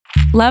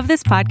Love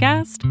this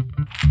podcast?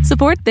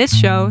 Support this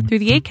show through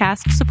the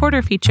Acast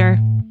supporter feature.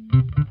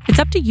 It's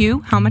up to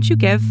you how much you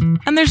give,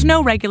 and there's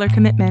no regular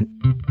commitment.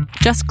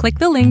 Just click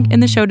the link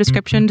in the show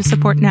description to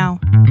support now.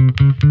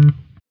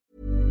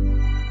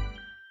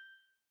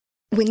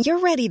 When you're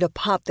ready to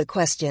pop the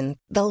question,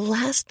 the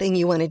last thing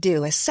you want to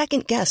do is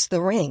second-guess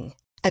the ring.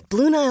 At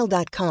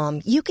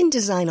BlueNile.com, you can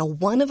design a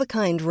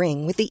one-of-a-kind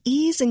ring with the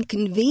ease and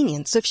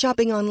convenience of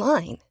shopping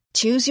online.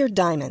 Choose your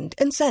diamond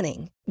and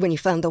setting. When you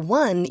find the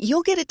one,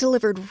 you'll get it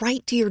delivered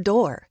right to your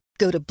door.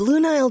 Go to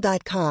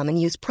BlueNile.com and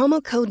use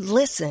promo code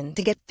LISTEN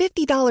to get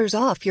 $50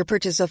 off your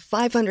purchase of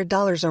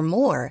 $500 or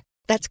more.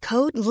 That's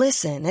code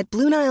LISTEN at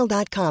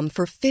BlueNile.com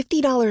for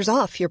 $50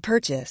 off your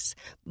purchase.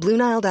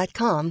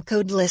 BlueNile.com,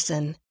 code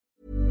LISTEN.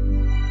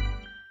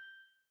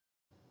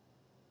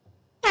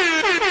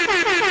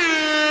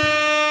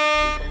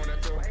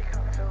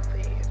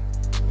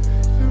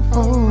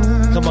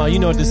 Come on, you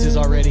know what this is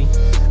already.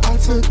 I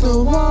took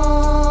the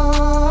walk,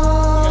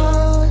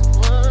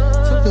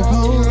 took the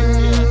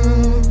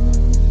Poland.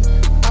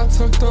 I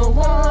took the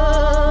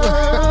walk,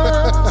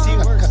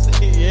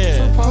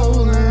 Yeah. to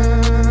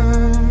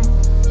Poland.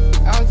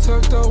 I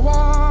took the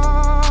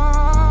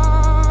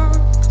walk,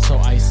 So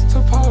icy.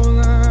 to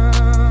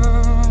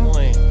Poland.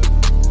 Boy.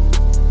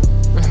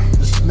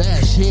 The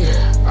smash hit.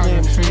 I've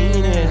been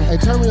feeling Hey,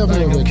 turn me up a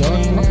little bit, dog.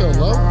 I feel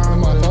low in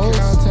my phones.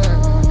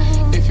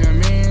 If you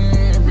mean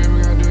it,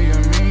 baby, I do you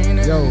mean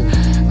it. Yo.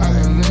 I've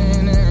been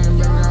leaning,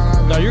 baby,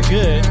 I've No, you're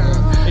good.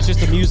 It's just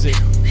the music.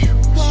 Phones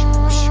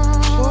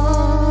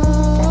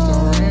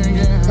are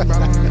ringing,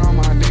 battling all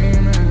my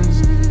demons.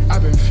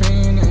 I've been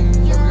fiending,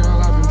 baby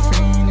girl, I've been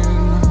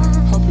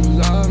fiending. Hope you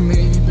love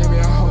me, baby,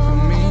 I hope you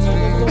mean it.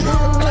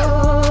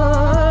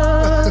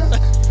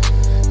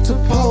 To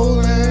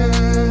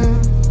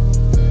Poland,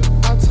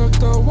 I took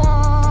the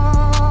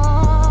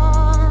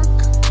walk.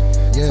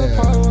 To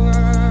Yeah. Poland,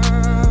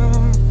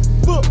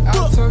 I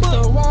took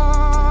the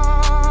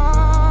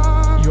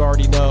walk. You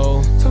already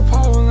know. To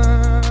Poland.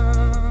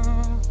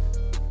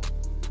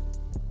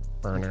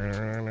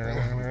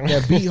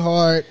 That beat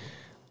hard,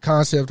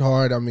 concept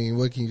hard. I mean,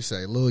 what can you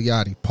say? Lil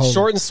Yachty, Poland.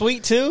 Short and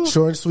sweet, too.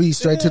 Short and sweet,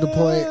 straight to the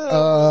point.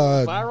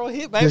 Viral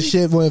hit, baby. The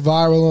shit went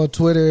viral on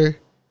Twitter,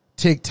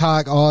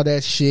 TikTok, all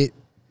that shit.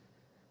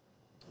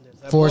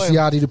 Forced boy.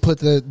 Yachty to put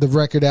the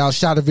record out,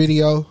 shot a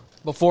video.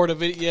 Before the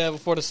video, yeah,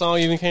 before the song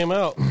even came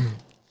out.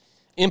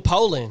 In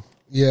Poland.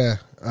 Yeah.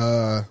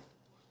 I'd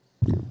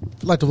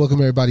like to welcome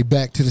everybody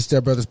back to the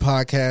Step Brothers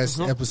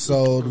Podcast,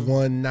 episode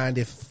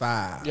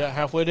 195. Yeah,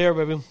 halfway there,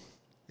 baby.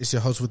 It's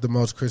your host with the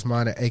most, Chris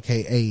Minor,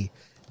 a.k.a.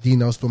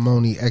 Dino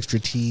Spumoni, extra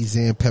cheese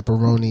and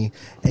pepperoni,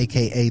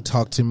 a.k.a.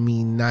 Talk to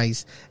Me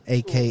Nice,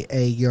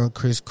 a.k.a. Young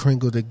Chris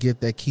Kringle, the gift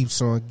that keeps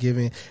on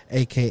giving,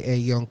 a.k.a.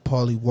 Young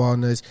Paulie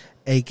Walnuts,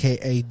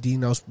 a.k.a.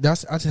 Dino. I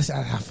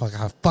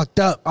fucked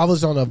up. I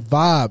was on a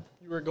vibe,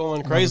 You were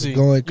going crazy.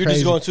 going You're crazy.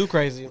 just going too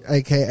crazy.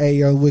 a.k.a.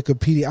 Young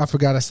Wikipedia. I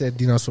forgot I said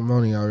Dino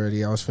Spumoni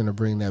already. I was finna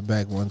bring that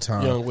back one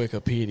time. Young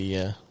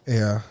Wikipedia.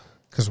 Yeah,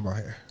 because of my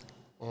hair.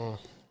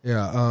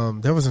 Yeah,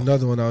 there was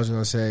another one I was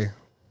going to say.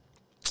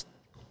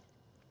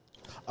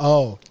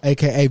 Oh,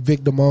 a.k.a. Vic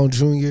Damone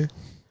Jr.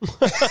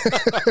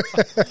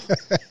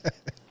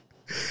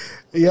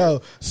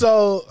 Yo,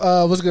 so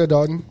what's good,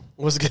 Dalton?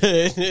 What's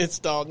good? It's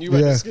Dalton. You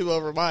ready Yeah. to scoop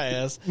over my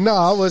ass? No,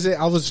 I wasn't.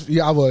 I was.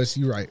 Yeah, I was.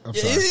 You're right. I'm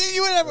sorry.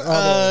 You whatever.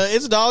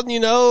 It's Dalton, you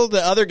know,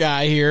 the other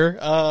guy here.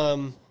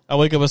 I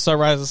wake up at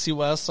sunrise and see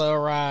West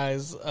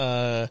Sunrise.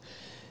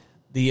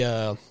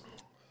 The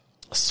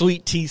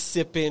sweet tea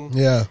sipping,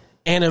 Yeah,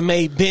 anime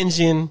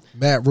binging,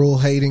 Matt Rule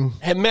hating.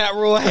 and Matt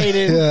Rule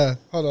hating. Yeah,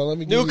 hold on. Let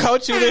me New get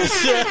coach with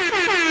this.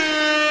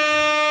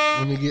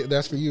 Let me get.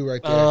 That's for you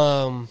right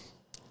there.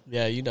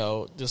 Yeah, you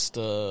know, just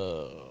I'm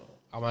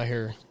out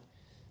here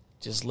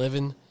just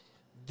living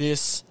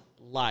this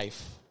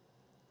life.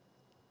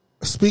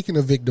 Speaking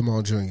of Vic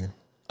Damone Jr.,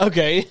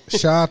 Okay.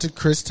 shout out to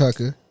Chris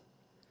Tucker.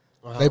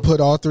 They put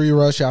all 3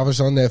 Rush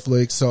hours on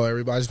Netflix, so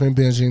everybody's been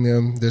binging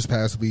them this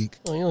past week.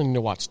 Well, you don't need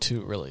to watch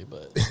 2, really,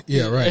 but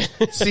Yeah, right.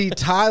 See,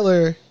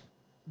 Tyler,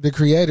 the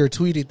creator,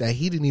 tweeted that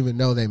he didn't even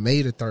know they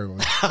made a 3rd one.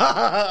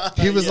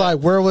 He was like,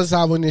 where was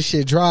I when this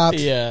shit dropped?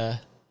 yeah,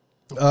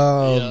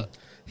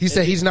 He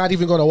said he's not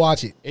even going to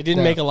watch it. it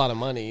didn't make a lot of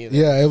money either.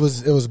 Yeah, it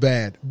was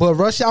bad. But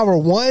Rush Hour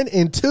 1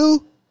 and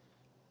 2,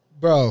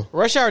 bro.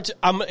 Rush Hour 2,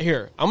 I'm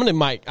gonna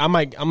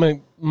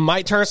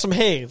might turn some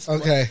heads.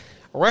 Okay.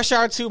 Rush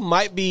Hour 2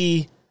 might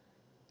be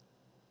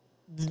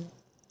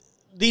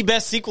the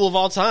best sequel of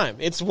all time.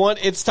 It's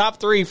top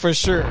 3 for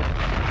sure.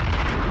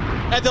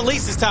 At the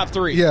least, it's top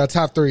 3. Yeah,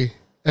 top 3.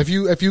 If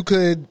you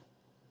could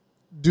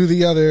do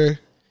the other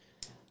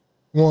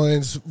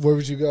ones, where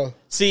would you go?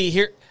 See,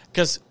 here's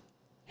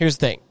the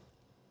thing.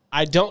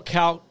 I don't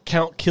count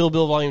Kill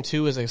Bill Volume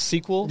 2 as a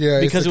sequel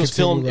because it was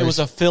filmed. It was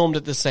filmed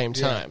at the same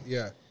time.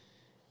 Yeah.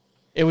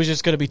 It was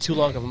just going to be too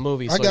long of a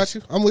movie. I got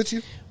you. I'm with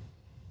you.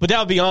 But that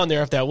would be on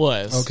there if that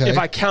was. Okay. If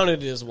I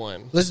counted it as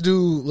one. Let's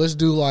do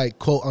like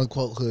quote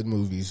unquote hood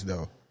movies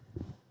though.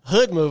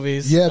 Hood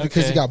movies. Yeah,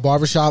 because you got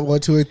Barbershop 1,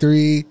 2, and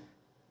 3.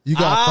 You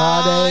got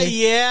Friday.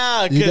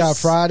 Yeah. You got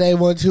Friday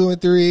 1, 2,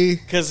 and 3.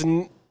 Because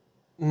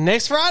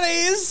next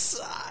Friday is...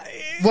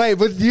 Wait,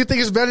 but do you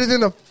think it's better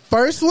than the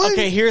first one?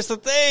 Okay, here's the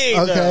thing.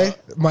 Okay.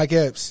 Though. Mike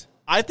Epps.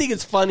 I think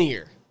it's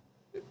funnier.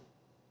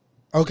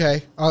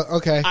 Okay.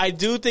 Okay. I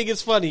do think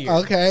it's funnier.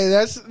 Okay,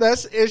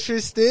 that's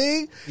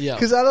interesting. Yeah.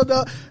 Because I don't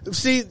know.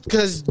 See,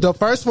 because the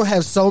first one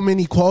has so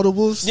many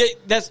quotables.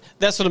 Yeah,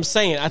 that's what I'm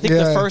saying. I think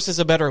the first is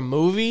a better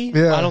movie.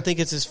 Yeah. I don't think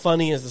it's as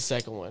funny as the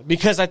second one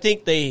because I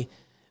think they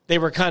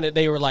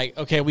were like,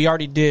 okay, we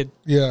already did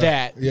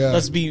that. Yeah.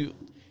 Let's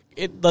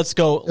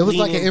go. It was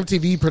like an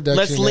MTV production.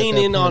 Let's lean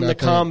in on the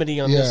comedy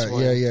on this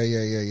one.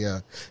 Yeah.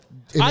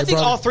 And I think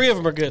all three of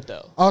them are good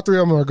though. All three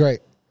of them are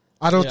great.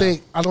 I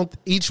don't.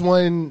 Each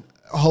one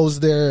holds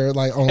their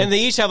like own. And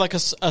they each have like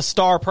a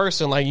star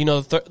person. Like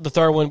the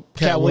third one,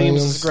 Cat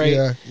Williams is great.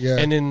 Yeah.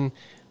 And then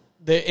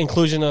the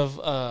inclusion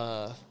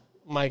of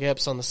Mike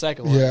Epps on the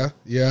second one. Yeah.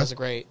 That's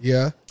great.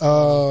 Yeah.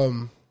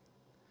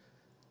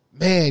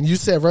 Man, you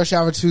said Rush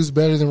Hour 2 is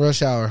better than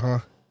Rush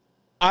Hour,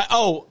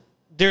 huh?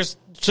 There's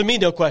to me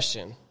no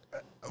question.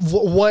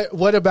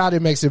 What about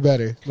it makes it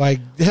better? Like,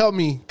 help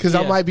me, because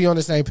I might be on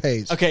the same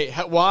page. Okay,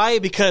 why?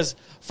 Because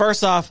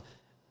first off,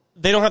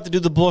 they don't have to do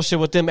the bullshit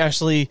with them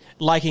actually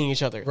liking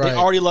each other. Right. They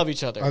already love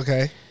each other.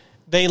 Okay.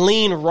 They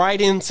lean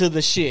right into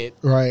the shit.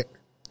 Right.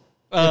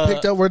 They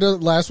picked up where the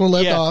last one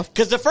left off.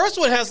 Because the first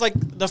one has like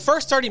the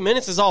first 30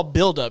 minutes is all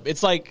build up.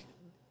 It's like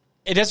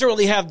it doesn't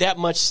really have that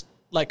much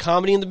like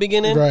comedy in the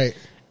beginning. Right.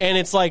 And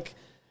it's like,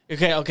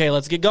 okay,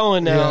 let's get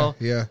going now.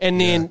 Yeah.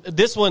 And then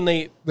this one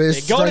they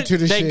go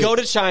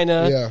to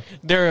China.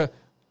 Yeah.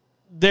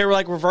 They're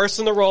like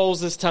reversing the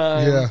roles this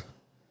time.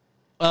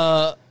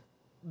 Yeah.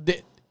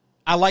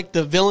 I like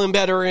the villain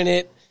better in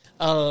it.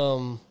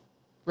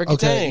 Ricky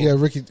Tang. Yeah,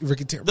 Ricky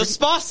Tang. The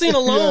spa scene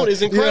alone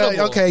is incredible.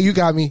 Yeah, okay, you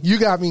got me.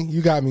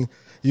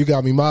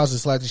 Miles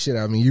just slapped the shit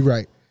out of me. You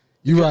right.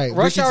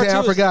 Rush Ricky Hour Tang, 2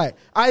 I forgot.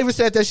 I even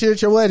said that shit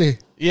at your wedding.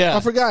 Yeah. I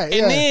forgot.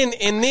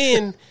 And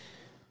then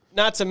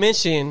not to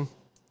mention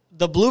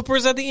the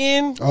bloopers at the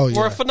end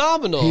were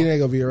phenomenal. He ain't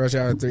gonna be a Rush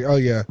Hour 3. Oh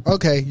yeah.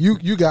 Okay,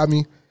 you got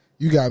me.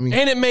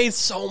 And it made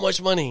so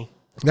much money.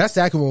 That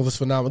second one was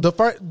phenomenal.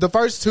 The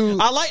first two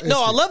I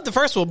love the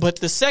first one, but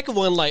the second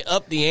one like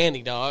upped the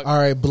ante, dog. All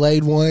right,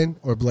 Blade 1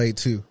 or Blade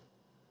 2?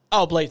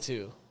 Oh, Blade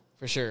 2,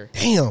 for sure.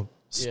 Damn.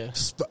 Yeah.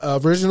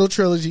 Original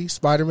trilogy,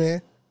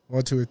 Spider-Man,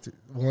 1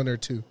 or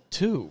 2?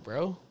 2,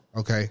 bro.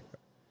 Okay.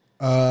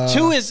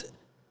 2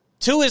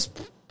 is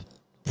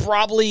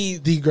probably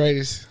the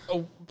greatest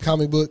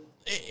comic book.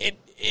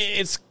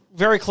 It's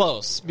very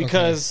close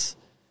because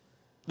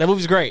that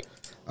movie's great.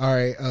 All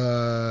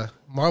right.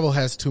 Marvel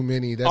has too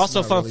many. That's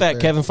also, fun really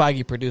fact: fair. Kevin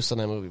Feige produced on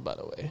that movie, by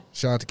the way.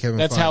 Shout out to Kevin.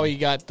 That's Feige. how he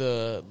got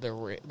the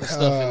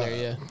stuff in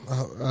there.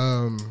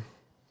 Yeah.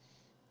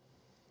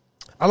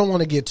 I don't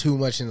want to get too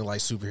much into like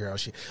superhero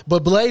shit,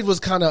 but Blade was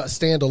kind of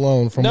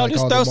standalone from. No, like,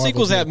 just all throw the Marvel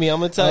sequels shit. at me. I'm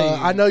gonna tell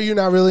you. I know you're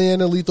not really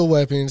into Lethal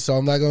Weapon, so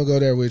I'm not gonna go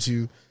there with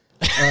you.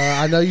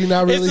 I know you're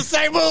not really. It's the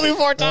same movie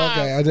 4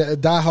 times. Okay,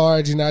 Die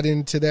Hard. You're not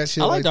into that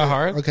shit. I like Die that?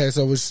 Hard. Okay,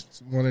 so which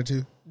 1 or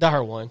 2? Die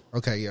Hard 1.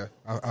 Okay, yeah,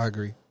 I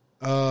agree.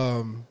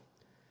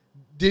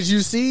 Did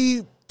you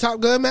see Top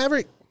Gun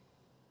Maverick?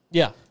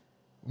 Yeah.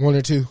 1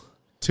 or 2?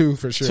 2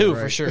 for sure. 2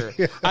 right? for sure.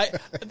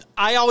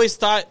 I always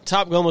thought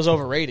Top Gun was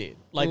overrated,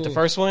 like the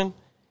first one,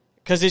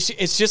 because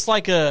it's just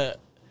like a.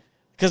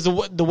 Because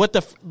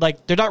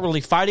they're not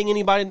really fighting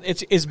anybody.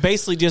 It's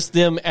basically just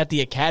them at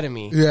the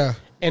academy. Yeah.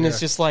 And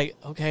it's just like,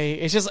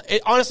 okay,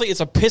 honestly,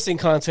 it's a pissing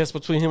contest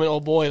between him and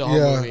old boy the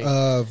whole movie.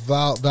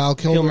 Val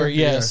Kilmer.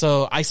 Yeah,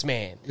 so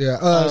Iceman.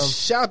 Yeah,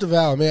 shout out to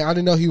Val, man. I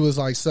didn't know he was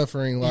like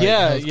suffering like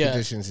health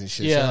conditions and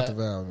shit. Shout out to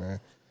Val, man.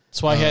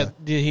 That's why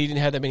he didn't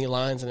have that many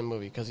lines in the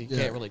movie because he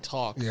can't really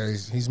talk. Yeah,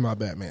 he's my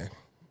Batman.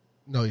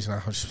 No, he's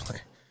not. I'm just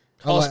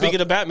playing.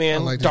 Speaking of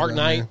Batman, like Dark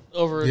Knight Batman.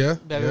 over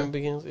Batman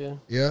Begins.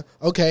 Yeah.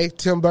 Okay,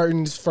 Tim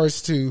Burton's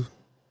first 2.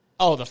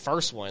 Oh, the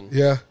first one.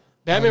 Yeah.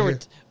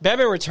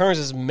 Batman Returns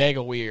is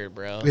mega weird,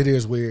 bro. It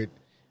is weird.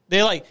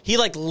 He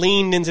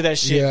leaned into that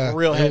shit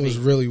real heavy. It was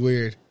really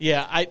weird.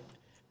 Yeah,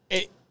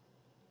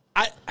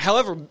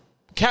 however,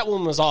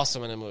 Catwoman was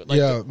awesome in the movie.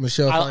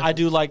 Michelle Pfeiffer. I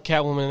do like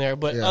Catwoman in there,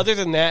 but other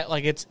than that,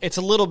 like it's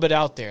a little bit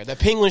out there. That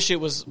Penguin shit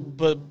was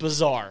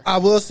bizarre. I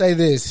will say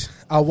this: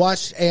 I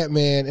watched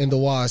Ant-Man and the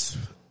Wasp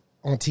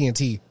on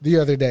TNT the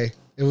other day.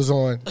 It was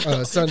on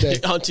Sunday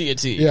on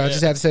TNT. Yeah, I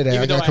just had to say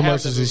that. I got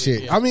commercials and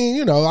shit. Yeah. I mean,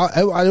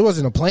 it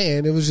wasn't a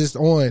plan. It was just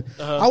on.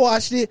 I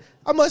watched it.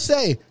 I must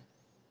say,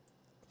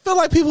 feel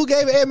like people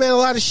gave Ant-Man a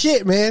lot of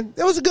shit, man.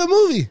 It was a good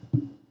movie.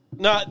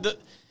 No,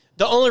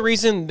 the only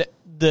reason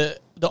that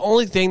the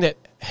only thing that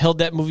held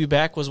that movie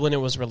back was when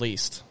it was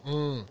released.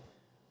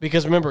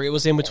 Because remember, it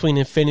was in between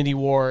Infinity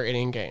War and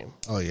Endgame.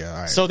 Oh yeah,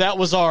 all right. So that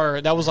was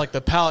like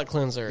the palate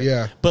cleanser.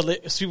 Yeah.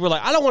 But people were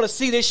like, I don't want to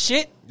see this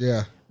shit.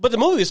 Yeah. But the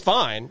movie is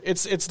fine.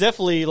 It's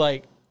definitely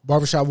like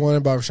Barbershop 1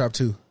 and Barbershop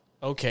 2.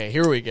 Okay,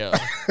 here we go.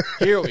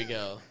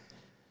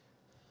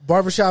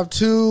 Barbershop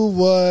 2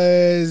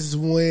 was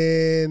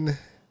when...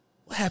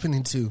 What happened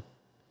in 2?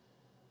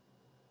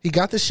 He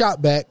got the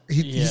shop back.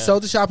 He Yeah.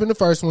 sold the shop in the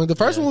first one. The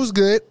first one was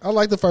good. I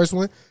like the first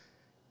one.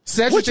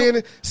 Cedric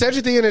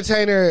the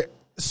Entertainer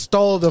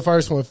stole the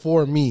first one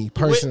for me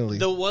personally.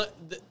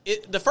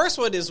 The first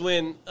one is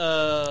when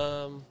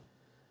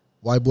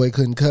White boy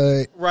couldn't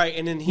cut. right,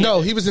 and then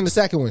He was in the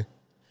second one.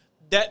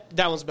 that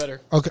one's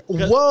better. Okay.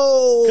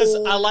 Whoa. Because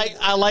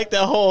I like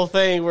that whole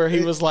thing where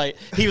he was like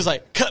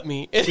cut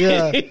me. And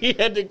Yeah. he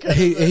had to cut.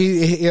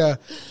 Yeah.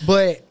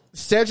 But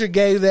Cedric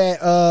gave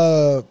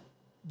that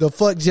the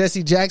fuck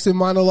Jesse Jackson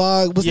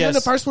monologue. Was that in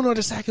the first one or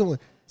the second one?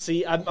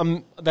 See,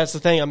 I'm that's the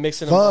thing. I'm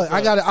mixing them Fuck,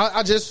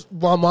 up.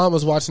 my mom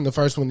was watching the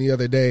first one the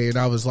other day, and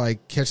I was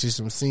like catching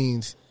some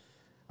scenes.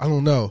 I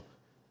don't know.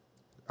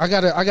 I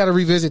gotta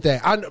revisit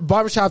that.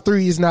 Barbershop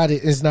 3 is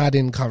not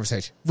in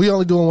conversation. We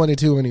only doing 1 and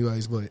 2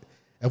 anyways, but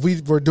if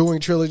we were doing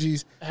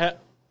trilogies, You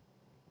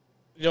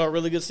know a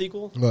really good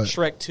sequel? What?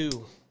 Shrek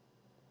 2.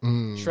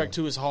 Shrek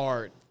 2 is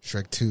hard.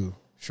 Shrek 2,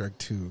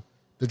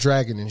 the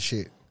dragon and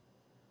shit.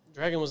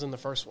 Dragon was in the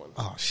first one.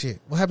 Oh shit,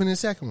 what happened in the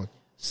second one?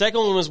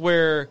 Second one was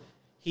where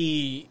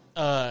she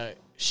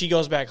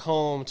goes back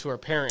home to her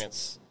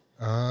parents,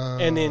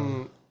 and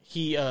then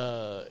he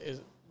is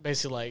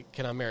basically like,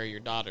 "Can I marry your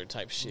daughter?"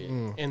 type shit,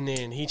 and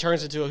then he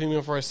turns into a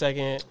human for a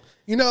second.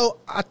 You know,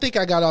 I think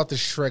I got off the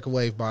Shrek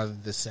wave by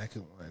the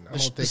second one. I don't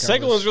think The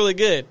second one's really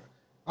good.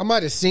 I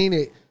might have seen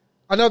it.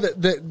 I know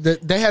that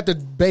they had the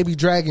baby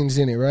dragons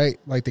in it, right?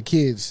 Like the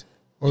kids.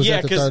 Or was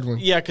that the third one?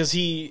 Yeah, because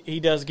he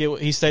does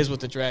he stays with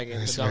the dragon,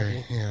 the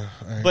donkey. Yeah.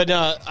 All right. But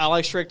I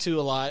like Shrek 2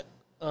 a lot.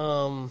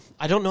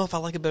 I don't know if I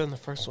like it better than the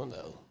first one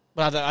though,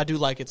 but I do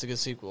like it's a good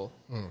sequel.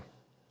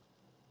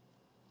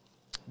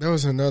 There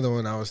was another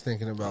one I was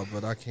thinking about,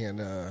 but I can't.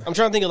 I'm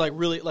trying to think of like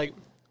really like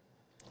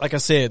I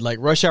said, like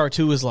Rush Hour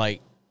 2 is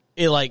like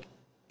it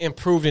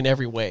improved in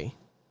every way,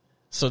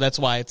 so that's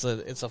why it's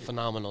a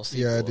phenomenal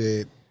sequel. Yeah, I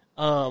did.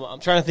 I'm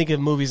trying to think of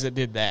movies that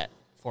did that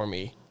for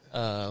me.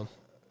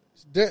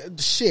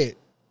 Shit.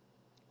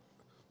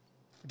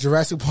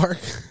 Jurassic Park.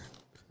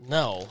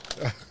 No.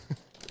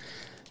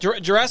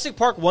 Jurassic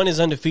Park 1 is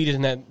undefeated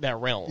in that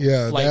realm.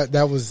 Yeah, like,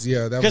 that was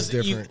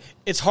different.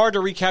 It's hard to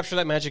recapture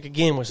that magic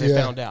again, which they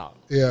found out.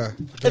 Yeah.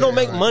 It don't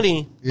make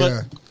money, but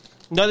Yeah.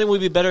 nothing would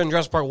be better than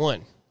Jurassic Park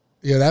 1.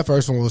 Yeah, that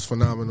first one was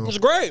phenomenal. It was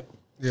great.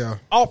 Yeah.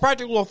 All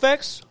practical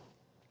effects.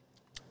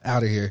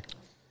 Out of here.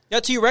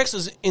 That T-Rex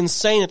is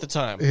insane at the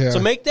time. Yeah. To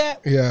make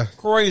that, Yeah.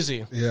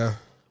 crazy. Yeah.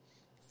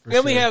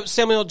 And we have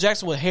Samuel L.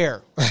 Jackson with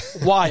hair.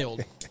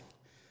 Wild.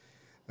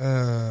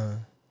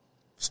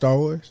 Star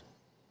Wars?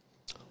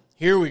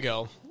 Here we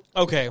go.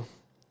 Okay.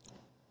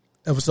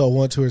 Episode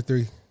 1, 2, or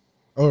 3.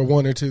 Or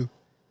 1 or 2.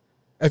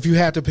 If you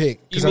had to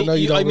pick. Because I know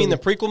you don't. I mean really-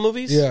 the prequel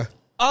movies? Yeah.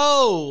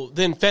 Oh,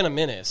 then Phantom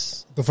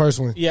Menace. The first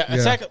one. Yeah,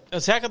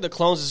 Attack of the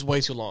Clones is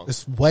way too long.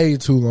 It's way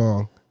too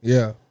long.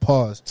 Yeah.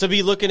 Pause. To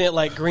be looking at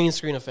like green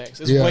screen effects.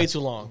 It's Yeah. way too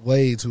long.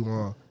 Way too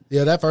long.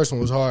 Yeah, that first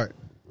one was hard.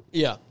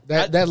 Yeah.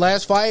 That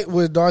last fight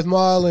with Darth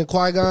Maul and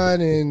Qui-Gon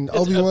and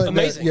Obi-Wan.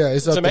 amazing.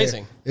 It's up there.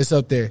 amazing. It's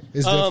up there.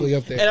 It's definitely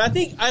up there. And I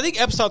think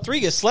episode 3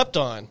 gets slept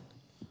on.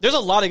 There's a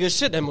lot of good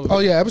shit in that movie. Oh,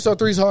 yeah. Episode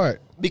 3 is hard.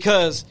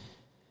 Because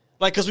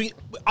we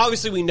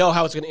obviously know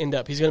how it's going to end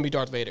up. He's going to be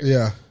Darth Vader.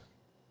 Yeah.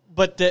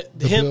 But The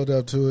build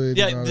up to it.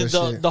 yeah, and all that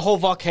shit. the whole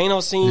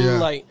volcano scene, Yeah,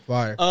 like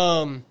fire.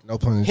 No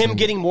pun intended. him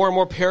getting more and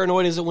more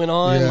paranoid as it went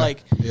on, Yeah,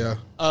 like yeah.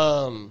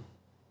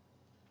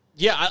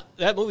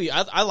 that movie,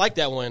 I like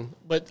that one,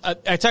 but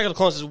Attack of the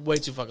Clones is way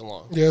too fucking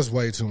long. Yeah, it's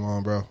way too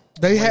long, bro.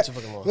 Way too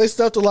fucking long. They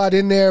stuffed a lot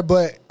in there,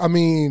 but I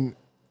mean,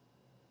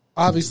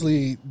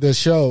 obviously the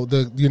show,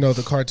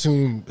 the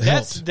cartoon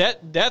helped.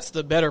 That's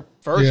the better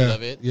version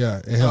of it. Yeah,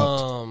 it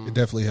helped. It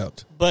definitely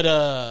helped.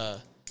 But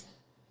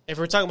if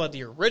we're talking about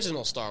the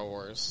original Star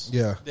Wars,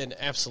 Yeah. then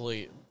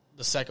absolutely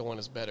the second one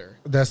is better.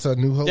 That's a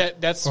New Hope.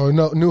 That's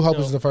no, New Hope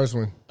no. is the first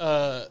one.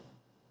 I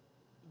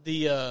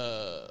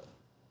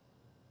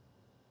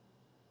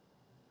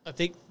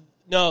think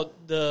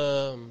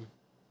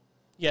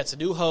it's a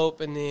New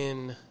Hope, and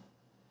then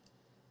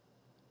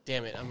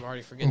damn it, I'm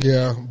already forgetting.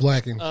 Yeah,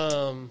 Blackened.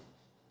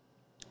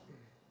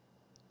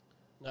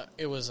 No,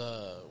 it was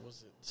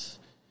it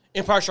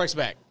Empire Strikes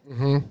Back?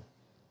 And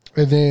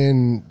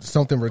then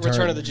something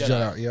Return of the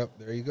Jedi. Yep,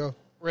 there you go.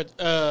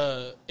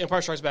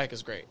 Empire Strikes Back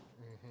is great.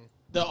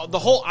 The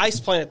whole ice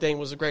planet thing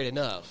was great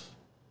enough.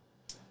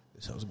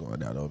 This was going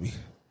down, Obi.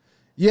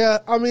 Yeah,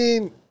 I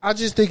mean, I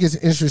just think it's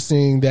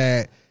interesting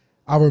that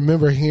I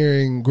remember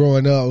hearing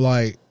growing up,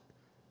 like,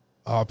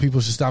 people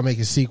should stop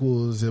making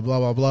sequels and blah,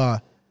 blah, blah.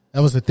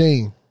 That was the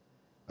thing.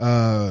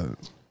 No,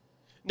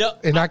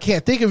 And I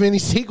can't think of any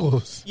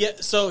sequels. yeah.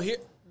 So here,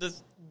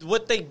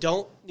 what they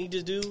don't need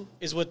to do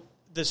is what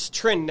this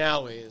trend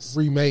now is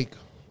Remake.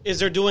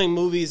 they're doing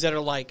movies that are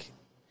like,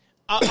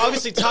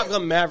 obviously Top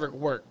Gun Maverick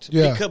worked,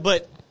 Yeah.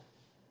 but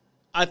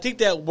I think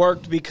that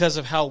worked because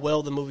of how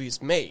well the movie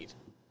is made.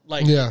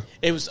 Like, Yeah.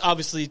 it was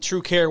obviously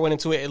true care went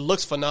into it. It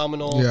looks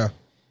phenomenal. Yeah.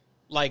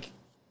 Like,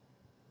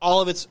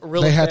 all of it's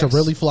really. They had to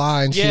really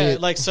fly and yeah,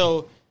 shit. like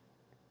so.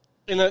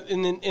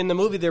 in the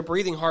movie, they're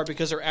breathing hard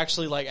because they're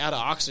actually like out of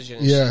oxygen.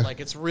 And Yeah. shit. Like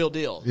it's a real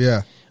deal.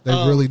 Yeah,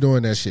 they're really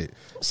doing that shit.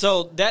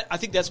 So I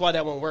think that's why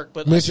that won't work.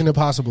 But Mission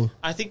Impossible.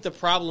 I think the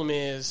problem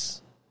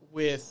is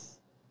with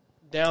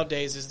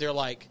nowadays is they're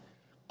like,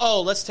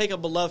 oh, let's take a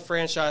beloved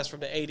franchise from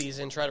the 80s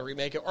and try to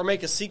remake it or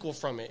make a sequel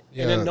from it.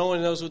 Yeah. And then no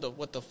one knows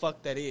what the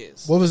fuck that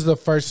is. What was the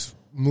first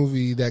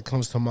movie that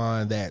comes to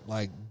mind that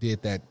like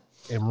did that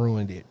and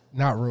ruined it?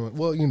 Not ruined.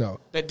 Well, you know,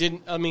 That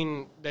didn't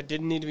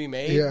need to be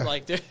made. Yeah.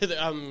 Like,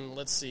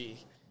 let's see.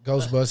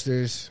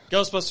 Ghostbusters.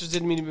 Ghostbusters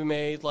didn't need to be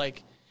made.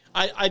 Like,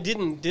 I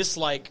didn't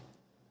dislike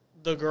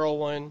the girl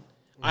one.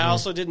 I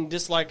also didn't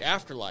dislike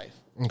Afterlife.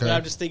 Okay. But I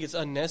just think it's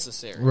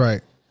unnecessary.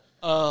 Right.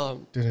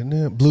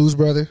 Blues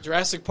Brother.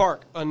 Jurassic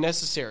Park,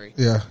 unnecessary.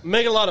 Yeah.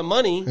 Making a lot of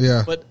money,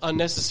 Yeah. but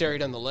unnecessary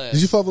nonetheless.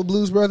 Did you fuck with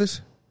Blues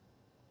Brothers?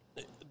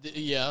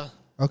 Yeah.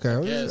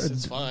 Okay. Yes,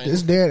 it's fine.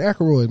 It's Dan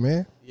Aykroyd,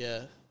 man,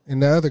 Yeah.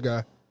 and the other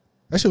guy.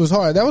 That shit was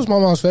hard. That was my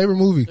mom's favorite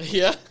movie.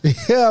 Yeah.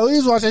 Yeah, we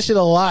used to watch that shit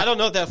a lot. I don't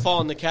know if that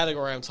fall in the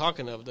category I'm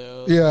talking of,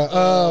 though.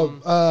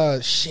 Yeah.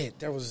 Shit.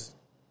 There was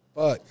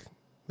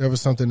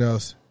something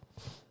else.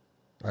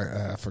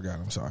 I forgot.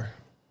 I'm sorry.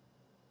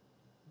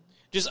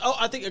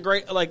 I think a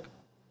great, like,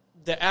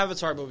 the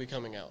Avatar movie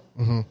coming out.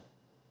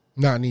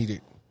 Not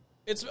needed.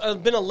 It's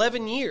been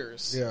 11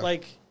 years. Yeah.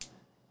 Like,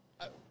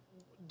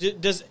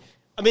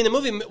 the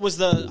movie was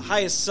the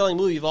highest selling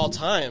movie of all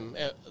time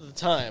at the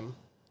time.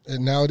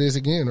 And now it is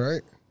again,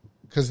 right?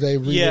 Because they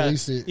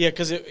re-released it. Yeah,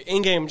 because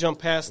Endgame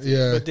jumped past it.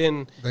 Yeah, But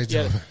then, they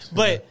jumped.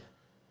 But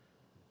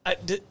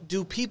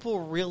do people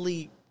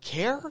really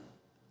care?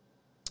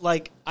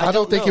 Like, I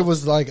don't think know. it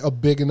was like a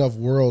big enough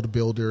world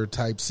builder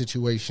type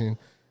situation.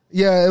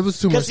 Yeah, it was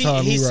too much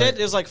time. He You're said right.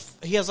 there's like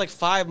he has like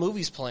 5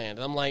 movies planned.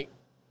 And I'm like,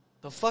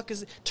 the fuck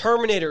is it?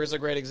 Terminator is a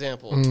great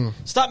example.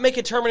 Stop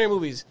making Terminator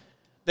movies.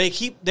 They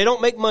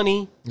don't make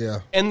money. Yeah.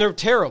 And they're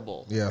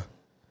terrible. Yeah.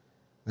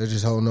 They're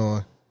just holding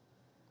on.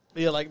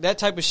 Yeah, like that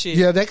type of shit.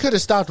 Yeah, they could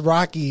have stopped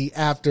Rocky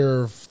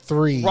after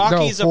 3.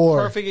 Rocky's no, 4.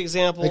 a perfect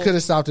example. They could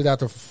have stopped it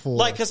after 4.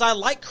 Like, because I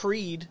like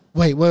Creed.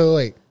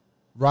 Wait.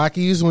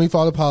 Rocky's when he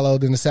fought Apollo,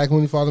 then the second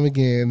one he fought him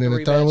again, then the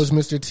third rematch. was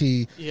Mr.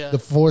 T. Yeah. The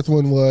fourth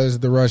one was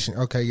the Russian.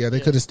 Okay, yeah, they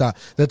could have stopped.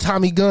 The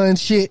Tommy Gunn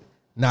shit,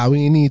 nah, we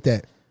didn't need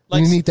that. We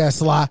Like- didn't need that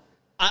sly.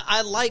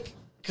 I like,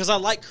 because I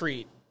like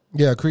Creed.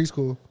 Yeah, Creed's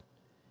cool.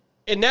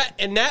 And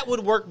that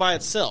would work by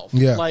itself.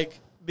 Yeah. Like,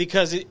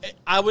 because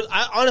I would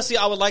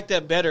like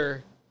that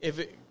better if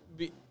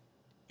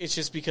it's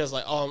just because,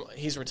 like, oh,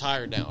 he's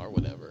retired now or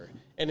whatever.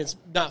 And it's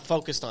not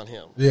focused on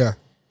him. Yeah.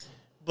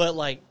 But,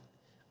 like,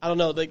 I don't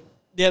know, like,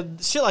 yeah,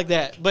 shit like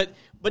that. But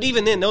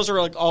even then, those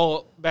are like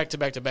all back to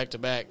back to back to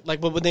back.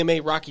 Like, but when they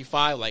made Rocky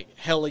 5, like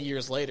hella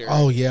years later.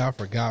 Oh yeah, I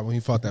forgot when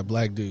he fought that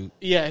black dude.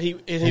 Yeah, he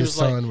His was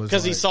son like, was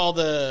because he like- saw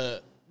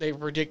they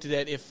predicted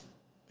that if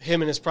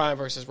him in his prime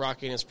versus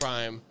Rocky in his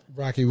prime,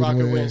 Rocky would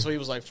would win. win. So he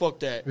was like, fuck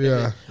that.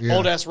 Yeah, yeah.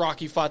 Old ass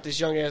Rocky fought this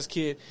young ass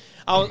kid.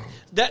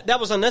 That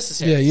was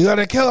unnecessary. Yeah, you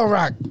gotta kill him,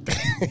 Rock.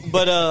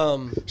 But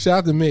Shout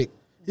out to Mick.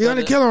 You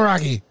gotta kill him,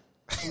 Rocky.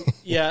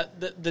 yeah,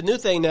 the new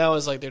thing now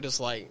is like they're just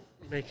like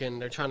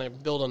they're trying to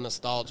build on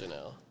nostalgia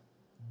now.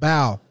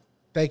 Bow.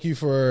 Thank you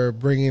for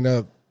bringing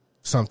up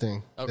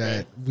something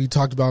that we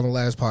talked about on the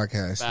last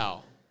podcast.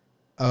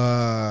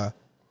 Wow.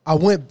 I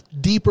went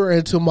deeper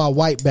into my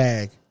white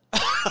bag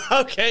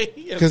Okay.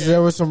 because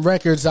there were some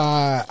records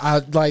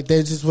I like.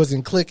 They just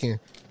wasn't clicking.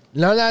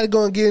 Now I'm not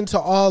going to get into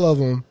all of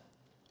them,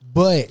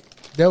 but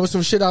there was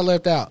some shit I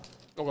left out.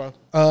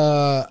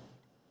 Okay.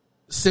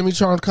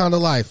 Semi-Charmed Kind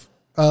of Life.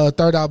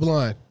 Third Eye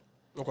Blind.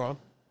 Okay.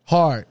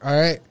 Hard. All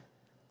right.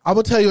 I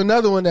will tell you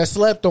another one that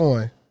slept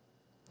on.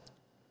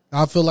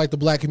 I feel like the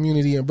black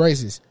community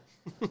embraces.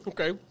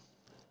 Okay.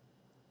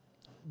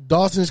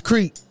 Dawson's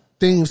Creek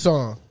theme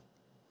song.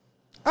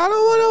 I don't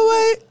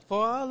want to wait.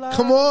 For our lives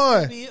Come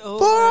on. to be over.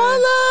 For our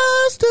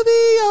lives to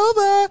be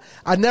over.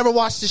 I never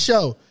watched the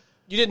show,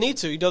 You didn't need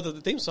to. You know the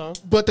theme song.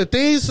 but the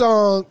theme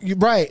song, you're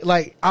right.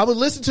 Like, I would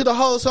listen to the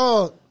whole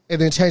song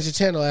and then change the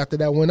channel after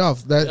that went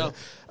off. That, Yeah.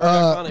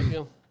 Iconic,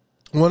 yeah.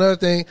 One other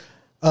thing,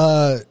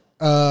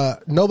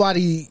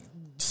 nobody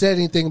said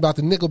anything about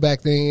the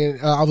Nickelback thing,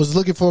 and I was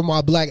looking for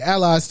my black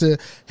allies to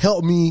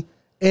help me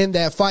in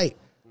that fight,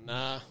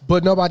 Nah.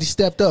 but nobody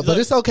stepped up. But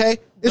Look, it's okay.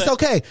 It's but,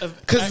 okay.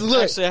 Because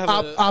look, actually, I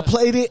have I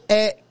played it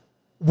at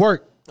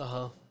work.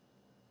 Uh-huh.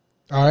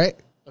 All right,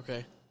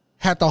 Okay.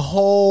 had the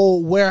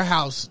whole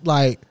warehouse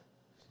like.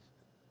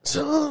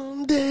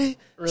 Someday,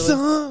 Really?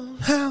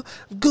 somehow,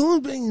 I'm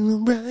gonna bring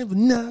them right, but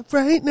not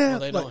right now. Well,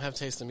 they Like, don't have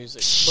taste in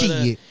music.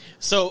 Shit.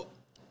 So,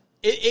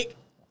 it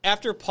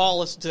after Paul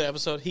listened to the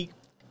episode, he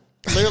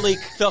literally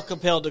felt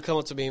compelled to come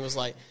up to me and was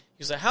like,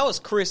 how is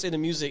Chris into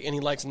music and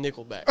he likes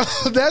Nickelback?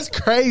 That's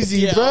crazy,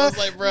 Yeah, bro. I was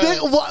like, bro.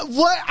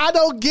 What? I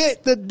don't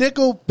get the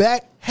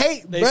Nickelback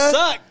hate, They bro.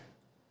 suck.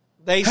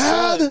 They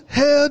How suck. the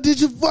hell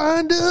did you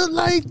wind up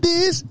like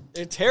this?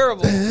 They're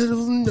terrible.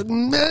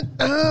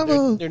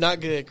 That's They're not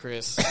good,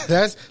 Chris.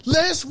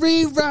 let's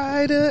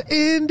rewrite a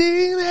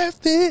ending that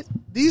fit.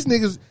 These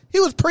niggas, he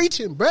was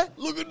preaching, bro.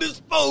 Look at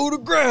this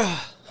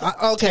photograph.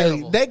 Okay,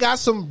 Terrible. they got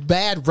some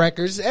bad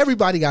records.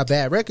 Everybody got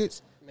bad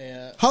records.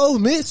 Man.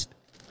 Hove missed.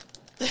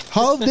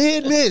 Hove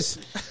did miss.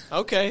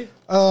 Okay.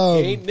 He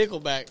ain't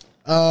Nickelback.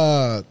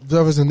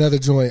 There was another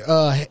joint.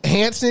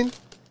 Hanson.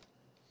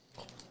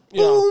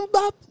 Yeah. Boom,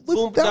 bop,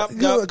 Boom, bop. bop,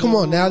 bop, Come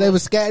on, boom. now they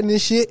was scatting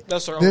this shit.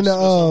 That's our Then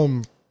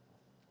own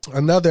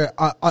another.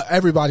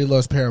 Everybody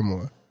loves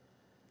Paramore,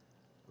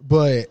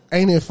 but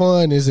Ain't It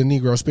Fun is a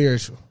Negro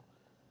spiritual.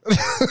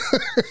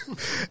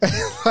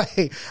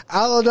 Like,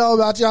 I don't know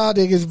about y'all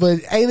niggas, but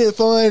Ain't It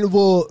Fun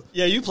will.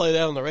 Yeah, you play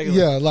that on the regular.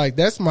 Yeah, like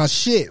that's my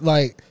shit.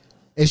 Like,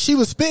 and she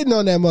was spitting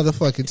on that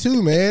motherfucker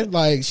too, man.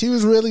 Like, she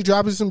was really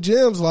dropping some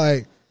gems.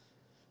 Like,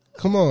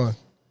 come on,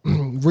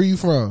 where you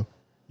from?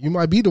 You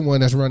might be the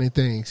one that's running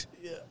things.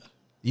 Yeah,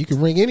 you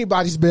can ring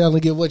anybody's bell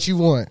and get what you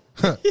want.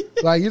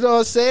 Like, you know what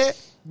I'm saying?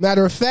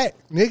 Matter of fact,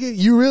 nigga,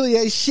 you really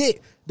ain't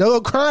shit. Don't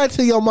go crying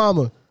to your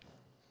mama.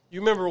 You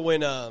remember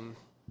when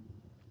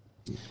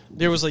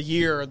there was a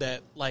year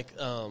that like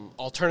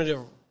alternative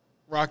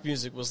rock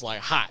music was like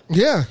hot.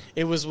 Yeah,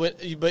 It was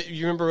but you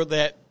remember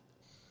that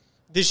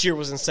this year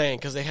was insane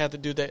because they had to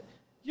do that.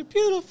 You're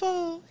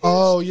beautiful.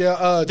 oh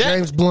yeah,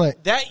 James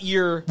Blunt That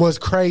year was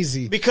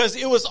crazy. because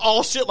it was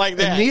all shit like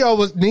that.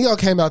 And Neo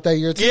came out that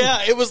year too.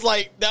 Yeah, it was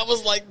like that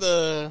was like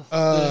the.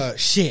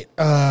 Shit.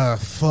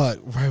 Fuck.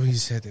 Right when you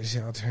said this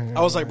shit, I'll turn it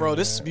I was like, bro,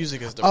 this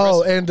music is depressing.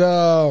 Oh, and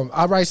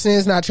I write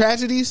sins, not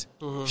tragedies.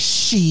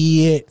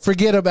 Shit,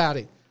 forget about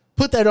it.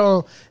 Put that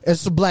on. And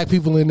some black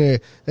people in there.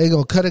 They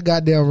gonna cut a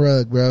goddamn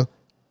rug, bro.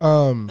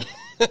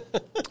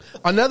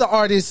 Another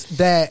artist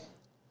that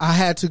I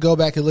had to go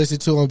back and listen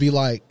to and be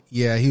like,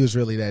 yeah, he was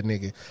really that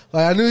nigga.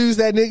 Like, I knew he was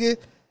that nigga.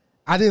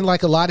 I didn't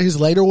like a lot of his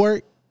later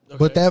work,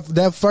 but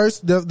that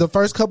first the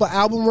first couple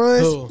album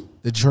runs, Who?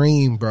 The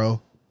Dream,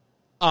 bro.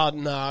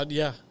 Nah,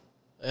 yeah.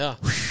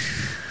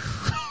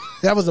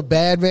 That was a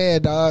bad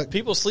man, dog.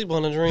 People sleep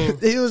on a dream.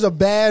 He was a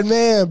bad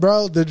man,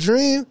 bro. The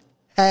Dream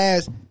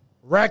has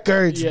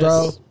records, Yes.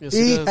 bro. Yes,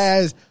 he he does.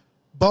 has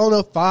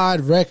bona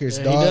fide records,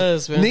 Yeah, he dog.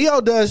 does, man.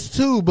 Neo does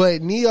too,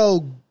 but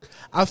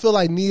I feel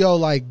like Neo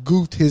like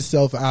goofed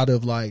himself out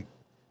of like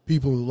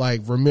people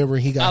like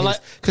remembering he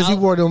got because he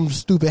wore them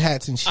stupid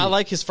hats and shit. I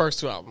like his first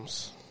two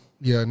albums.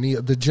 Yeah,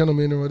 Neo, The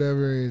Gentleman or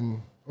whatever,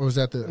 or was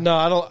that the? No,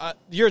 I don't.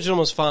 You're a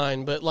Gentleman's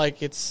fine, but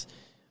like it's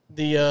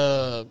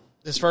the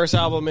his first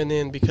album and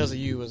then Because of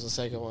You was the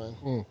second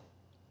one.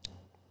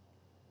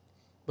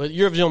 But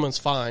You're a Gentleman's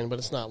fine, but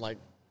it's not like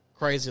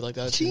crazy like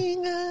that. She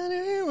got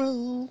her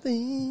own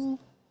thing.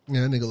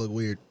 Yeah, that nigga look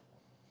weird.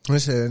 I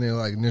said that nigga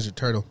like Ninja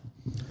Turtle.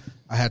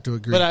 I have to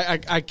agree.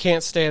 But I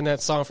can't stand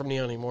that song from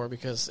Neo anymore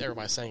because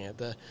everybody sang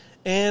it.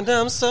 And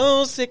I'm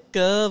so sick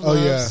of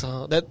love yeah.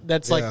 song.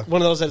 That's Yeah. like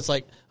one of those that's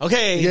like,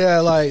 okay.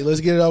 Yeah, like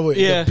let's get it over with.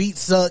 Yeah. The beats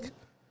suck.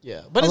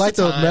 Yeah. But I it's like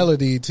the the time.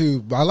 melody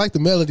too. I like the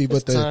melody,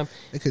 but the time.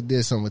 they could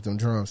did something with them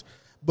drums.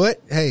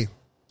 But hey,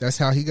 that's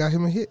how he got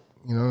him a hit.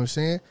 You know what I'm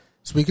saying?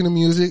 Speaking of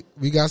music,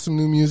 we got some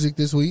new music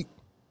this week.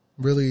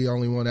 Really,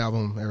 only one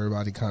album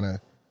everybody kind of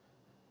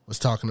was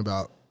talking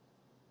about.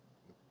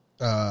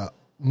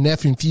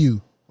 Neff and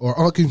Few or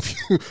Uncle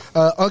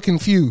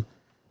Few.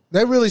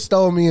 They really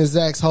stole me and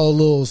Zach's whole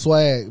little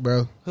swag,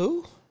 bro.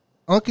 Who?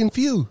 Uncle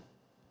Few.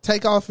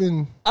 Take off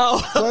and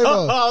Oh,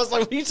 Quavo. I was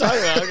like, what are you talking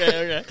about?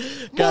 Okay.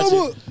 Gotcha.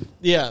 Mama.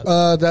 Yeah.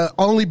 The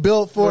only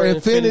built for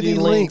Infinity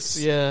Links.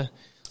 Yeah.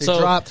 It So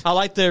dropped. I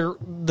like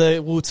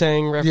the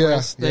Wu-Tang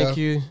reference. Thank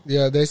you.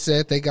 Yeah, they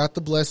said they got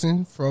the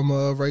blessing from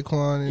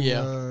Raekwon and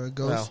Yeah.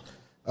 Ghost.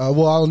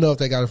 Well, I don't know if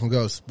they got it from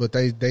Ghost, but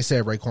they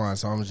said Raekwon,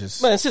 so I'm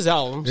just Man, it's his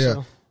album.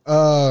 yeah.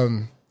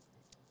 So.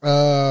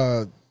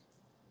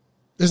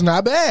 It's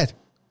not bad.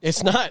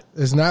 It's not.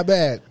 It's not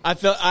bad.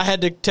 I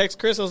had to text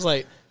Chris. I was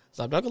like,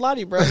 I'm not gonna lie to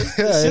you, bro.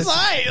 It's all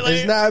right. Like,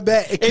 It's not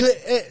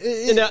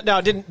bad.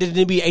 Now, did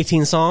it be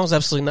 18 songs?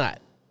 Absolutely not.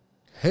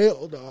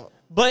 Hell no.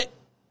 But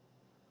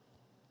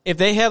if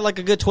they had like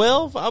a good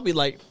 12, I'll be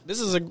like,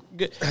 this is a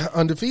good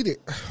Undefeated.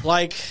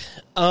 like.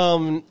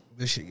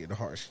 This shit getting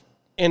harsh.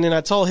 And then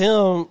I told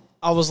him,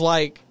 I was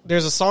like,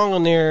 there's a song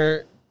on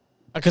there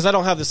because I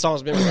don't have the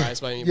songs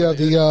memorized by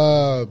anybody.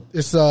 Yeah,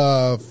 it's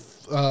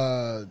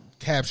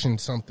caption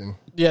something.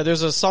 Yeah,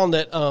 there's a song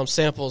that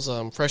samples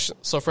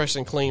Fresh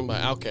and Clean by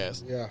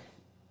Outkast. Yeah.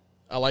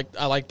 I like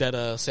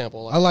that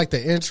sample. I like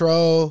the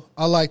intro.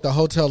 I like the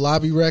Hotel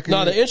Lobby record.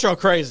 No, the intro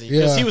crazy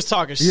because he was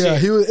talking shit. Yeah,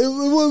 it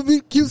would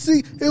be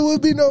QC. It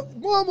would be no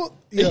mama.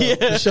 Yeah,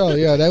 for sure.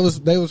 Yeah, they was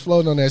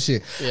floating on that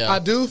shit. Yeah. I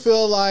do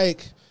feel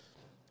like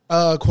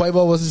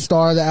Quavo was the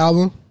star of the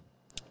album,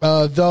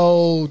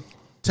 though.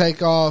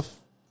 Takeoff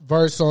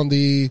verse on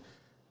the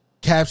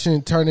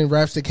caption, turning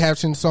raps to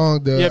caption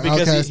song. The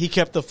because Outkast, he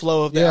kept the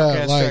flow of the yeah,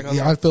 Outkast like track on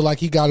yeah, there. I feel like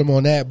he got him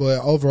on that. But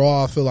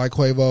overall, I feel like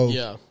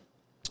Quavo,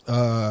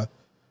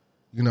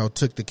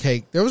 took the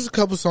cake. There was a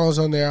couple songs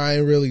on there I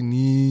didn't really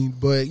need,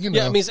 but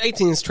Yeah, I mean it's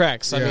 18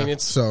 tracks. I Yeah, mean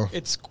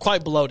it's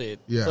quite bloated.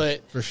 Yeah,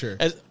 but for sure.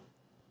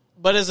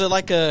 But is it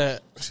like a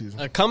Excuse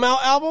me. come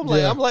out album?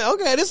 Like Yeah. I'm like,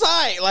 okay, this all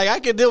right. Like I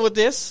can deal with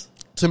this.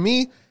 To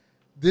me,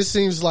 this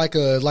seems like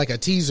a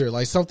teaser,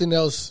 like something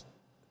else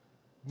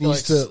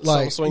needs to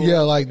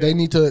like they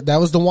need to. That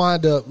was the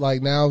wind up.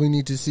 Like now we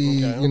need to see.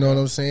 You know what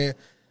I'm saying?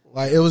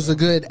 Like it was a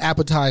good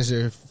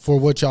appetizer for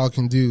what y'all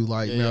can do.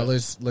 Like now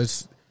let's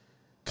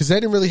because they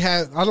didn't really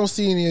have. I don't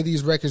see any of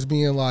these records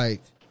being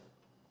like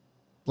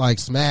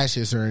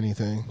smashes or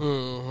anything.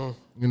 Mm-hmm.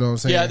 You know what I'm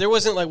saying? Yeah, there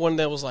wasn't like one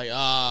that was like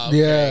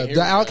yeah, the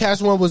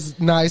Outkast one was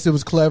nice. It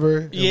was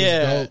clever. It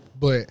was dope,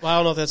 but I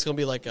don't know if that's gonna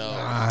be like you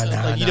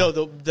know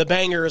the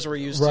bangers we're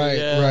used to.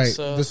 Right.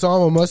 So. The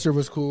song with Mustard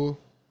was cool.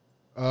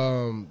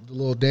 The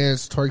little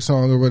dance twerk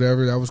song or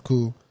whatever, that was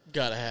cool.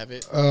 Gotta have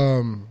it.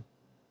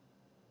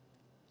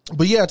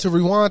 But yeah, to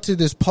rewind to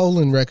this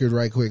Poland record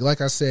right quick. Like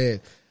I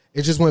said,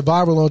 it just went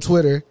viral on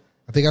Twitter.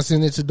 I think I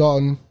sent it to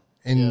Dalton.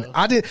 And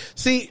I did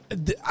see.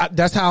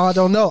 That's how I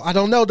don't know. I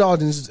don't know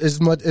Dalton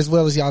as much as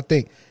well as y'all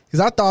think.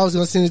 Because I thought I was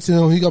gonna send it to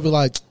him. He gonna be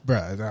like,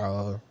 bruh,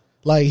 no.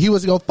 Like he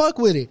was gonna fuck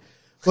with it,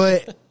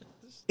 but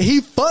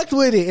he fucked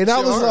with it, and I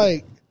was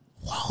like,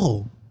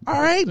 whoa,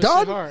 all right,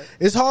 Dalton,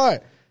 it's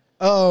hard.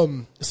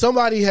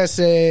 Somebody has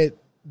said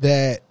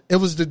that it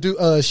was the dude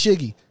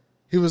Shiggy.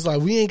 He was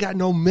like, we ain't got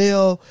no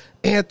male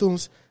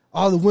anthems.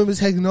 All the women's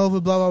taking over.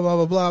 Blah blah blah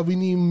blah blah. We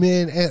need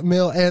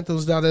male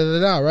anthems. Da da da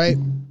da. Right.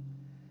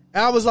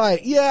 I was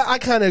like, yeah, I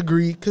kind of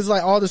agree. Because,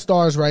 like, all the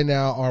stars right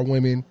now are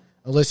women,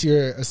 unless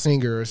you're a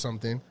singer or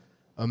something,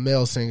 a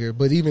male singer.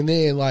 But even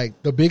then,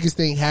 like, the biggest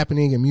thing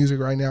happening in music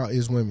right now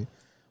is women.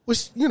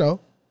 Which, you know,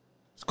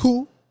 it's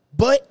cool.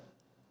 But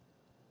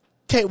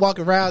can't walk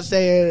around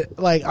saying,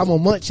 like, I'm going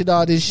to munch and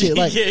all this shit.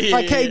 Like,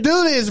 I can't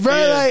do this, bro.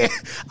 Yeah. Like,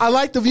 I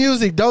like the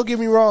music. Don't get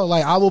me wrong.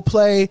 Like, I will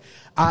play...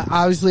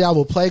 I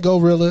will play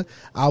Gorilla.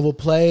 I will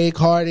play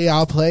Cardi.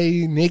 I'll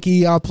play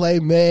Nicki. I'll play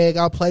Meg.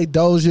 I'll play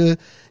Doja.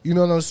 You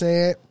know what I'm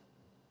saying?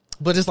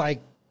 But it's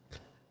like,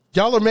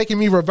 y'all are making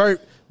me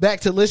revert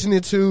back to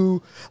listening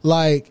to,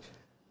 like,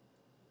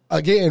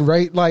 again,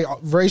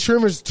 Ray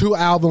Shrimmer's 2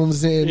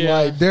 albums, and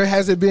like there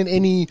hasn't been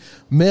any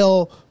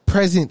male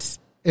presence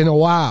in a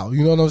while.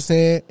 You know what I'm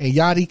saying? And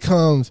Yachty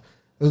comes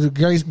with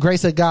the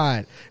grace of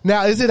God.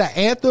 Now, is it an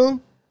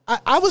anthem?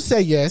 I would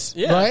say yes,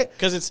 right?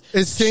 Because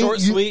it's short,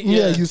 sweet.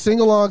 You sing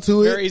along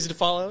to it. Very easy to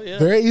follow. Yeah,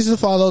 very easy to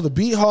follow. The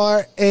beat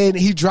hard, and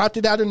he dropped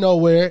it out of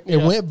nowhere. It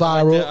went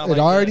viral. It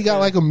already got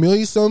like 1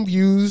 million some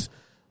views.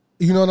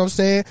 You know what I'm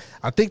saying?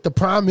 I think the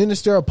Prime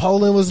Minister of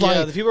Poland was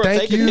like, the people are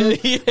 "Thank you,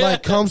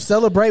 like come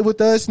celebrate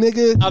with us,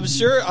 nigga." I'm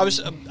sure.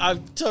 I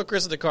tell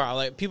Chris in the car,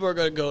 like people are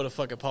going to go to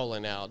fucking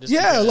Poland now.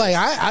 Like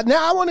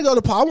I want to go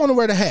to. I want to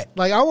wear the hat.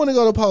 Like I want to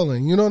go to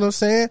Poland. You know what I'm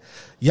saying?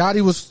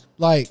 Yachty was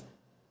like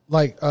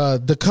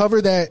the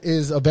cover that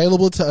is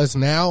available to us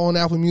now on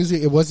Apple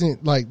Music, it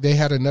wasn't like they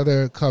had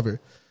another cover.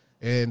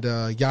 And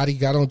Yachty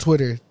got on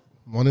Twitter.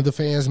 One of the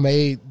fans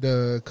made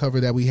the cover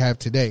that we have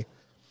today.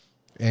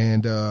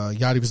 And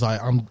Yachty was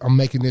like, I'm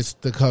making this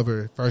the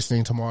cover first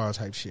thing tomorrow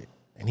type shit.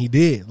 And he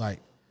did.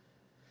 Like,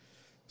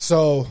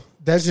 so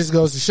that just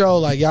goes to show,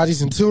 like,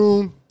 Yachty's in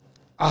tune.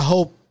 I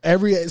hope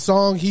every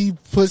song he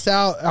puts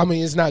out, I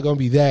mean, it's not going to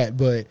be that,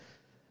 but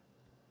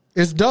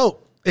it's dope.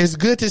 It's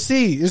good to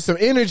see. It's some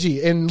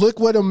energy. And look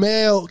what a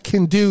male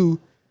can do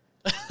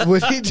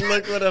when he,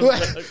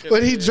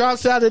 he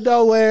drops out of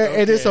nowhere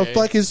and it's a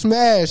fucking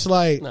smash.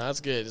 Like, no, that's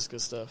good. It's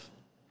good stuff.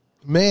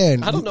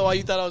 Man. I don't know why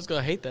you thought I was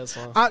going to hate that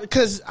song.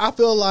 Because I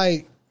feel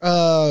like,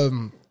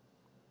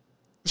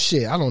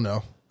 shit, I don't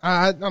know.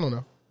 I don't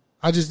know.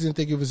 I just didn't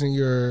think it was in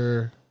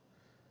your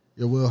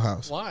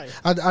wheelhouse. Why?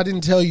 I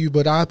didn't tell you,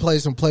 but I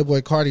played some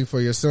Playboy Cardi for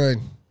your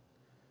son.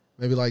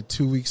 Maybe like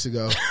 2 weeks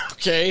ago.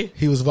 Okay.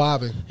 He was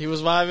vibing. He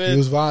was vibing? He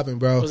was vibing,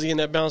 bro. Was he in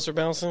that bouncer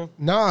bouncing?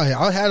 Nah,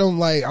 I had him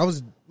like, I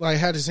was like,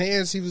 had his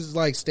hands, he was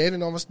like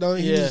standing on my stomach.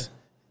 He was,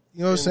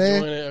 you know what I'm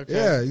saying? Okay.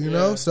 Yeah, you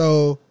know?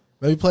 So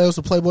maybe play with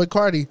some Playboy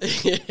Cardi.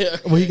 Okay.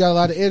 When he got a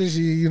lot of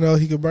energy, you know,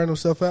 he could burn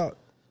himself out.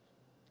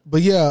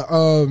 But yeah,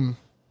 I'm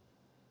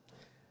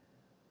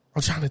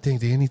trying to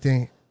think,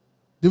 did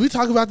we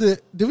talk about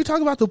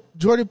the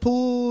Jordan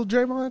Poole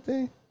Draymond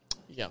thing?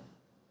 Yeah.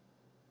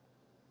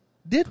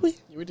 Did we?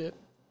 We did.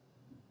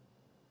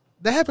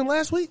 That happened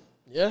last week?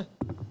 Yeah.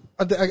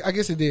 I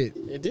guess it did.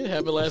 It did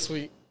happen last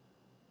week.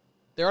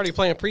 They're already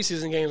playing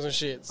preseason games and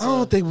shit. So. I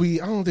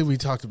don't think we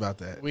talked about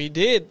that. We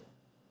did.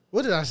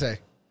 What did I say?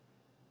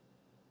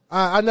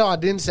 I know I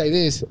didn't say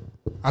this.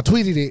 I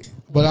tweeted it,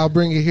 but I'll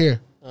bring it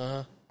here.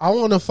 Uh-huh. I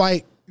want to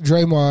fight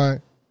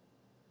Draymond.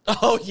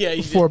 Oh yeah,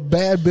 you for did.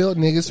 bad built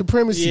nigga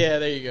supremacy. Yeah,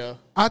 there you go.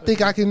 I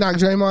think I can knock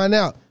Draymond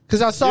out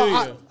because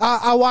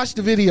I watched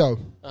the video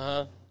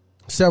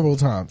several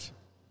times.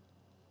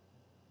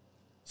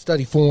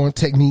 Study form,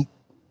 technique,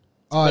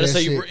 all that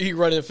shit. You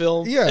running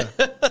film? Yeah.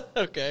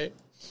 Okay.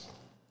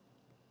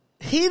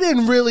 He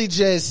didn't really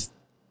just...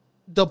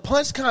 The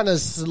punch kind of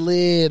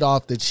slid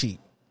off the cheek.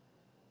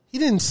 He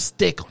didn't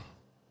stick him.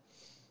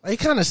 Like, he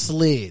kind of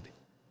slid.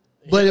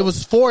 But it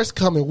was force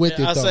coming with it,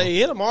 though. I say he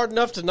hit him hard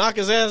enough to knock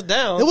his ass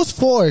down. It was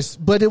force,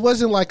 but it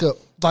wasn't like a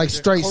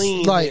straight...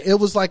 Clean. Like, it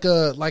was like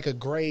a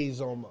graze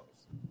almost.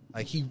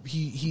 Like, he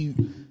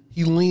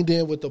leaned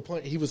in with the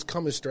punch. He was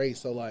coming straight,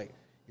 so, like...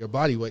 Your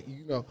body weight,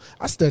 you know.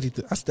 I studied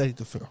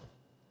the film.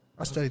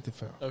 I studied the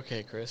film.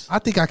 Okay, Chris. I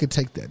think I could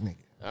take that nigga.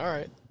 All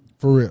right.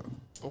 For real.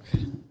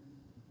 Okay.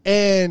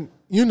 And,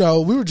 you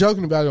know, we were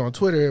joking about it on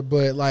Twitter,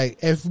 but, like,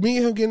 if me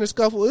and him get in a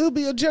scuffle, it'll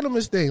be a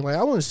gentleman's thing. Like,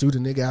 I want to sue the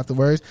nigga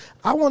afterwards.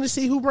 I want to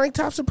see who ranked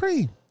top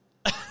supreme.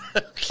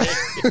 Okay.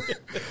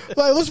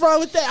 Like, what's wrong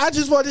with that? I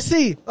just want to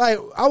see. Like,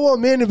 I want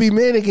men to be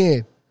men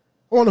again.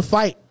 I want to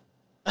fight.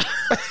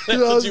 You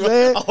know what I'm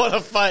saying? I want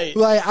to fight.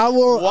 Like, I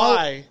want.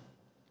 Why?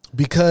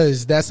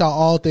 Because that's how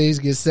all things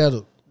get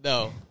settled.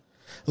 No.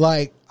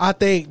 Like, I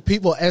think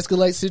people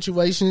escalate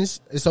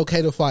situations. It's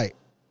okay to fight,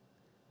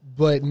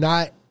 but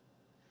not.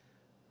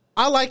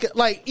 I like it.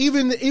 Like,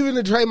 even the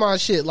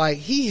Draymond shit. Like,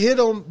 he hit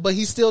him, but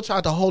he still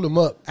tried to hold him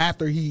up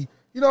after he.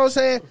 You know what I'm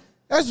saying?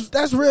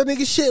 That's real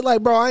nigga shit.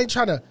 Like, bro, I ain't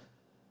trying to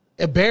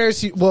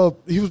embarrass you. Well,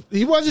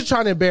 he wasn't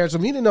trying to embarrass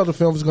him. He didn't know the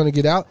film was going to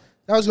get out.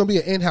 That was going to be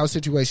an in-house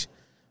situation,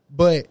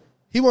 but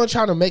he wasn't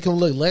trying to make him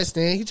look less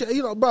than. He,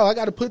 you know, bro, I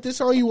got to put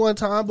this on you one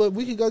time, but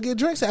we can go get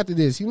drinks after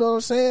this. You know what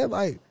I'm saying?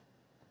 Like,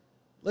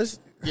 let's.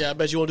 Yeah, I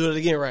bet you won't do it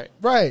again, right?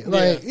 Right,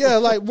 like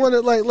like one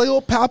of like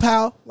little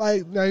pow.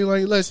 Like, now you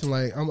like, listen,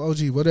 like, I'm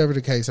OG, whatever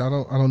the case. I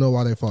don't know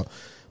why they fought,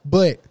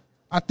 but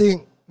I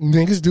think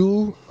niggas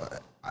do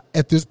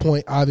at this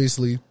point.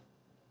 Obviously,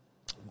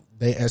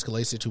 they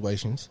escalate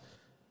situations.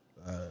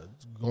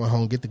 Going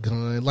home, get the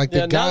gun. Like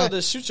the guy, now to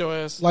shoot your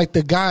ass. like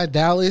the guy in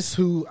Dallas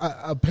who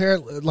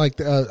apparently, like,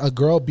 a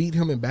girl beat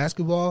him in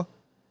basketball,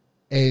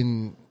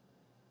 and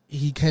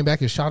he came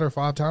back and shot her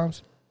 5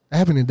 times. That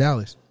happened in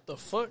Dallas. The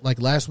fuck?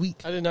 Like last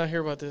week. I did not hear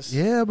about this.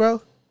 Yeah,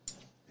 bro.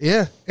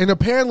 Yeah. And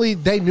apparently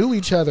they knew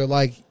each other.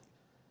 Like,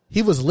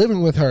 he was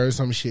living with her or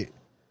some shit.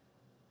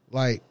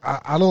 Like,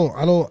 I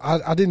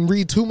didn't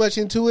read too much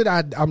into it.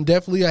 I'm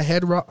definitely a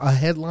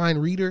headline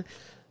reader.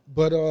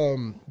 But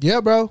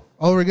yeah, bro.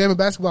 Over a game of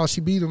basketball, she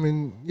beat him,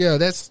 and yeah,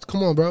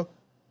 come on, bro.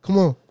 Come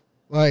on.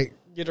 Like,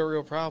 Get a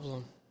real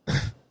problem.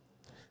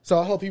 so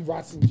I hope he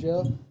rots in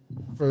jail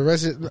for the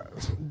rest of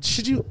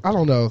should you I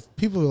don't know if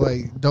people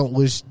like don't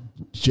wish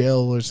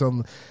jail or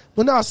something.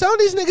 But no, some of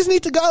these niggas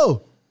need to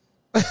go.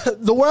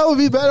 The world would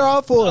be better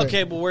off for it.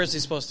 Okay, but where's he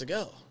supposed to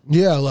go?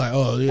 Yeah, like,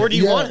 oh, yeah. Where do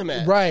you want him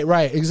at?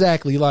 Right,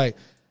 exactly. Like,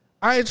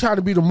 I ain't trying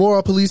to be the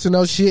moral police and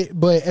no shit,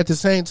 but at the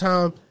same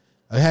time,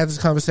 I had this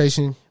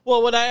conversation.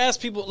 Well, when I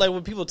ask people, like,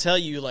 when people tell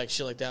you like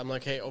shit like that, I'm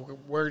like, hey, okay,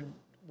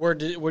 where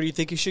do you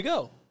think you should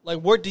go? Like,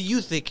 where do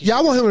you think?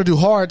 I want him to do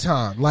hard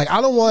time. Like,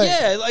 I don't want.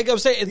 Yeah, like I'm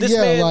saying, this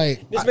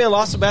man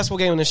lost a basketball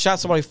game and then shot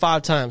somebody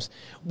 5 times.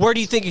 Where do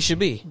you think he should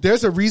be?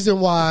 There's a reason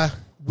why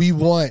we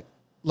want,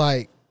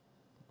 like,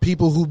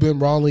 people who've been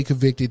wrongly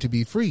convicted to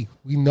be free.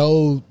 We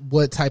know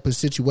what type of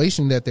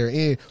situation that they're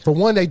in. For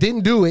one, they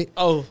didn't do it.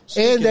 Oh,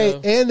 and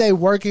they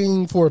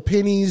working for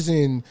pennies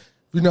and,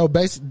 you know,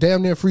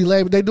 damn near free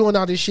labor. They doing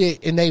all this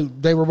shit and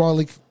they were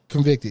wrongly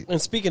convicted. And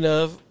speaking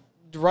of,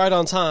 right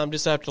on time,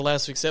 just after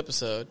last week's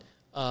episode,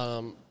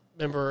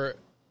 remember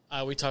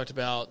we talked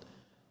about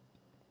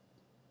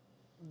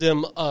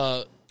them.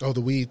 The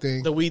weed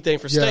thing. The weed thing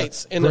for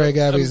states. And Greg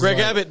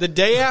Abbott, the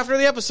day after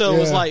the episode,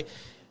 was like,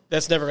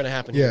 "That's never going to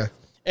happen." Yeah. Here.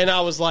 And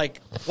I was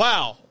like,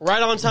 "Wow,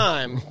 right on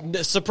time!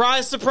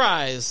 Surprise,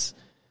 surprise!"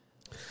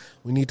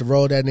 We need to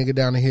roll that nigga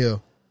down the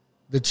hill.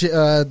 The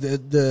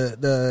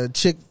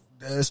chick,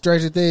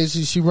 Stranger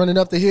Things, she running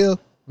up the hill.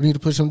 We need to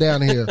push him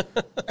down the hill.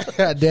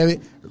 God damn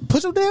it,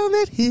 push him down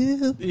that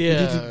hill.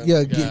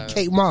 Get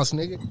Kate Moss,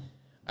 nigga.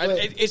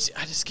 I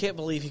just can't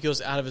believe he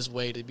goes out of his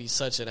way to be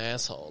such an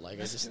asshole. Like,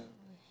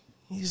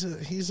 he's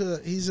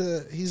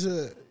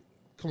a.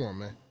 Come on,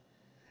 man.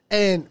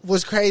 And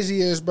what's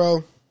crazy is,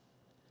 bro,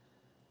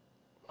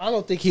 I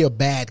don't think he a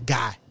bad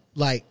guy.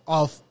 Like,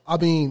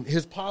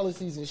 his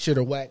policies and shit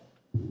are whack.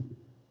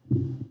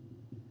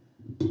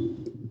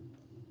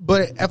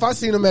 But if I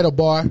seen him at a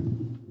bar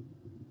and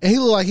he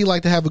looked like he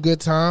liked to have a good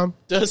time.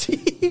 Does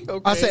he?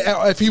 Okay. I say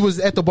if he was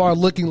at the bar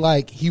looking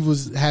like he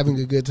was having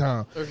a good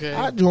time. Okay.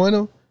 I'd join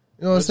him.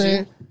 You know what I'm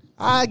saying?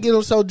 I'd get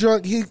him so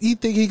drunk he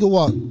think he could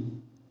walk.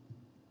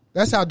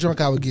 That's how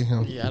drunk I would get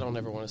him. Yeah, I don't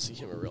ever want to see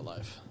him in real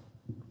life.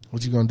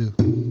 What you gonna do?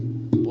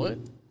 What?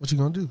 What you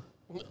gonna do?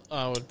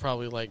 I would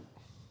probably, like,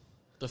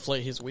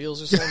 deflate his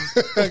wheels or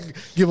something.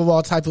 Give him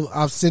all type of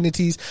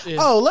obscenities. Yeah.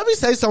 Oh, let me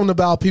say something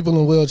about people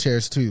in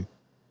wheelchairs too.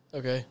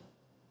 Okay.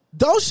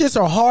 Those shits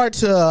are hard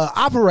to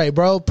operate,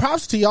 bro.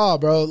 Props to y'all,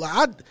 bro.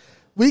 Like,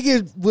 we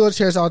get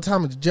wheelchairs all the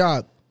time at the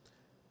job.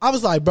 I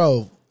was like,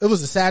 bro, it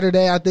was a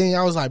Saturday, I think.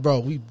 I was like,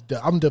 bro,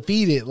 I'm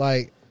defeated.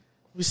 Like,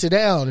 we sit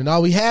down, and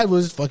all we had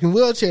was fucking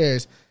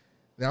wheelchairs.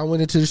 Then I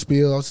went into the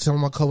spiel. I was telling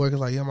my coworkers,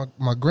 like, yeah,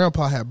 my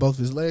grandpa had both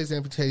his legs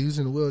amputated. He was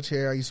in a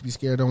wheelchair. I used to be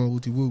scared of him,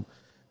 wooty whoop.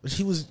 But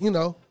he was, you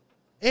know,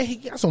 and he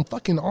got some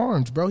fucking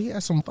arms, bro. He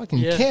had some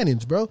fucking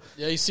cannons, bro.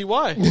 Yeah, you see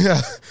why.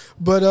 Yeah.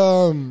 But,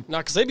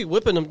 because they be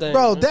whipping them things.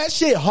 bro, man. that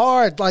shit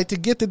hard, like, to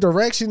get the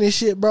direction and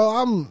shit, bro.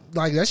 I'm,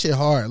 like, that shit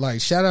hard. Like,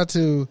 shout out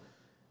to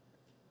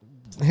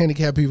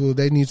handicapped people.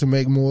 They need to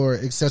make more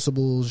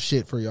accessible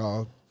shit for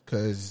y'all,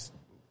 because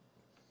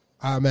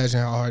I imagine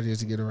how hard it is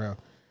to get around.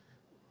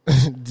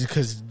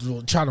 because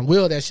trying to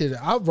wheel that shit,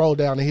 I rolled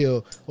down the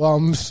hill. Well,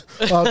 I'm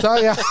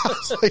telling you, I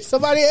was like,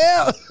 somebody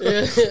help!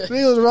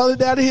 He was rolling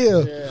down the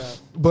hill. Yeah.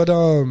 But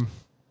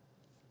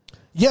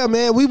yeah,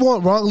 man, we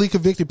want wrongly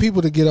convicted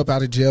people to get up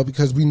out of jail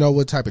because we know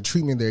what type of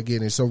treatment they're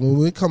getting. So when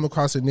we come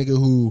across a nigga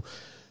who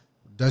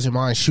doesn't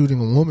mind shooting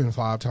a woman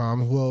 5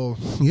 times, well,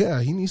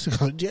 yeah, he needs to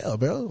go to jail,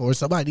 bro. Or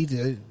somebody needs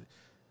to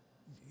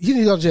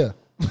go to jail.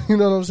 You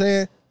know what I'm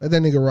saying? Let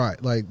that nigga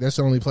rot. Like, that's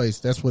the only place.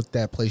 That's what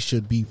that place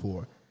should be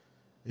for.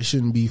 It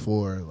shouldn't be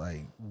for,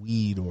 like,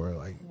 weed or,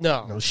 like,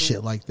 no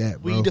shit like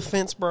that, bro. Weed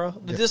defense, bro.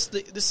 Just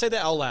say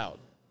that out loud.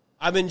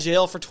 I'm in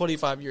jail for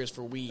 25 years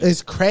for weed.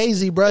 It's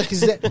crazy, bro,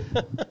 because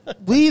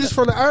weed is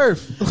from the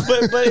earth.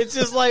 but it's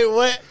just like,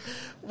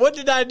 what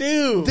did I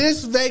do?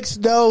 This makes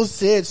no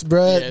sense,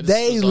 bro. Yeah,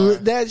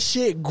 that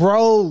shit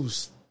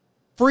grows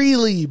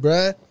freely,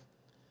 bro.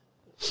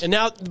 And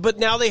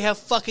now they have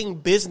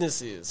fucking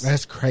businesses.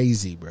 That's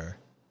crazy, bro.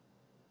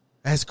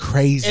 That's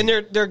crazy.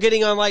 And they're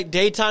getting on like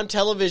daytime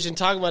television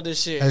talking about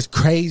this shit. That's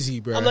crazy,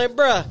 bro. I'm like,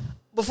 bruh,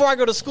 before I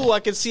go to school, I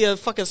could see a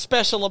fucking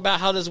special about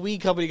how this weed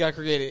company got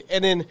created.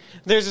 And then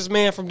there's this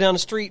man from down the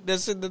street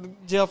that's in the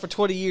jail for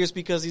 20 years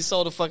because he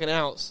sold a fucking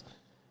ounce.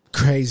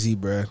 Crazy,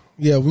 bro.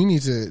 Yeah, we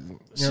need to.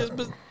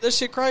 That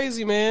shit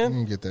crazy, man. We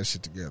need to get that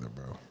shit together,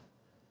 bro.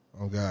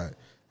 Oh, God.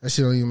 That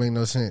shit don't even make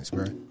no sense,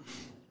 bro.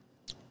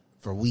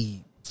 For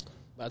weed.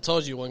 I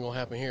told you it wasn't going to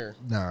happen here.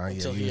 Nah,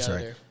 yeah, you was right.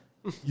 There.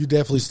 You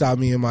definitely stopped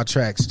me in my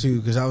tracks, too,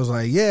 because I was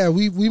like, yeah,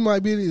 we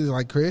might be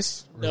like,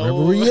 Chris, remember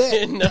No, where you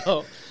at?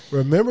 No.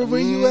 Remember where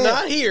you at?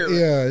 Not here.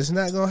 Yeah, it's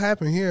not going to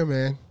happen here,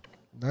 man.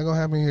 Not going to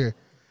happen here.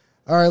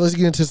 All right, let's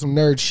get into some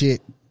nerd shit.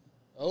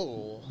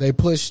 Oh. They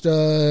pushed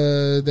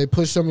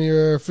some of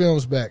your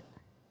films back.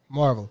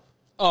 Marvel.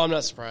 Oh, I'm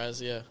not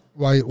surprised, yeah.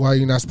 Why are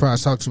you not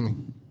surprised? Talk to me.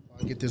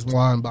 I'll get this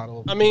wine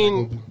bottle. I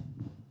mean,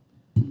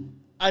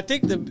 I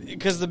think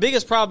because the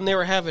biggest problem they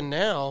were having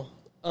now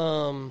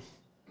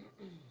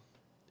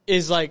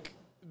is like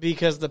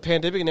because the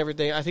pandemic and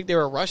everything, I think they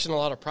were rushing a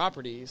lot of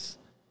properties.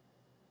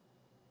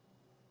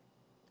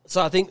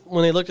 So I think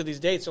when they looked at these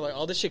dates, they're like,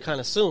 oh, this shit kind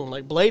of soon.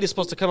 Like, Blade is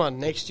supposed to come out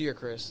next year,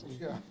 Chris.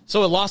 Yeah.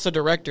 So it lost a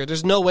director.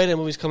 There's no way that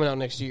movie's coming out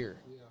next year.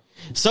 Yeah.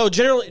 So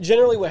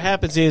generally what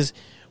happens is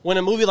when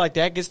a movie like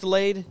that gets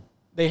delayed,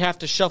 they have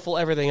to shuffle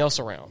everything else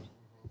around.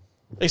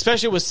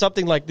 Especially with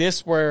something like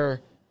this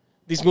where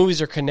these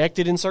movies are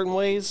connected in certain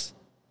ways.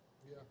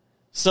 Yeah.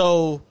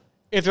 So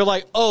if they're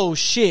like, oh,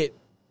 shit,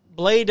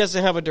 Blade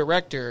doesn't have a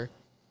director,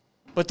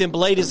 but then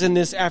Blade is in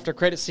this after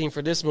credit scene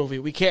for this movie,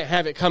 we can't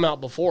have it come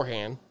out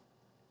beforehand.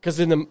 Because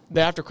then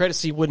the after credit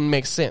scene wouldn't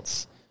make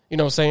sense. You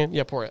know what I'm saying?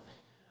 Yeah, pour it.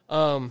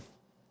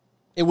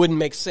 It wouldn't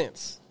make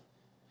sense.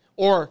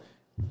 Or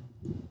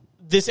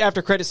this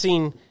after credit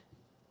scene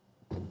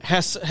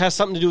has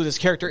something to do with this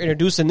character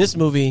introduced in this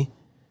movie,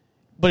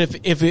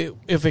 but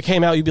if it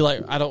came out, you'd be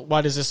like,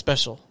 why is this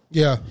special?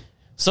 Yeah.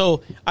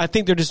 So I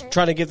think they're just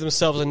trying to give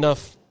themselves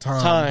enough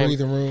time,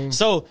 breathing room.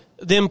 So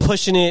them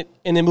pushing it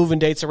and then moving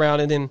dates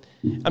around, and then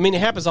I mean it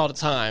happens all the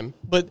time,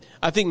 but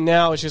I think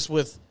now it's just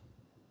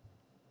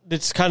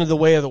it's kind of the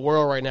way of the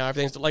world right now.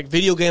 Everything's like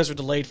video games are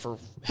delayed for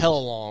hella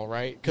long,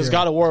 right? Because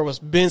God of War was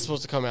been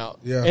supposed to come out.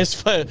 Yeah, it's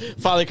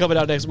finally coming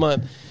out next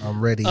month. I'm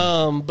ready.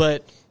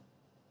 But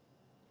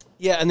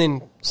yeah, and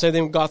then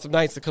Gotham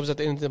Knights that comes at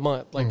the end of the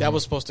month. Like that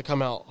was supposed to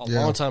come out a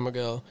long time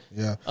ago.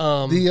 Yeah.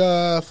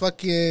 The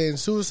fucking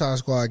Suicide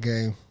Squad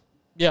game.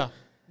 Yeah,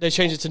 they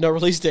changed it to no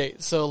release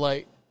date. So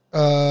like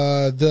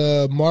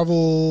the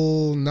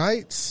Marvel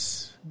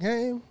Knights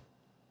game.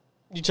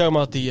 You talking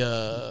about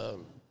the?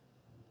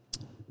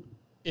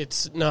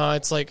 It's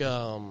like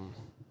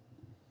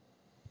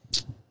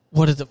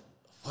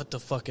what the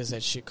fuck is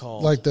that shit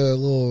called? Like the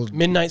little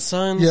Midnight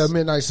Suns? Yeah,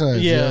 Midnight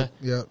Suns. Yeah.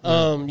 Yeah.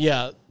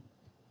 Yeah.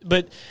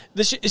 But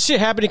this shit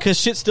happening because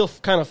shit's still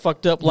kind of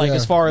fucked up. Like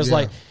as far as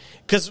like,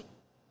 because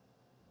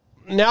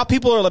now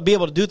people are like be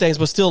able to do things,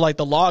 but still like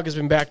the log has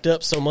been backed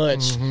up so much.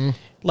 Mm-hmm.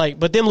 Like,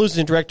 but them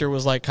losing the director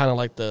was like kind of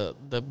like the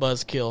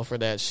buzzkill for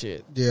that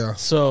shit. Yeah.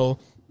 So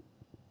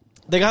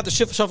they got the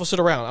shuffle shit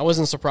around. I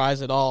wasn't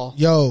surprised at all.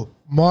 Yo,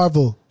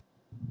 Marvel,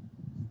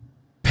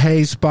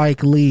 pay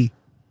Spike Lee.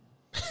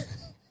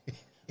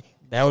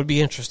 That would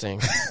be interesting.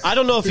 I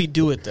don't know if he'd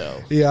do it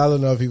though. Yeah, I don't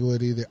know if he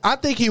would either. I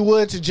think he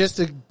would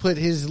to put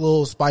his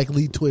little Spike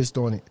Lee twist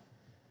on it.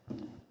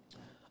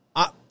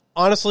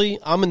 Honestly,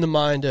 I'm in the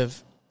mind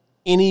of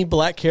any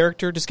black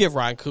character. Just give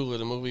Ryan Coogler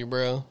the movie,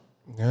 bro.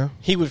 Yeah,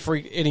 he would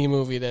freak any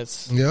movie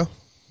that's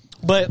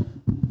But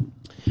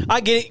I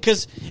get it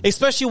because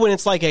especially when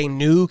it's like a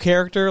new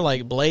character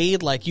like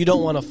Blade, like you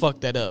don't want to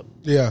fuck that up.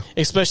 Yeah,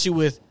 especially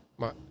with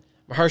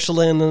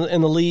Mahershala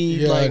in the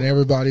lead. Yeah, like, and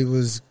everybody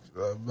was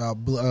about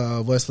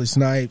Wesley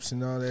Snipes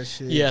and all that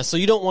shit. Yeah, so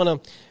you don't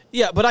want to.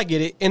 Yeah, but I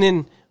get it. And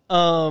then,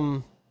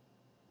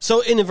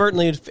 so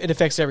inadvertently, it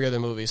affects every other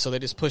movie. So they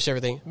just push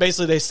everything.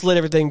 Basically, they slid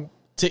everything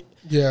to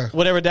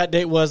whatever that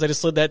date was. They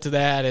just slid that to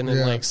that, and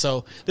then like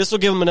so. This will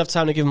give them enough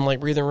time to give them like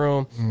breathing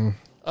room.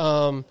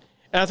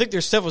 And I think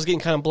their stuff was getting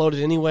kind of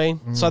bloated anyway.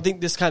 So I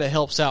think this kind of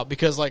helps out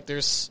because like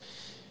there's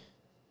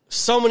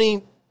so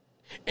many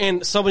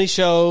And so many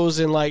shows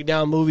and like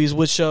now movies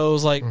with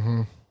shows, like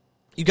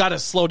you got to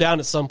slow down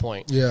at some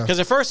point. Yeah. Because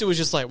at first it was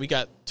just like we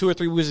got 2 or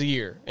 3 movies a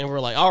year, and we're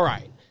like, all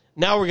right,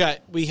 now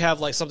we have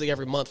like something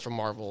every month from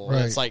Marvel. Right.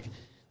 And it's like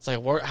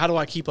how do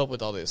I keep up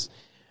with all this?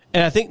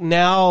 And I think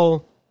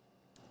now,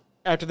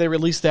 after they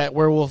released that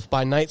Werewolf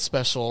by Night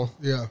special,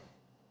 Yeah.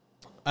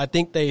 I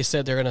think they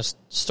said they're going to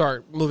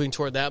start moving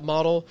toward that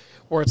model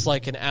where it's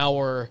like an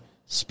hour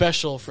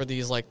special for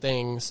these like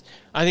things.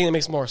 I think it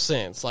makes more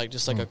sense. Like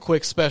just like a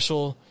quick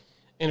special,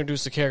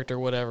 introduce the character,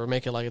 whatever,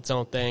 make it like its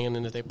own thing, and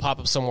then if they pop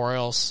up somewhere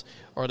else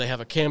or they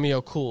have a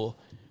cameo, cool.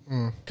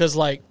 Because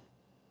like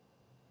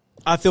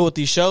I feel with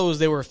these shows,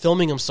 they were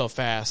filming them so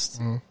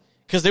fast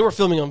because they were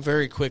filming them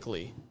very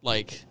quickly,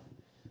 like,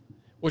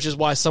 which is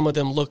why some of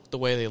them look the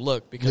way they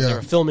look because they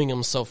were filming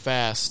them so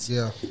fast.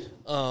 Yeah.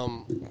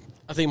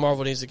 I think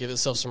Marvel needs to give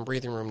itself some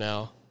breathing room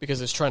now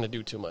because it's trying to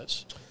do too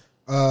much.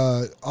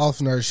 Off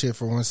nerd shit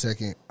for 1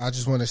 second. I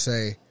just want to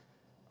say,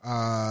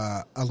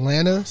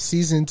 Atlanta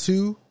season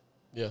 2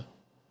 Yeah.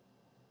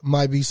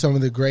 might be some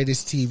of the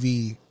greatest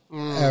TV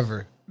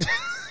ever.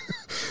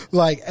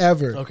 Like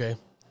ever. Okay.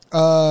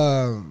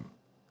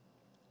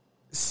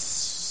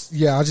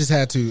 Yeah, I just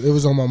had to. It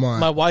was on my mind.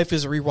 My wife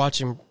is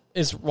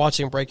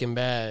watching Breaking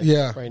Bad.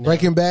 Yeah, right now.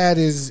 Breaking Bad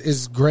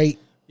is great,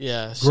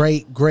 Yeah,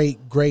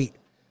 great.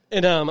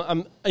 And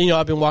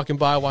I've been walking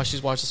by while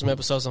she's watching some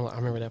episodes. I'm like, I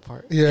remember that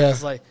part. Yeah.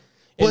 It's like,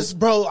 and What's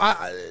bro?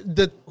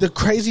 The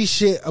crazy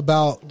shit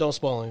about don't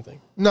spoil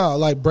anything.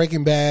 like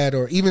Breaking Bad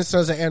or even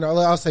Sons of Anarchy.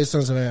 I'll say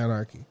Sons of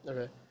Anarchy.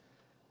 Okay.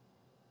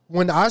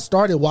 When I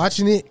started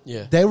watching it,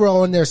 Yeah. they were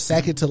on their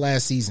second to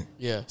last season.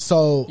 Yeah.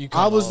 So You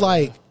caught I was all of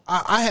like,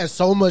 I had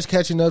so much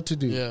catching up to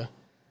do. Yeah.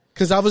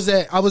 Because I was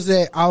at.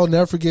 I'll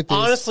never forget this.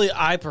 Honestly,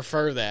 I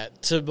prefer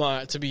that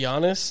to be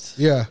honest,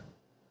 Yeah.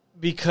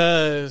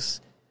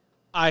 because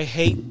I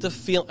hate the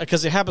feel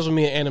because it happens with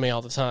me in anime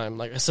all the time.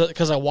 Like,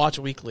 because I watch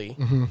weekly,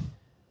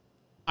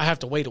 I have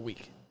to wait a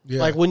week.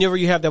 Yeah. Like whenever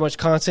you have that much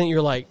content,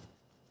 you're like,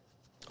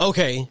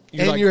 okay,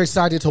 And you're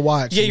excited to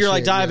watch. yeah, and you're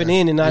like shit, diving yeah.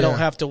 in, and I Yeah. don't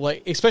have to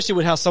wait. Especially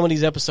with how some of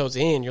these episodes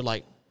end, you're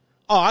like,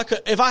 oh, I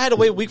could if I had to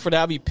wait a week for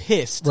that, I'd be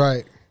pissed.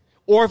 Right.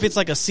 Or if it's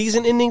like a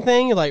season ending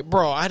thing, you're like,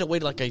 bro, I had to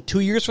wait like 2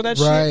 years for that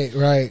shit.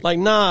 Right. Like,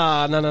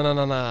 nah.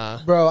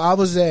 Bro, I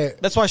was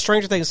at. That's why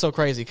Stranger Things is so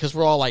crazy because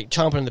we're all like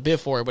chomping in the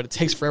bit for it, but it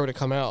takes forever to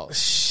come out.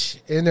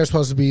 And they're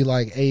supposed to be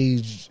like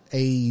aged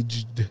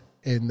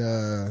in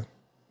the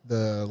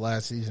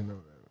last season or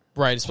whatever.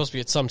 Right, it's supposed to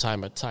be at some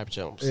time a type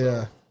jump. So.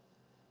 Yeah.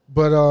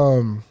 But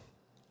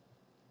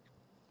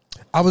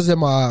I was at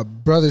my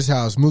brother's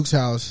house, Mook's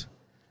house,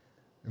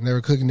 and they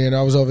were cooking dinner.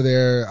 I was over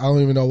there. I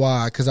don't even know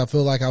why, because I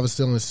feel like I was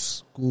still in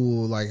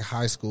school, like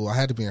high school. I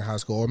had to be in high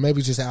school, or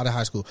maybe just out of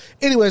high school.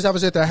 Anyways, I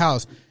was at their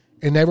house,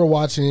 and they were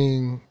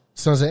watching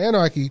Sons of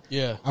Anarchy.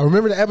 Yeah. I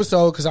remember the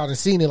episode because I've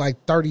seen it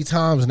like 30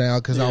 times now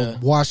because I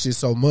watched it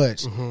so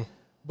much.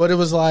 But it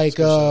was like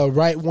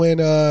right when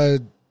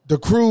the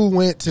crew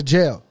went to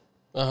jail.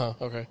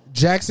 Okay.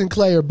 Jackson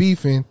Clay are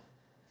beefing,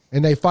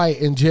 and they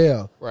fight in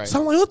jail. Right. So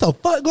I'm like, what the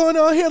fuck going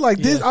on here? Like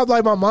this, I'm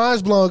like, my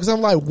mind's blown because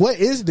I'm like, what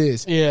is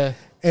this? Yeah.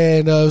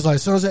 And it was like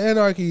Sons of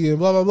Anarchy and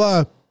blah blah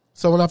blah.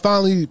 So when I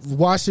finally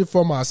watched it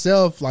for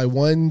myself, like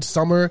one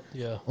summer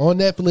on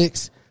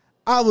Netflix,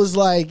 I was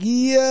like,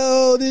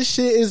 yo, this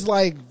shit is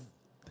like,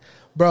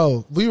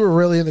 bro, we were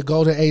really in the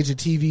golden age of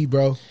TV,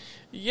 bro.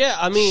 Yeah,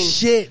 I mean,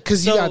 Shit,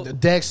 because you so- got the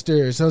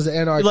Dexter, Sons of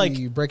Anarchy,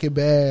 Like, Breaking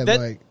Bad,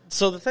 like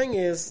so the thing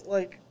is,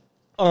 like,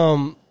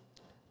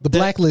 the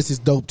Blacklist is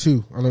dope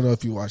too. I don't know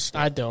if you watched it.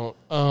 I don't.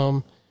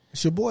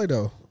 It's your boy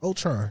though,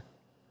 Ultron.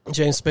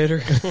 James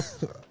Spader.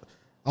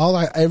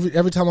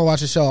 Every time I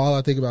watch a show, all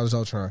I think about is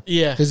Ultron.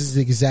 Yeah. because it's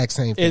the exact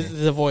same thing.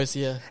 Is the voice,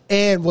 yeah.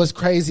 And what's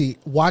crazy,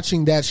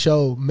 watching that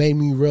show made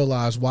me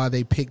realize why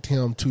they picked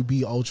him to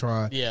be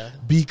Ultron. Yeah.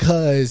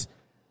 Because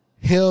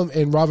him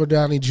and Robert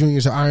Downey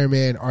Jr.'s Iron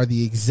Man are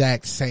the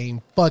exact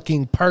same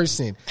fucking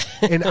person.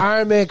 And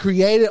Iron Man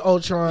created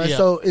Ultron, Yeah.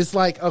 so it's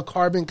like a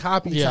carbon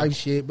copy Yeah. type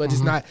shit, but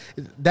it's not.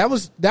 That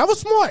was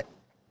smart.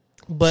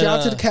 But Shout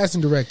out to the casting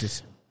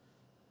directors.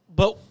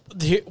 But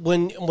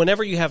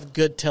whenever you have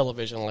good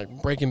television like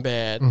Breaking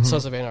Bad,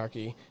 Sons of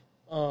Anarchy,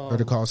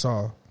 Better Call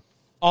Saul.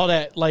 all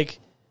that, like,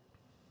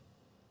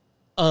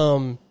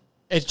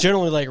 it's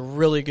generally like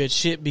really good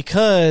shit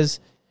because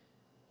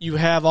you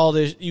have all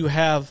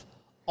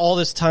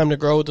this time to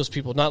grow with those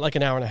people, not like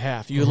an hour and a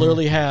half. You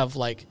literally have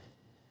like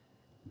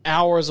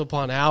hours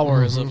upon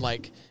hours of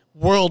like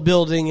world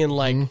building and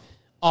like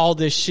all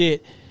this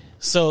shit.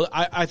 So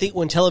I think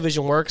when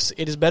television works,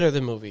 it is better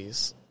than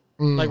movies.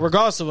 Like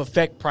regardless of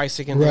effect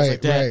pricing and things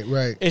like that.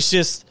 Right. It's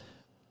just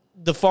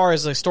the far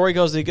as the story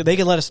goes, they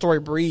can let a story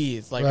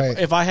breathe. Like Right.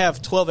 if I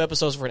have 12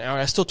 episodes for an hour,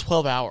 that's still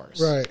 12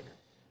 hours. Right.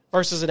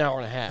 Versus an hour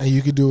and a half. And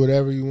you can do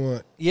whatever you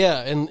want. Yeah,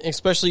 and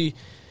especially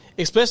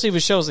if a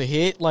show's a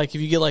hit, like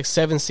if you get like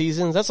 7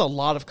 seasons, that's a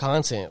lot of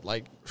content.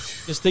 Like,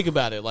 just think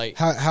about it. Like,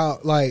 How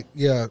like,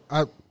 yeah.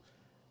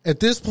 At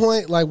this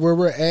point, like where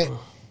we're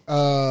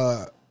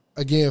at,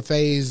 again,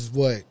 phase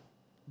what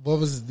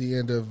was the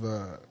end of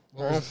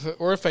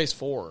we're in phase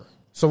 4.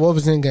 So what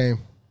was Endgame?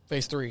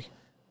 Phase 3.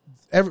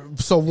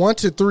 So 1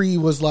 to 3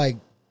 was like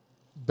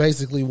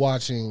basically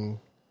watching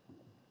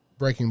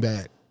Breaking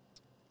Bad.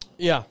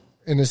 Yeah.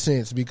 In a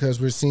sense,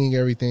 because we're seeing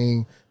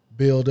everything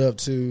build up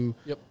to,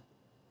 Yep.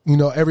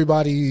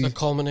 Everybody. The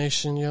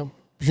culmination, yep.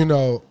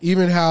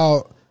 Even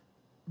how,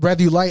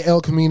 whether you like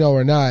El Camino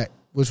or not,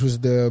 which was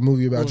the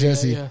movie about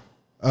Jesse,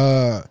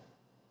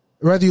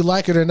 whether you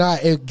like it or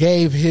not, it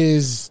gave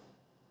his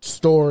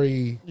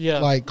story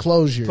like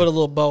closure. Put a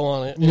little bow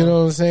on it. You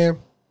know what I'm saying?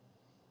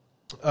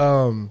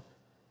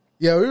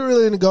 Yeah, we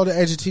really didn't go to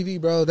edge of TV,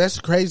 bro. That's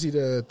crazy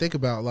to think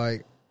about.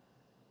 Like,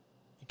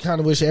 you kind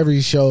of wish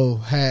every show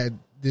had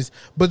this.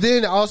 But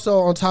then also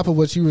on top of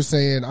what you were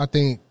saying, I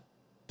think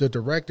the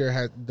director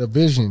had the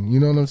vision. You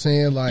know what I'm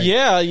saying? Like,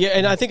 yeah,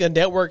 and I think a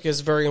network is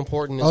very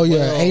important as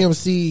well.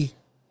 AMC.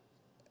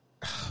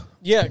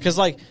 Yeah, because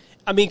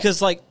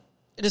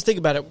just think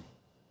about it.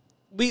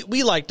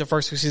 We liked the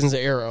first 2 seasons of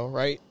Arrow,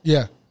 right?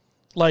 Yeah.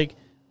 Like,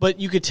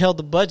 but you could tell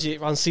the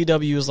budget on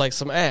CW was like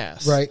some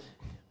ass. Right.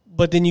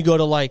 But then you go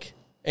to like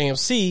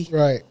AMC,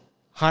 right?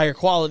 Higher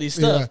quality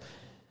stuff.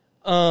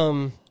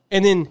 Yeah.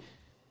 And then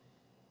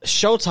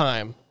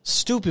Showtime,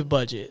 stupid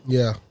budget.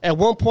 Yeah. At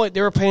one point,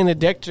 they were paying the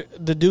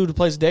dude who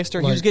plays Dexter.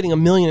 He was getting $1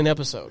 million an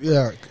episode.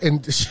 Yeah,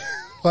 and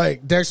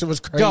like Dexter was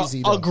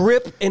crazy. A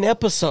grip an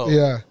episode.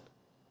 Yeah.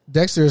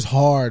 Dexter is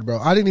hard, bro.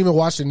 I didn't even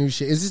watch the new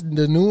shit. Is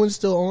the new one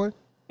still on?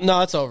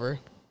 No, it's over.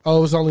 Oh,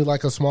 it was only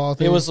like a small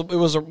thing. It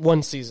was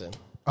one season.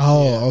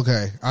 Oh,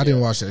 okay. I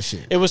didn't watch that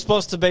shit. It was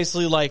supposed to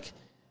basically like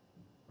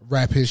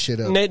wrap his shit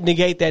up,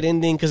 negate that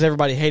ending because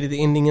everybody hated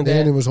the ending of that. The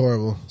ending was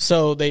horrible.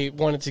 So they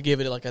wanted to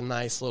give it like a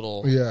nice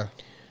little The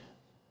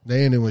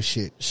ending was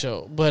shit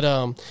show. But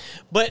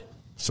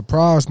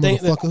surprise,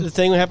 motherfucker. The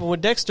thing that happened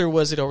with Dexter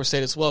was it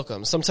overstayed its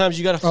welcome. Sometimes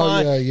you got to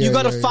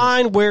find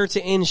find where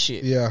to end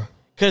shit. Yeah,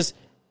 because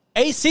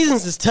 8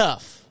 seasons is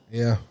tough.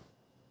 Yeah,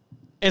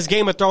 as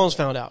Game of Thrones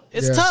found out,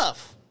 it's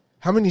tough.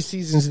 How many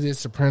seasons did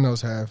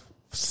Sopranos have?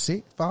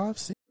 6, 5,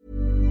 6.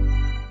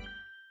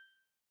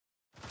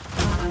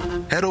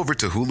 Head over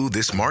to Hulu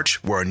this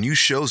March, where our new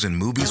shows and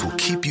movies will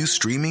keep you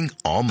streaming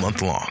all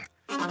month long.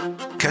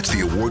 Catch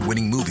the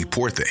award-winning movie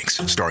Poor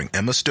Things, starring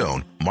Emma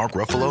Stone, Mark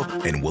Ruffalo,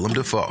 and Willem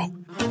Dafoe.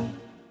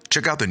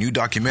 Check out the new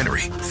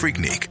documentary,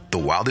 Freaknik, The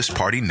Wildest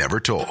Party Never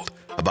Told,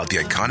 about the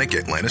iconic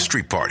Atlanta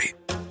Street Party.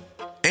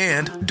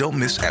 And don't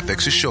miss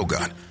FX's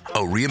Shogun, a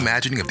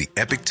reimagining of the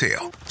epic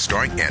tale,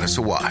 starring Anna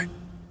Sawai.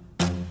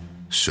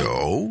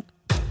 So,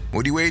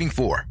 what are you waiting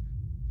for?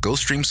 Go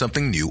stream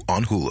something new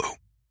on Hulu.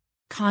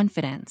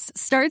 Confidence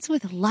starts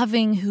with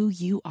loving who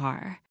you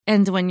are.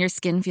 And when your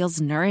skin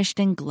feels nourished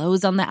and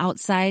glows on the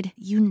outside,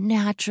 you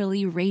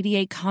naturally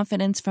radiate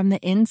confidence from the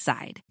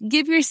inside.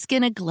 Give your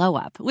skin a glow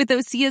up with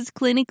Osea's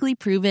clinically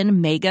proven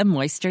Mega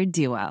Moisture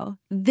Duo.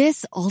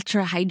 This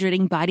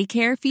ultra-hydrating body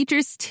care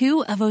features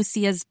 2 of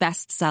Osea's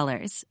best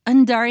sellers,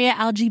 Undaria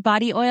Algae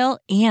Body Oil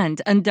and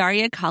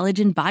Undaria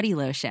Collagen Body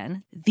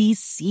Lotion. These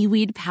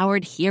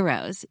seaweed-powered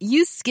heroes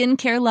use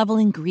skincare-level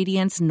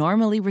ingredients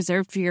normally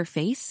reserved for your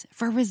face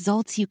for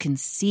results you can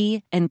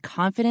see and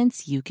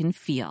confidence you can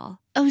feel.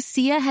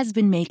 Osea has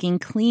been making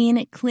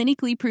clean,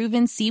 clinically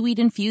proven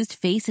seaweed-infused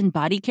face and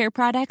body care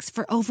products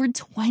for over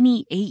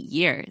 28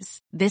 years.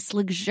 This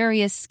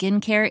luxurious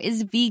skincare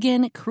is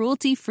vegan,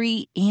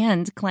 cruelty-free,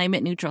 and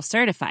climate-neutral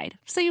certified,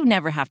 so you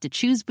never have to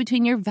choose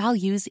between your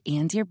values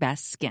and your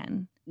best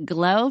skin.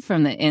 Glow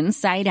from the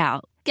inside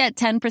out. Get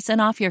 10%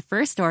 off your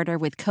first order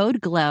with code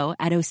GLOW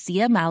at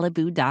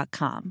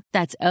OseaMalibu.com.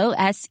 That's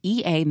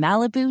OSEA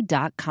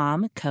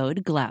Malibu.com,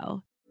 code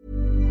GLOW.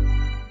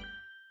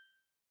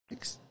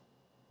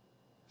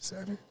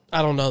 7?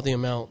 I don't know the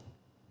amount.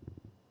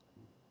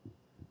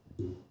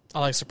 I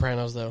like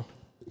Sopranos though.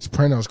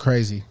 Sopranos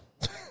crazy.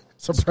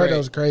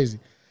 Sopranos crazy.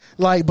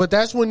 Like, but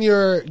that's when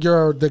you're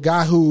the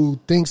guy who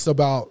thinks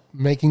about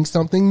making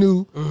something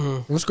new.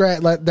 It was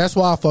great. Like, that's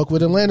why I fuck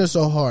with Atlanta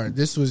so hard.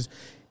 This was,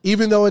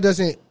 even though it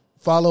doesn't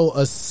follow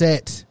a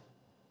set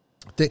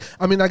thing.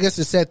 I mean, I guess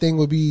the set thing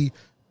would be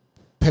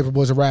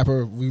Paperboy's a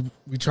rapper. We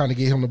trying to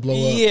get him to blow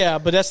up. Yeah,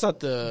 but that's not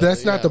the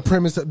not the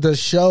premise. The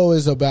show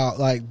is about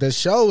the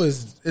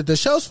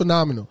show's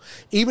phenomenal.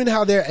 Even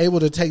how they're able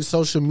to take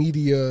social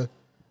media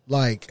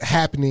like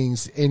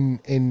happenings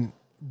and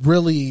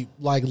really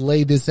like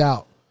lay this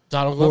out.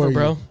 Donald Glover,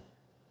 bro.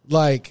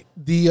 Like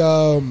the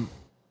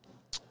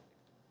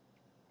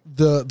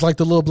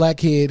little black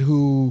kid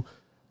who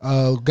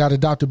got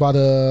adopted by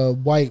the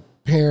white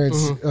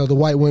parents, the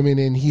white women,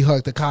 and he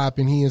hugged the cop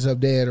and he ends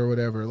up dead or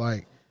whatever.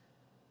 Like.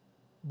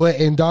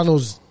 But in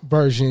Donald's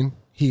version,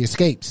 he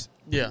escapes.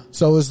 Yeah.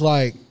 So it's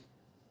like,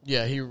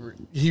 yeah, you know what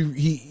I'm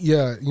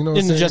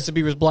saying? saying? Justin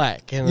Bieber's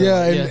black. And,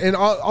 and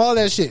all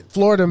that shit.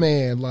 Florida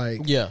Man,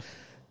 like,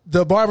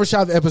 the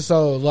barbershop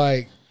episode,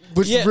 like,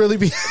 which really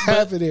be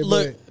happening.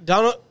 Look,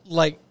 Donald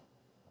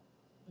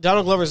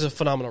Glover's a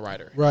phenomenal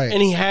writer, right?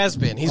 And he has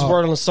been. He's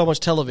worked on so much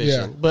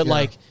television, but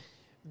like,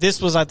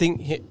 this was, I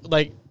think,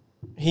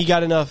 he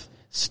got enough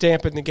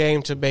stamping the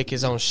game to make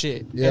his own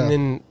shit. Yeah. And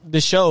then the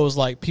show is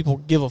like people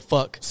give a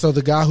fuck. So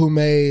the guy who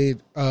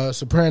made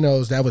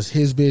Sopranos, that was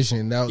his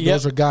vision.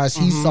 Those are guys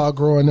he saw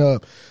growing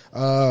up.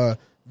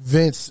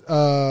 Vince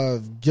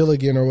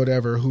Gilligan or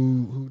whatever,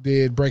 who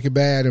did Breaking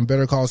Bad and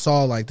Better Call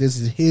Saul, like this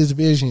is his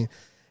vision.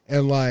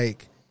 And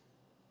like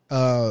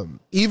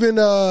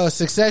even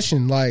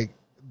Succession, like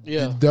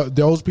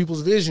those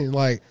people's vision,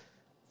 like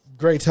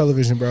great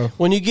television, bro.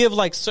 When you give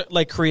like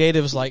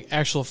creatives like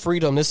actual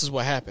freedom, this is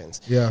what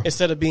happens. Yeah.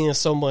 Instead of being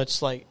so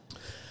much like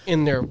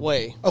in their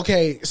way.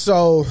 Okay,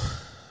 so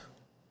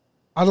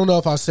I don't know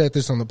if I said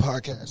this on the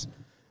podcast,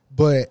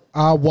 but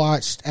I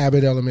watched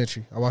Abbott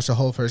Elementary. I watched the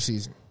whole first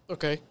season.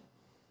 Okay.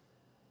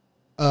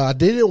 I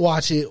didn't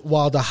watch it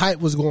while the hype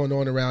was going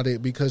on around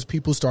it because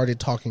people started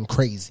talking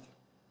crazy.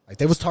 Like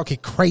they was talking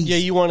crazy. Yeah,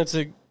 you wanted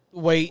to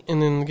wait and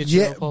then get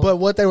your own but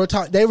what they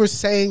were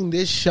saying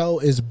this show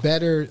is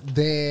better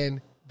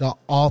than The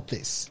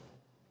Office.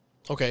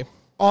 Okay.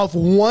 Off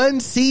one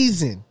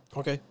season.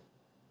 Okay.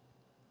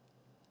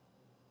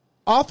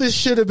 Office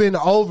should have been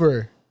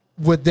over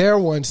with their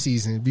one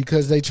season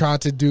because they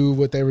tried to do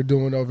what they were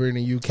doing over in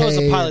the UK. Oh, it's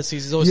a pilot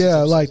season. Yeah,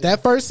 like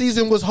that first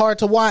season was hard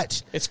to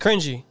watch. It's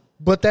cringy.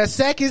 But that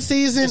second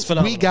season,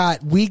 we cook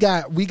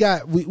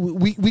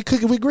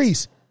it with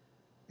grease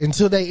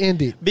until they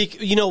ended.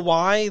 You know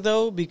why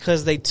though?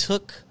 Because they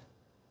took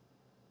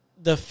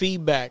the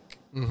feedback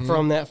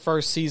from that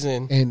first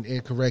season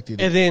and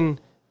corrected it. And then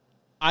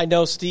I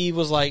know Steve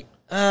was like,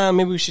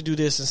 maybe we should do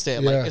this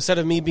instead. Like instead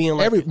of me being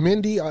like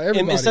everybody.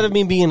 Instead of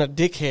me being a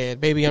dickhead,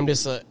 maybe I'm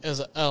just an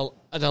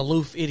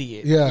aloof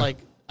idiot. Yeah. Like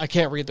I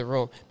can't read the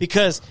room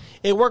because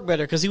it worked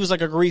better because he was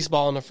like a grease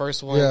ball in the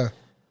first one. Yeah.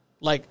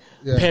 Like,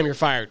 Pam, you're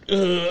fired.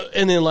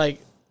 And then, like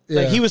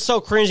he was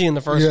so cringy in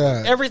the first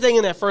one. Everything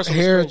in that first one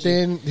hair was cringy.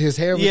 thin, his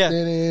hair was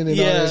thinning and all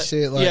that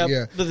shit.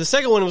 Like, But the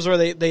second one was where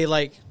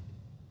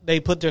they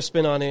put their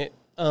spin on it.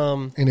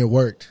 And it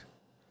worked.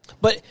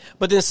 But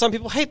then some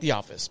people hate The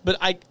Office. But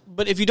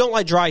if you don't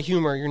like dry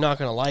humor, you're not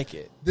going to like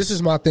it. This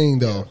is my thing,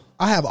 though.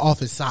 I have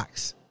Office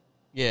socks.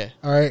 Yeah.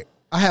 All right?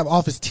 I have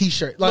Office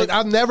T-shirt. Like, look,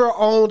 I've never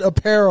owned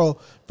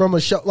apparel from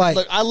a show. Like,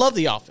 look, I love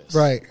The Office.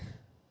 Right.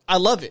 I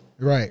love it.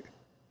 Right.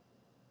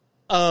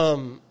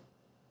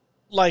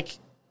 Like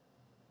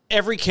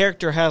every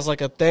character has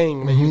like a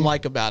thing that you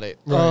like about it.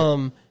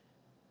 Right.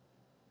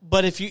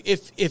 But if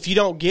you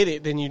don't get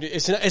it, then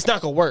it's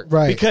not gonna work.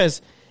 Right.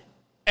 Because,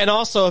 and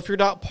also if you're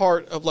not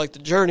part of like the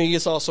journey,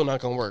 it's also not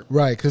gonna work.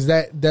 Right. Because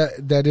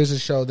that is a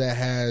show that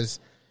has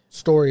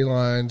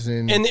storylines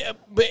and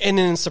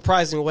in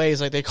surprising ways,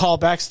 like they call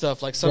back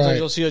stuff. Like sometimes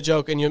you'll see a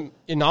joke and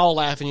I'll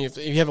laugh, and if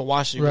you haven't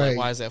watched it, you're like,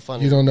 why is that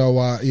funny? You don't know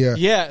why. Yeah.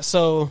 Yeah.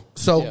 So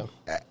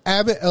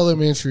Abbott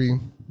Elementary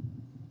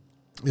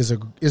is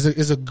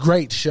a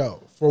great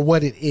show for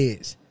what it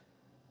is.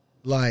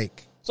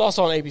 Like, it's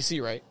also on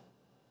ABC, right?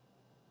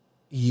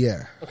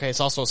 Yeah. Okay. It's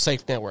also a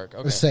Safe network.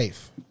 Okay. It's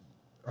Safe.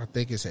 I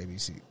think it's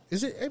ABC.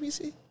 Is it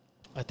ABC?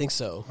 I think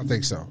so. I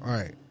think so. All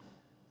right.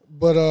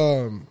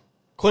 But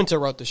Quinta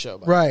wrote the show.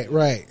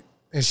 Right.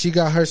 And she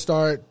got her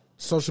start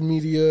social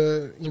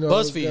media,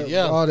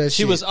 BuzzFeed, all that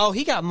she shit. was,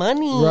 he got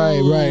money.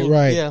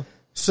 Right. Yeah.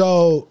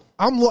 So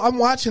I'm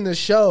watching the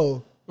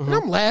show and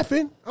I'm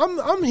laughing.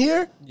 I'm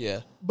here.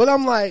 Yeah. But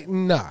I'm like,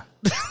 nah.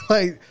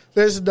 Like,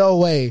 there's no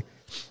way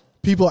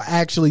people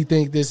actually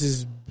think this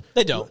is.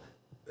 They don't.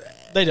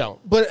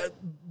 But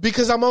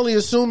because I'm only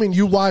assuming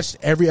you watched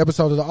every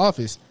episode of The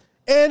Office,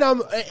 and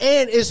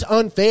it's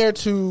unfair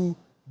to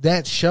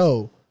that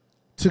show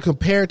to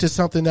compare it to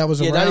something that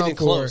was around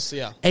for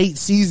 8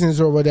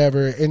 seasons or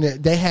whatever, and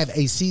they have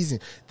a season.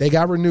 They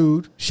got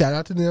renewed. Shout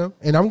out to them,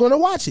 and I'm going to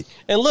watch it.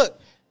 And look,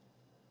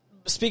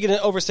 speaking of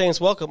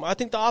Overstaying's Welcome, I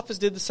think The Office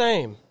did the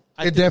same.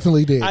 It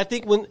definitely did. I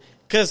think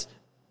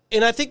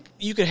I think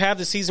you could have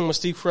the season when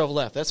Steve Carell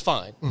left. That's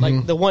fine.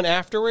 Like the one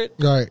after it,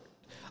 right?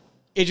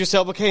 Idris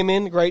Elba came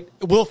in, great.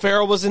 Will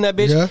Ferrell was in that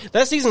bitch. Yeah.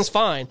 That season's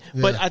fine,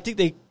 but I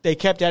think they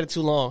kept at it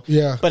too long.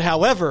 Yeah. But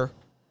however,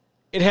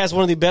 it has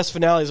one of the best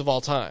finales of all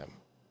time.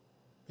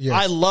 Yes.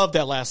 I love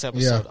that last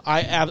episode.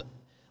 Yeah.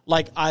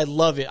 I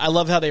love it. I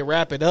love how they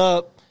wrap it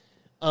up.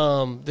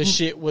 The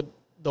shit with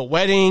the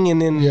wedding,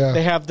 and then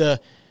they have the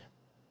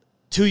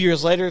 2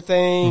 years later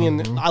thing,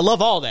 and I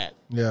love all that.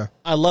 Yeah,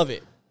 I love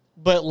it.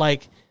 But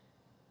like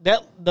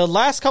that, the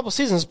last couple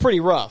seasons is pretty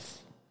rough.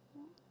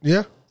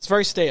 Yeah, it's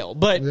very stale.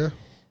 But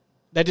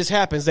that just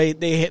happens.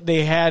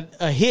 They had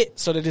a hit,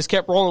 so they just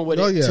kept rolling with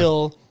it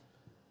till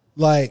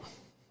like.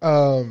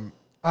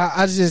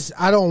 I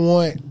don't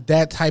want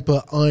that type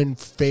of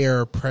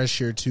unfair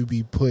pressure to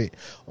be put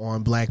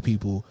on black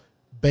people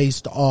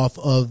based off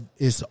of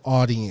its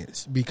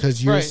audience,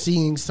 because you're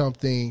seeing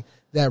something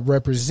that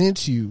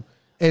represents you,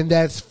 and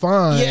that's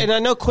fine. Yeah, and I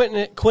know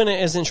Quentin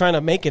isn't trying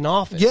to make an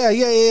office.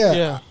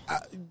 Yeah.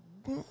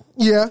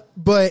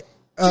 But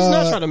she's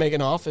not trying to make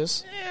an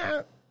office.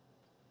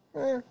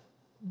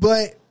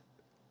 But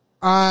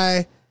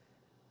I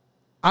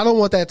don't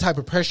want that type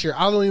of pressure.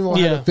 I don't even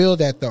want her to feel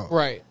that, though.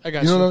 Right. I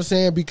got you. You know what I'm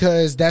saying?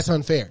 Because that's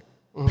unfair.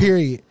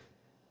 Period.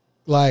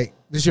 Like,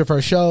 this is your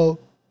first show.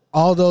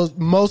 all those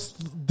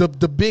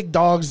the big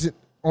dogs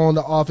on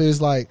The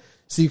Office, like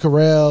Steve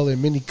Carell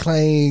and Minnie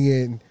Klang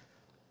and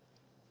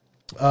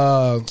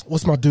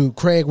what's my dude,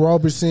 Craig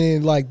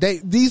Robertson. Like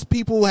these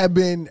people have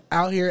been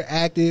out here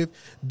active,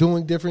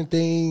 doing different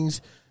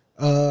things.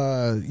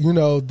 You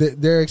know,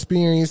 they're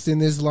experienced in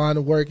this line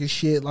of work and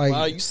shit. Like,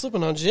 wow, you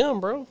slipping on Jim,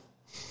 bro.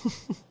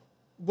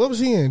 What was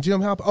he in?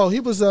 Jim Halpert? Oh, he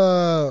was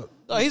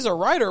he's a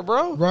writer,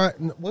 bro. Right.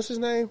 What's his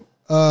name?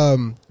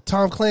 Tom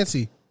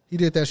Clancy. He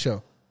did that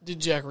show. Did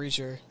Jack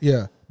Reacher?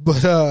 Yeah,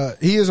 but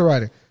he is a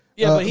writer.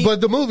 Yeah, but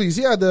the movies,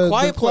 the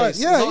Quiet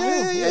Place.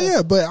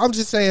 Yeah. But I'm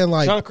just saying,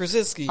 like, John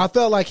Krasinski. I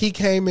felt like he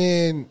came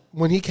in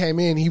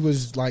he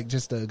was like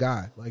just a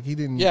guy. Like he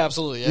didn't. Yeah,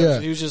 absolutely. Yeah,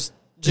 he was just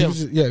Jim.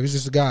 He was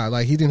just a guy.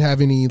 Like he didn't have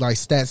any like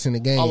stats in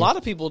the game. A lot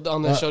of people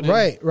on that show did.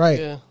 Right.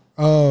 Yeah.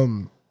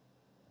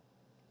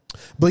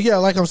 But yeah,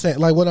 like I'm saying,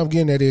 like what I'm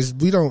getting at is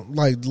we don't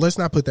like, let's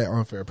not put that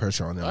unfair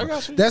pressure on them. I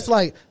got you. That's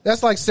like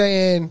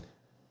saying,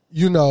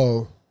 you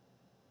know,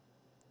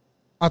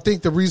 I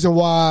think the reason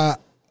why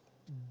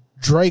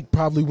Drake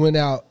probably went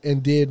out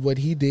and did what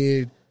he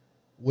did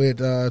with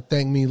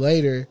Thank Me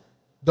Later,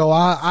 though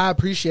I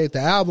appreciate the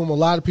album. A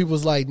lot of people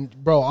was like,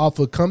 bro, off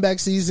of Comeback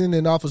Season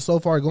and off of So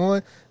Far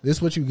Gone,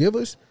 this what you give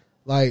us?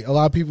 Like a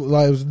lot of people,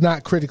 like, it was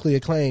not critically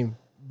acclaimed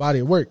body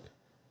of work.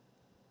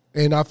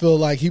 And I feel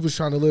like he was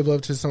trying to live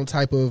up to some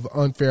type of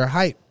unfair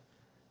hype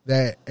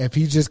that if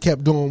he just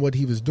kept doing what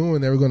he was doing,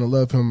 they were going to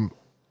love him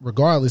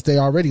regardless. They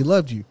already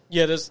loved you.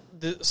 Yeah,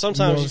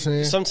 sometimes You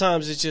know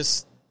sometimes it's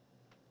just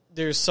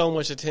there's so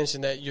much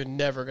attention that you're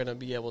never going to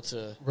be able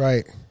to.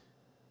 Right.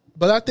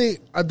 But I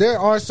think there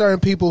are certain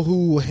people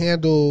who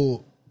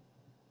handle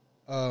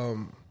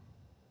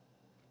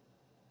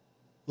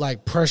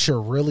like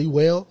pressure really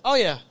well. Oh,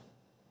 yeah.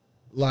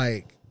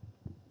 Like,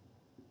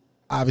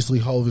 obviously,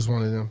 Hov is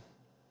one of them.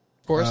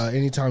 Of course.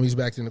 Anytime he's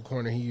backed in the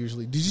corner, he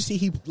usually. Did you see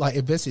he like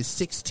invested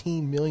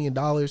 $16 million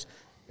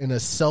in a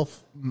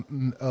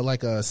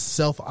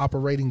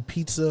self-operating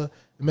pizza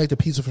to make the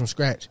pizza from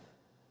scratch?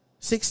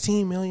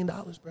 $16 million,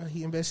 bro.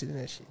 He invested in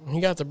that shit.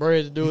 He got the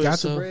bread to do it. He got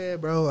the bread,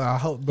 bro. I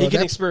hope, bro. He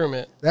can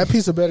experiment. That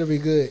pizza better be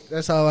good.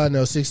 That's all I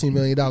know. $16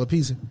 million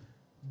pizza.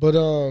 But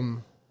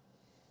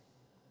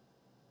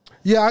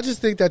yeah, I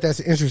just think that that's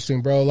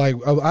interesting, bro. Like,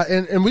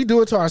 and we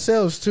do it to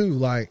ourselves too.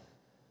 Like,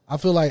 I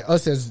feel like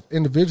us as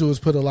individuals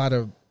put a lot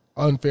of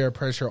unfair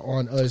pressure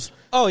on us.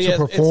 Oh yeah,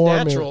 to perform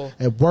it's natural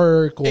at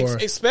work or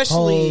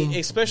especially home,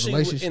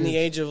 in the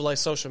age of like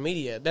social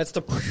media.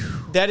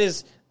 That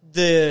is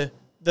the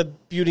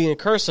beauty and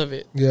curse of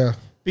it. Yeah,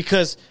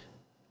 because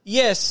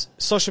yes,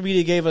 social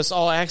media gave us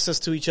all access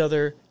to each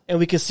other, and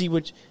we could see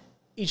what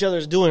each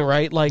other's doing.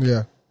 Right? Like,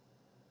 yeah.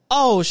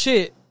 Oh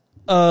shit.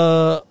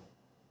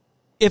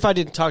 If I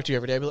didn't talk to you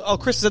every day, I'd be like, oh,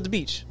 Chris is at the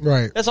beach.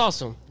 Right. That's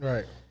awesome.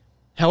 Right.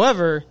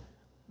 However,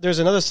 there's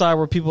another side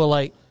where people are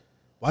like,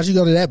 why'd you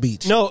go to that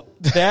beach? No,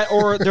 that,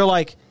 or they're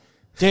like,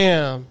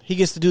 damn, he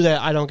gets to do that.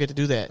 I don't get to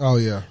do that. Oh,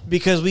 yeah.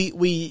 Because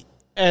we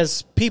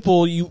as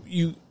people,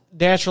 you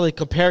naturally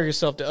compare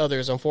yourself to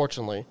others,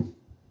 unfortunately.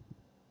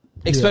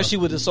 Especially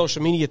with the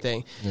social media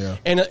thing. Yeah.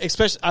 And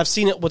especially, I've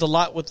seen it with a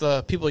lot with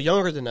the people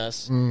younger than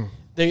us.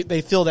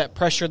 They feel that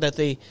pressure that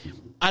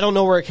I don't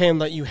know where it came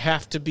that you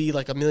have to be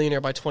like a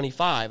millionaire by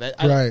 25.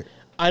 Right.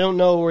 I don't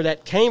know where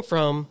that came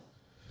from,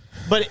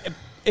 but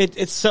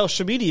it's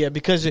social media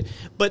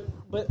but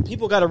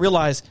people got to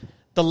realize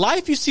the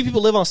life you see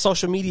people live on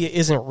social media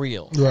isn't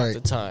real right. at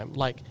the time.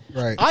 Like,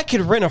 right. I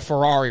could rent a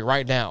Ferrari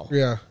right now.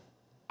 Yeah.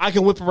 I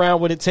can whip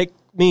around with it,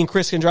 me and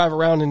Chris can drive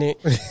around in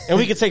it, and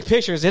we can take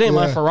pictures. It ain't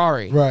my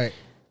Ferrari. Right.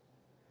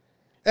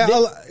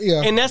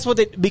 Yeah. And that's what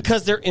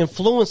because they're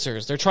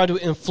influencers. They're trying to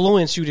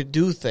influence you to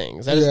do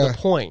things. That is the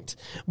point.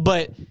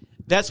 But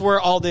that's where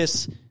all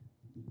this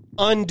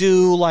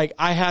undue, like,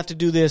 I have to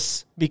do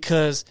this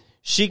because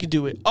she could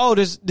do it. Oh,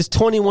 this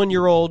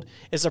 21-year-old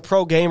is a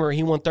pro gamer.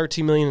 He won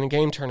 $13 million in a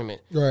game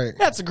tournament. Right.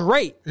 That's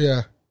great.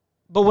 Yeah.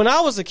 But when I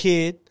was a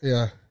kid,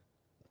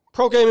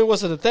 pro gaming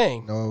wasn't a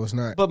thing. No, it was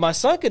not. But my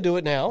son could do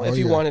it now if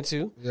he wanted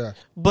to. Yeah.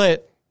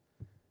 But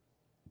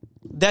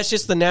that's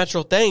just the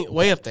natural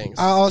way of things.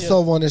 I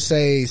also want to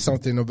say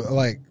something about,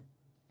 like,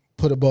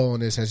 put a bow on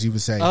this, as you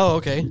would say. Oh,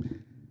 okay.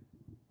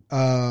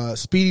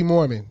 Speedy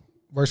Mormon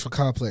works for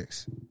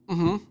Complex.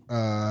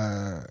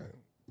 Mm-hmm.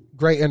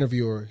 Great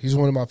interviewer. He's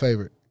one of my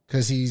favorite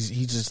because he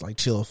just like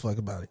chill fuck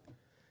about it.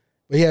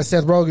 But he had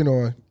Seth Rogen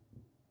on,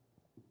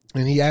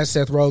 and he asked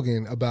Seth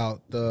Rogen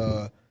about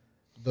the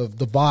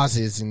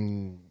vases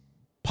and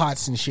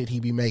pots and shit he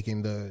be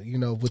making,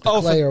 with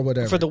the clay or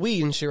whatever. For the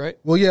weed and shit, right?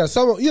 Well, yeah,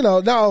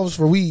 now it was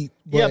for weed.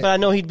 But I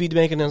know he'd be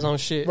making his own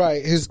shit.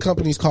 Right. His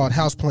company's called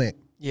Houseplant.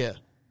 Yeah.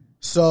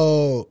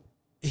 So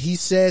he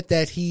said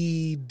that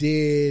he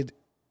did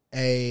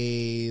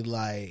a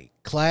like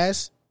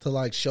class to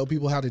like show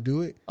people how to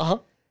do it. Uh-huh.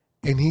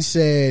 And he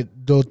said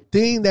the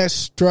thing that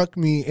struck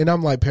me, and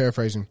I'm like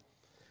paraphrasing,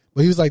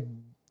 but he was like,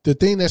 the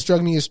thing that struck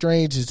me as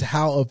strange is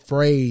how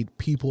afraid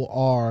people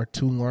are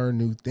to learn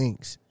new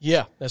things.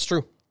 Yeah, that's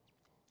true.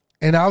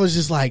 And I was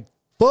just like,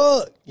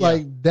 fuck?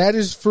 Like that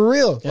is for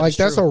real. Like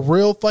that's a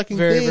real fucking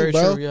thing, very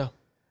bro. true. Yeah.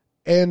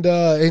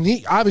 And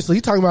he obviously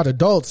he talking about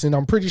adults, and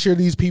I'm pretty sure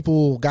these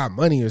people got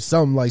money or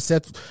something. Like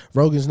Seth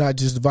Rogen's not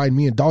just inviting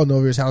me and Dalton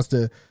over his house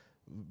to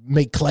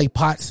make clay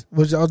pots,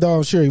 which although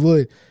I'm sure he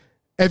would.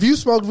 If you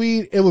smoked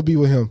weed, it would be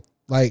with him.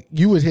 Like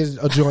you would hit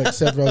a joint.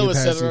 Seth Rogen With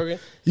passed Seth Rogen?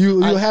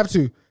 you have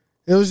to.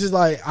 It was just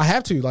like I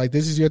have to. Like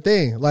this is your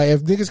thing. Like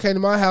if niggas came to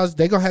my house,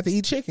 they gonna have to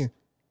eat chicken.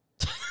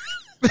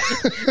 I'm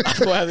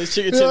gonna have this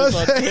chicken You know tenders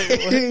what on I'm the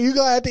saying? table. You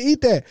gonna have to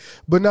eat that.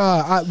 But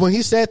nah, when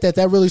he said that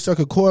really struck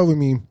a chord with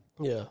me.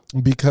 Yeah.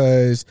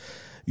 Because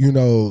you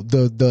know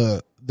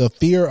the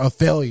fear of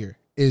failure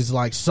is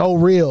like so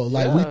real.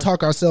 Like we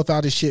talk ourselves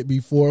out of shit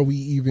before we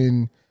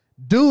even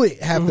do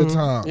it half the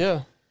time.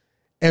 Yeah.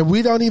 And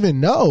we don't even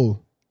know.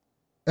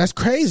 That's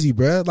crazy,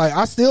 bro. Like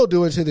I still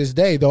do it to this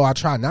day, though I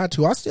try not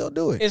to. I still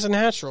do it. It's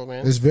natural,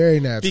 man. It's very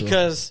natural.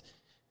 Because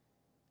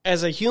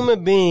as a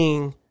human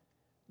being,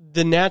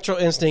 the natural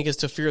instinct is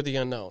to fear the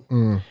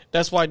unknown.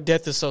 That's why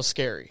death is so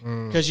scary,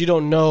 because you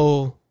don't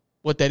know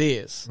what that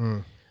is.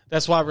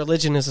 That's why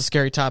religion is a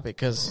scary topic,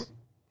 because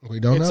we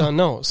don't it's know.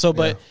 unknown. So,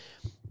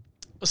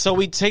 so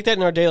we take that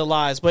in our daily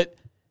lives. But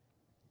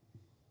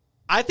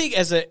I think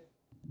as an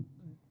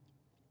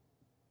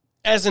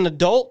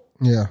adult,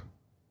 Yeah.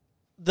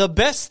 the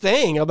best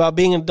thing about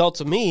being an adult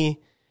to me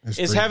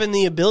is having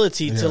the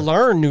ability to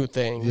learn new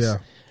things. Yeah.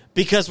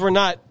 Because we're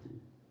not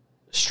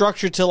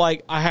structured to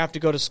like, I have to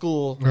go to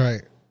school.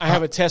 Right. I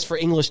have a test for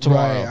English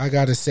tomorrow. Right. I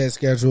got a set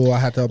schedule I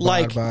have to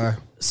abide by.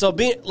 So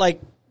being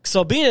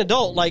an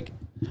adult, like,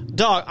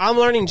 dog, I'm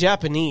learning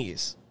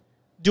Japanese.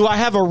 Do I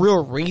have a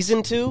real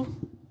reason to?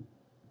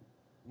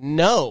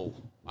 No,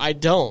 I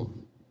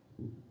don't.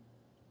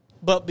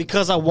 But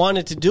because I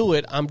wanted to do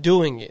it, I'm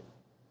doing it.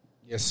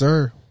 Yes,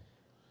 sir.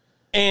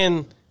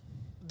 And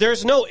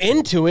there's no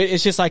end to it.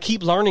 It's just I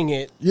keep learning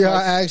it. Yeah,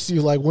 Like, I asked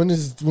you, like, when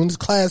is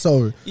class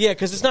over? yeah,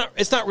 because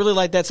it's not really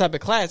like that type of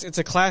class. It's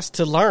a class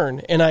to learn.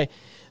 And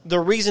the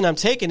reason I'm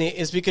taking it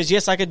is because,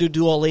 yes, I could do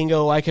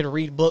Duolingo. I could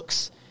read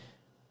books.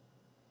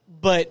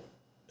 But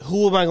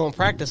who am I going to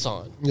practice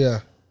on? Yeah.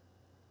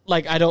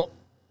 Like,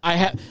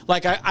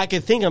 I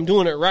could think I'm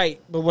doing it right,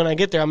 but when I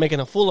get there, I'm making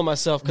a fool of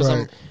myself because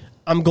Right.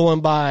 I'm going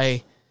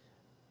by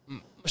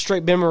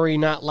straight memory,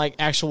 not like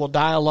actual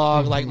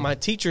dialogue. Like, my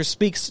teacher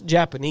speaks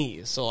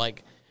Japanese, so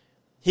like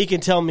he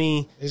can tell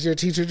me. Is your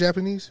teacher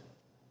Japanese?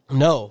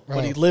 No,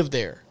 but he lived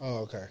there.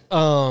 Oh,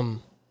 okay.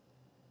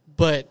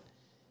 But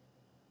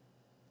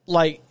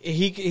like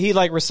he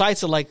like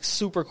recites it like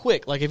super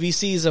quick. Like if he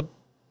sees a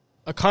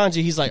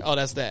kanji, he's like, oh,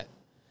 that's that.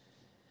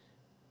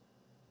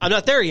 I'm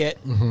not there yet,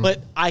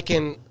 but I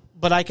can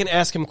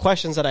ask him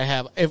questions that I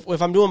have.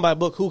 If I'm doing by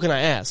book, who can I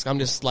ask? I'm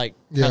just like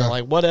kind of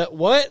like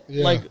what?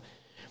 Yeah. Like,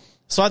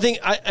 so I think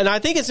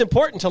it's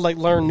important to like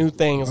learn new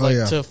things,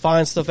 like to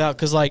find stuff out,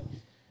 because like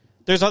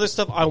there's other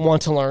stuff I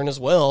want to learn as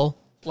well.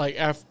 Like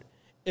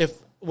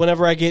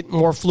whenever I get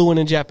more fluent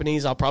in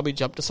Japanese, I'll probably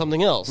jump to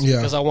something else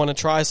because I want to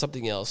try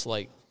something else.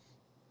 Like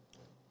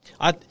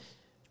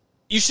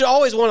you should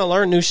always want to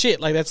learn new shit.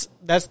 Like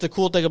that's the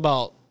cool thing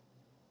about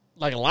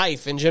like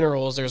life in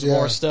general, is there's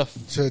more stuff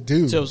to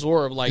do, to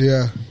absorb. Like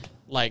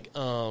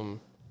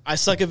I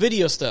suck at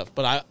video stuff,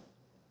 but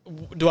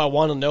do I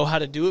want to know how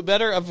to do it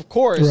better? Of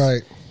course.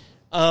 Right.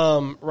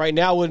 Right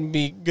now wouldn't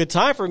be a good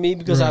time for me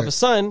because I have a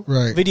son.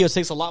 Right. Video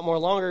takes a lot more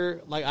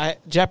longer. Like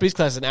Japanese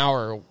class is an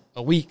hour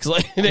a week. So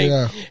like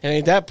it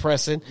ain't that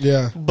pressing.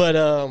 Yeah.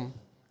 But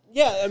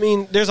yeah, I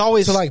mean, there's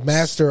always to like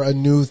master a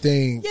new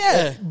thing.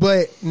 Yeah.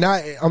 But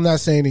I'm not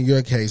saying in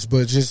your case,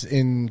 but just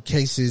in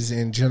cases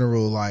in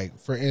general, like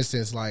for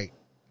instance, like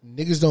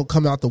niggas don't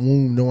come out the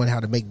womb knowing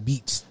how to make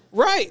beats.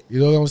 Right.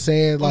 You know what I'm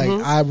saying? Like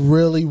I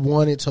really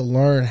wanted to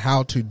learn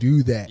how to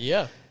do that.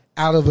 Yeah.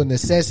 Out of a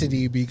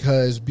necessity,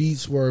 because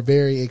beats were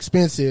very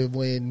expensive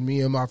when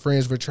me and my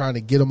friends were trying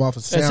to get them off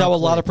of SoundCloud. That's how a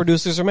lot of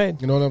producers are made.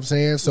 You know what I'm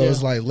saying? So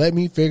it's like, let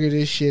me figure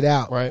this shit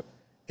out. Right.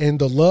 And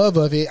the love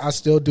of it, I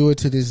still do it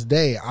to this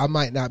day. I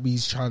might not be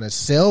trying to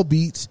sell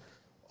beats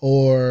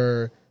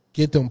or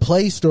get them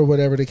placed or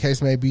whatever the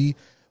case may be,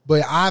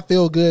 but I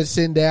feel good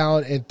sitting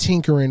down and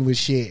tinkering with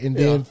shit and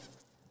then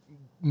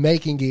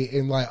making it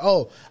and like,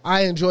 oh,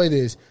 I enjoy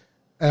this.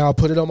 And I'll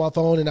put it on my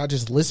phone and I'll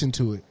just listen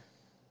to it.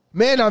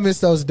 Man, I miss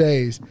those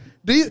days.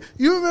 Do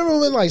you remember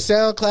when like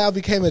SoundCloud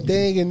became a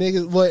thing and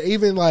niggas,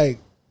 even like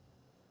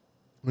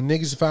when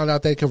niggas found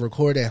out they could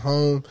record at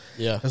home?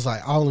 Yeah, it's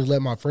like I only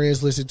let my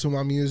friends listen to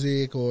my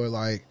music, or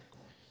like,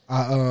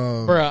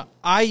 bruh,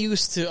 I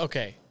used to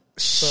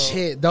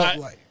shit.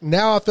 Like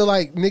now I feel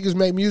like niggas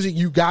make music,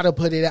 you gotta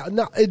put it out.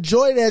 No,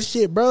 enjoy that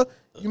shit, bro.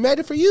 You made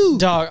it for you,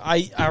 dog.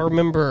 I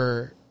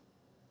remember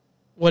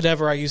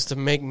whenever I used to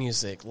make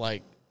music,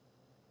 like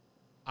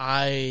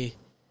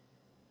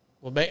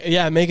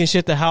making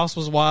shit. The house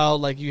was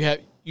wild. Like you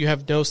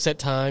have no set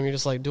time. You're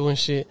just like doing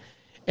shit,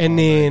 and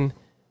then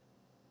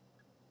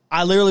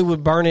I literally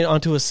would burn it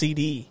onto a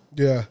CD.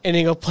 Yeah, and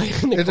then go play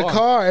it in the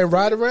car and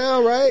ride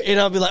around, right? And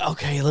I'll be like,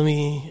 okay, let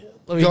me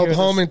Go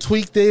home and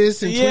tweak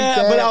this and tweak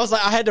that. But I was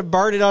like, I had to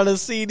burn it on a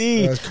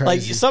CD. That's crazy.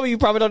 Like, some of you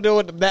probably don't know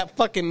what that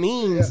fucking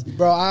means. Yeah,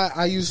 bro,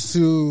 I used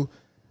to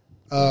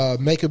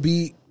make a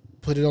beat,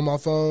 put it on my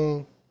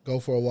phone, go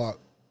for a walk,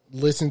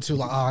 listen to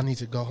like, I need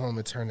to go home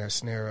and turn that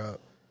snare up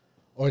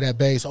or that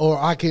bass,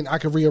 or I can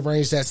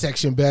rearrange that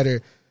section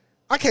better.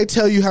 I can't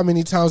tell you how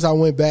many times I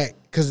went back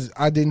because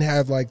I didn't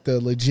have like the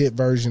legit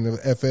version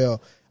of FL.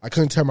 I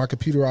couldn't turn my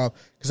computer off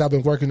because I've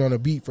been working on a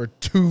beat for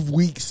 2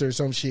 weeks or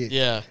some shit.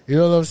 Yeah. You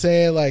know what I'm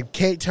saying? Like,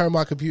 can't turn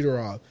my computer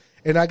off.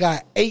 And I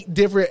got 8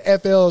 different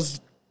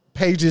FL's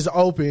pages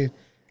open,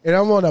 and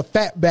I'm on a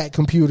fatback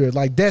computer,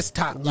 like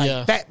desktop, like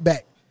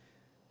fatback.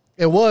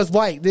 It was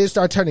white, then it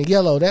started turning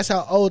yellow. That's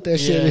how old that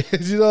shit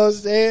is. You know what I'm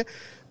saying?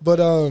 But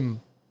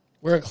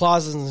we're in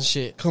closets and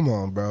shit. Come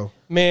on, bro.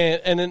 Man,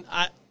 and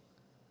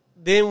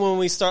then when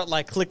we start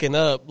like clicking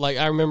up, like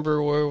I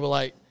remember where we were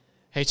like,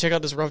 hey, check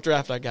out this rough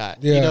draft I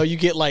got. Yeah. You know, you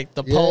get like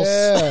the pulse.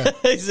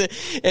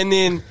 And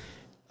then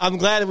I'm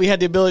glad that we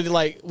had the ability to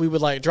like, we would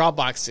like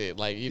Dropbox it,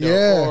 like, you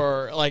know,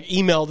 or like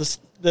email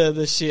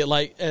the shit,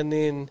 like, and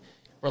then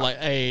we're like,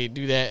 hey,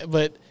 do that.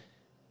 But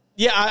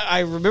yeah, I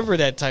remember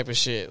that type of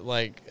shit.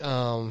 Like,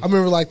 I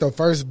remember like the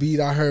first beat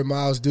I heard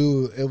Miles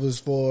do, it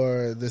was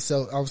for the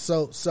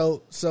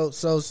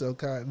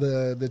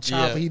the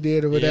chop he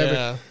did or whatever.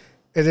 Yeah.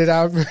 And then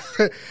I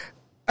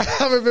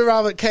remember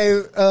I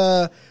came,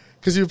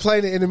 because you were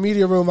playing it in the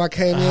media room. I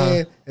came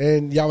in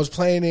and y'all was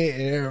playing it,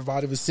 and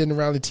everybody was sitting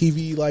around the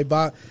TV like,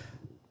 I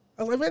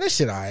was like, man, that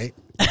shit all right.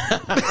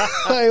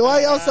 Like,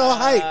 why y'all so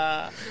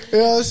hype? You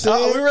know what I'm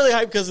saying? We're really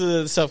hyped because of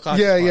the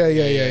self-conscious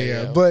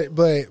Yeah.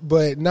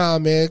 But nah,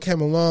 man, it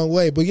came a long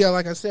way. But yeah,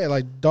 like I said,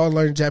 like, dog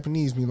learning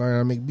Japanese, me learning how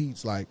to make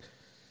beats. Like,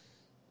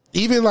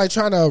 even like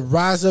trying to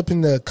rise up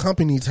in the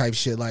company type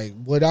shit. Like,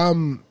 what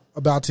I'm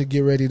about to get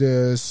ready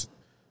to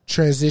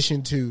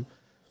transition to.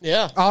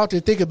 Yeah. I often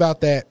think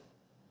about that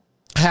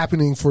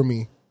happening for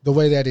me the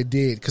way that it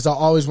did, because I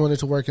always wanted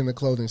to work in the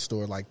clothing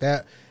store like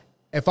that.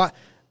 I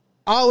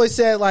always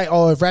said like,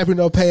 oh, if rapping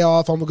don't pay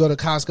off, I'm gonna go to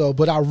Costco.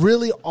 But I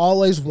really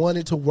always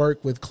wanted to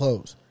work with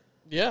clothes.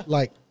 Yeah,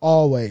 like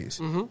always.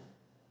 Mm-hmm.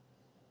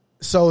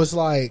 So it's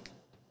like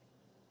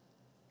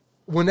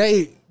when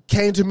they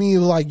came to me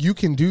like, you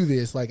can do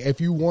this. Like, if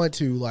you want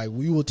to, like,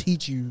 we will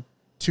teach you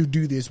to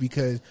do this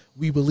because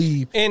we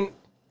believe. And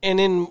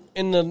in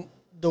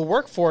the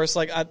workforce,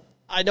 like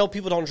I know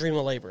people don't dream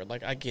of labor.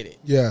 Like, I get it.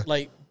 Yeah.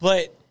 Like,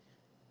 but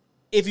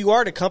if you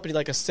are at a company,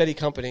 like a steady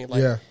company,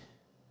 like,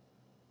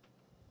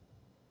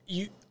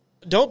 you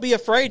don't be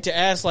afraid to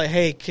ask, like,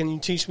 hey, can you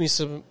teach me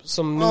some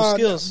new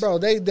skills? Bro,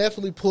 they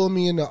definitely pulled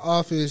me in the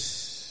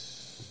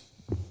office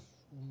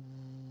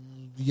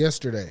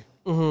yesterday.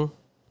 Mm-hmm.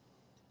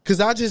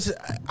 Because I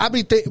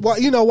be well,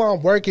 you know, while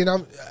I'm working,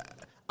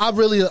 I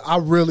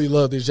really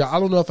love this job. I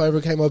don't know if I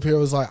ever came up here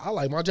and was like, I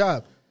like my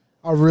job.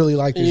 I really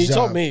like this job. You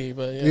told me,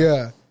 but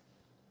yeah.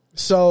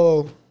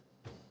 So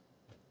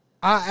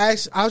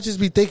I'll just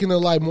be thinking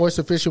of like more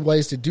sufficient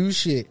ways to do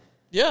shit.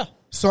 Yeah.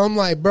 So I'm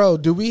like, bro,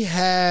 do we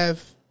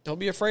have? Don't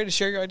be afraid to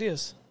share your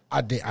ideas.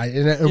 I did.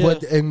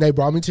 And they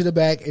brought me to the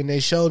back and they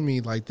showed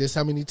me like this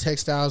how many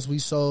textiles we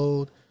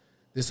sold,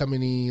 this how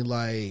many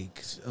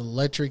like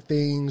electric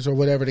things or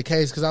whatever the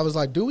case. Because I was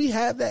like, do we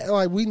have that?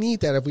 Like, we need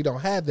that if we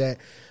don't have that.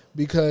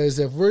 Because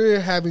if we're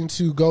having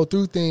to go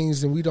through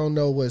things and we don't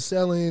know what's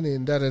selling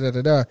and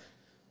da-da-da-da-da,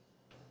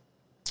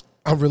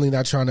 I'm really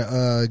not trying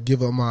to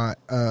give up my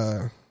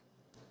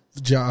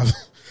job.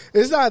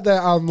 It's not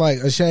that I'm, like,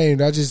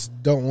 ashamed. I just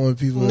don't want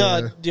people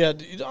I mean,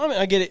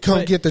 I get it.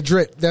 Come get the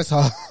drip. That's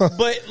all.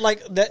 But,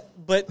 like,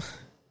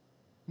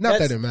 not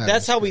that it matters.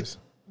 That's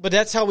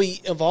how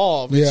we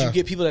evolve. Is you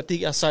get people that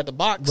think outside the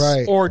box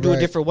or do a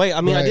different way.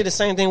 I mean, I did the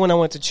same thing when I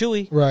went to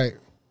Chewy. Right.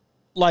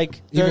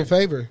 Like, even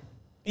Favor.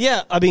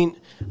 Yeah, I mean,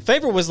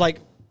 Favor is a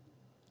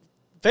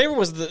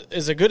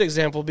good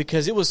example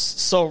because it was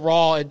so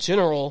raw in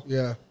general.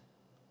 Yeah.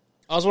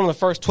 I was one of the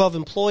first 12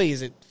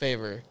 employees at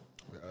Favor.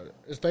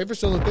 Is Favor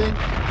still a thing?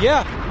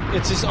 Yeah.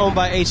 It's just owned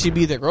by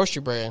H-E-B, their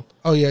grocery brand.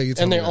 Oh, yeah. You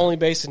told and they're me that. only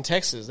based in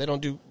Texas. They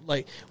don't do,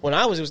 like, when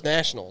I was, it was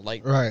national.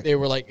 Like, right. They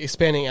were, like,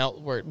 expanding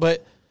outward.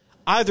 But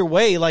either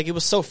way, like, it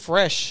was so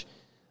fresh.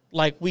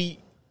 Like, we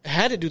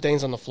had to do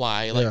things on the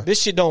fly. Like,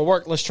 this shit don't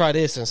work. Let's try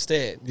this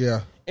instead.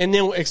 Yeah. And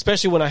then,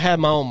 especially when I had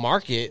my own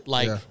market,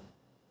 like,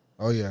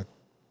 oh yeah,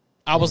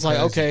 I was like,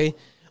 okay,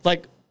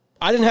 like,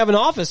 I didn't have an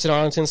office in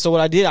Arlington, so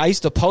what I did, I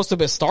used to post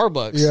up at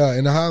Starbucks,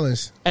 in the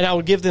Highlands, and I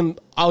would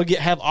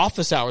have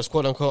office hours,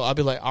 quote unquote. I'd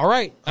be like, all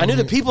right, I knew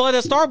the people at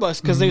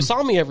Starbucks because they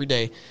saw me every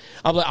day.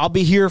 I'm like, I'll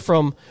be here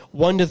from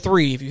 1 to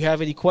 3. If you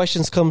have any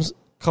questions, come,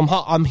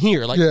 I'm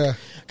here. Like,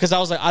 because I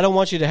was like, I don't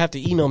want you to have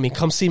to email me.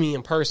 Come see me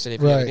in person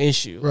if you have an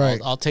issue. Right.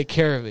 I'll take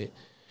care of it.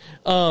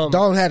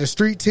 Dawn had a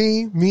street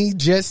team. Me,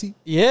 Jesse.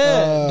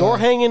 Yeah, door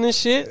hanging and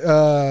shit.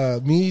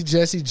 Me,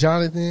 Jesse,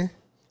 Jonathan.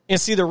 And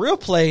see, the real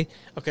play,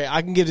 okay,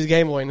 I can give the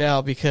game away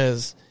now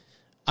because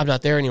I'm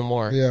not there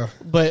anymore. Yeah.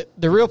 But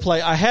the real play,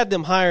 I had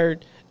them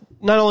hired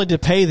not only to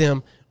pay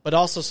them, but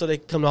also so they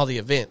can come to all the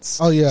events.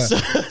 Oh yeah.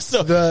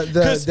 So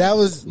that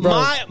was bro.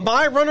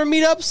 my runner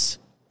meetups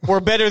were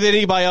better than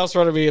anybody else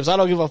runner meetups. I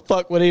don't give a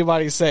fuck what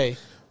anybody say.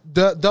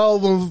 Though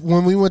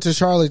when we went to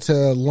Charlotte to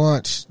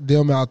launch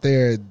them out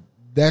there,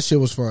 that shit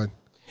was fun.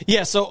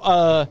 Yeah,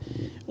 so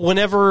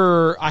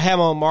whenever I had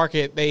my own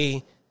market,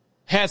 they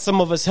had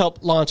some of us help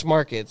launch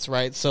markets,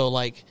 right? So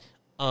like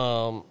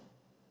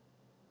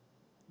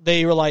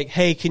they were like,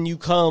 "Hey, can you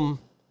come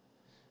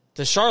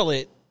to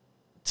Charlotte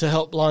to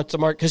help launch the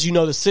market because you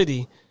know the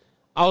city?"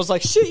 I was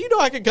like, "Shit, you know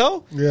I could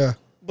go." Yeah.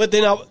 But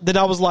then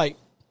I was like,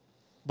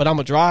 "But I'm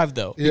gonna drive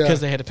though," Yeah.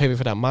 because they had to pay me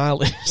for that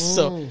mileage.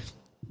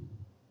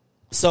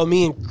 So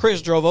me and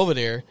Chris drove over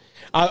there.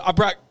 I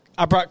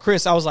brought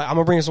Chris. I was like, I'm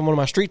gonna bring some one of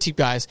my street team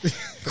guys.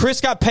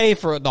 Chris got paid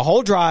for the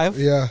whole drive.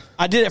 Yeah.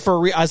 I did it for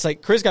I was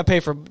like, Chris got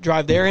paid for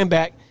drive there and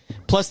back,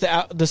 plus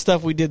the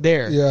stuff we did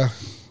there. Yeah.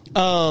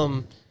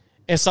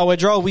 And so we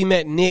drove. We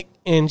met Nick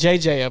and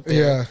JJ up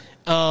there.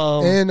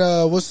 Yeah.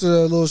 And what's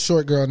the little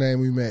short girl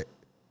name we met?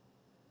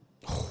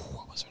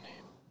 What was her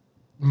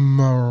name?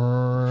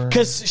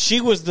 Because Because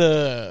she was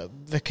the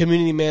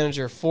community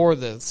manager for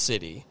the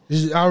city.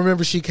 I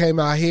remember she came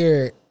out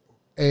here,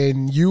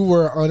 and you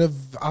were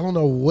I don't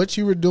know what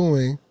you were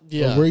doing,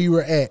 or where you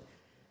were at,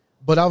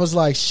 but I was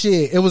like,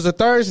 shit. It was a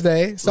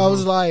Thursday, so I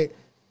was like,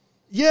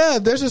 yeah,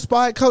 there's a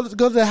spot. Go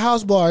to the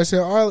house bar. I said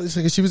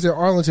Arlington. She was in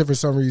Arlington for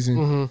some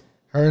reason.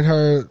 Her and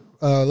her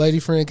lady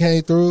friend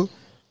came through.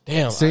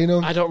 Damn, Seen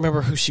them? I don't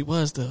remember who she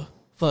was though.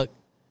 Fuck.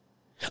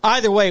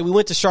 Either way, we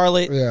went to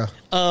Charlotte. Yeah.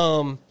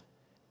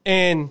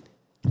 And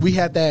We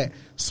had that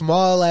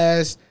small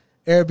ass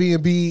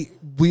Airbnb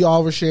we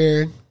all were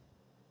sharing.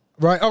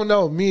 Right? Oh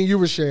no, me and you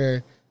were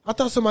sharing. I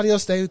thought somebody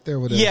else stayed there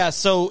with us. yeah,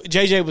 so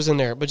JJ was in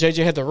there, but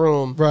JJ had the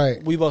room.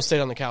 Right. We both stayed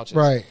on the couches.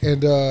 Right.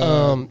 And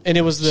And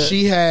it was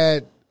she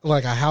had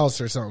like a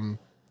house or something.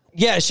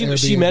 yeah, she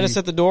Airbnb. met us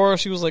at the door.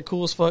 She was like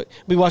cool as fuck.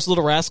 We watched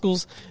Little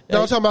Rascals.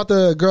 No, I'm talking about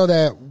the girl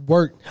that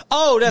worked.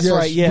 Oh, that's Yes,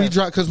 right. Yeah.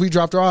 because we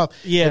dropped her off.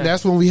 Yeah. And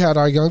that's when we had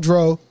our Young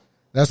Dro.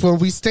 That's when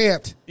we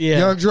stamped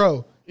Young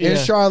Dro in Yeah.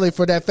 Charlotte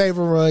for that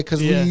favor run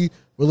because Yeah. we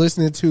were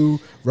listening to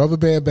Rubber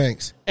Band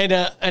Banks. And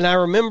I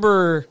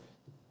remember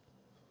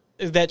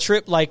that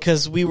trip, like,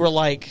 because we were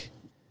like,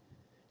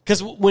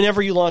 because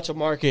whenever you launch a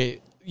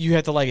market, you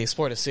have to like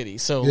explore the city.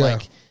 So Yeah.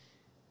 like,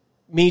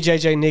 me,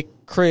 JJ,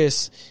 Nick,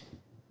 Chris,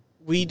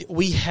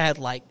 we had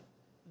like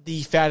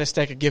the fattest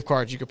stack of gift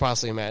cards you could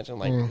possibly imagine.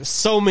 Like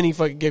so many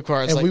fucking gift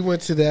cards. And like, we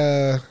went to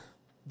the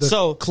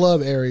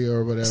club area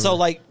or whatever. so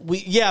like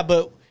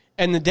but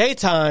in the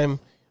daytime,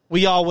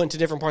 we all went to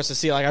different parts of the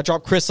city. Like I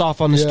dropped Chris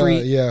off on the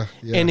street. Yeah.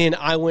 And then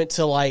I went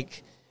to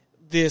like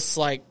this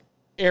like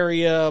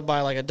area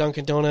by like a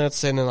Dunkin'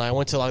 Donuts, and then I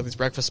went to like these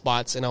breakfast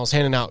spots, and I was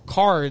handing out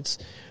cards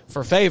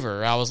for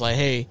favor. I was like,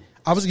 hey,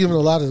 I was giving a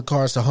lot of the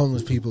cards to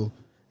homeless people.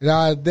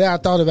 And then I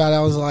thought about it.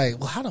 I was like,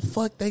 well, how the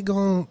fuck they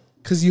going?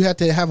 Because you had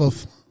to have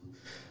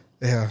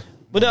yeah.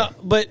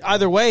 but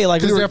either way,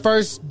 like Because their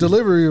first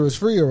delivery was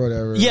free or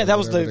whatever. yeah, that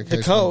was whatever the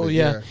case code, may be,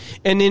 yeah.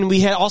 And then we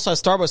had also had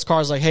Starbucks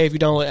cards like, hey, if you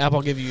download Apple,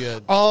 I'll give you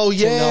a Oh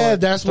yeah, $10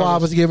 that's why I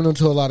was giving them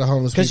to a lot of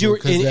homeless people.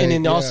 because you were, and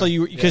then also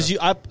you because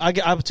yeah. I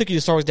took you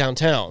to Starbucks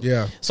downtown,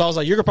 Yeah. So I was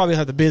like, you're gonna probably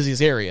have the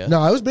busiest area,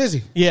 No, I was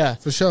busy. yeah,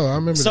 For sure. I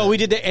remember So that. we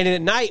did that, and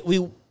at night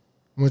we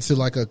Went to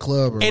like a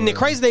club or and the whatever.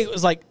 crazy thing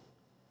was like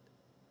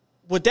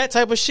with that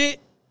type of shit,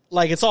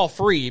 like it's all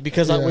free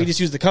because like, Yeah. we just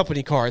use the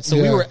company card. So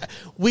Yeah.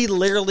 we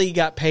literally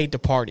got paid to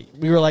party.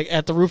 We were like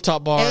at the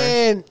rooftop bar.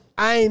 And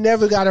I ain't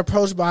never got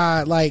approached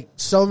by like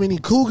so many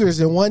cougars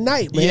in one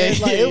night, man.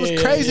 Yeah, Like, it was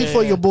yeah, crazy yeah,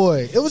 for yeah. your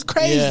boy. It was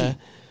crazy.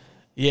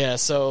 Yeah.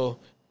 So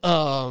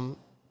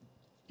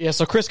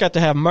so Chris got to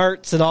have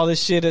Mertz and all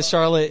this shit at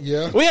Charlotte.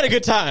 Yeah. We had a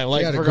good time.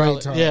 Like We had a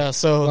regardless- great time. Yeah,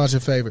 so Launch your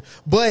favorite.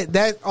 But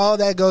all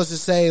that goes to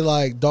say,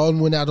 like, Dalton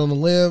went out on a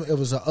limb. It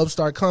was an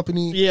upstart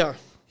company. yeah.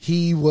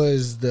 He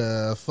was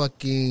the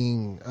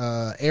fucking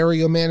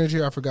area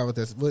manager. I forgot what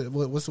that's.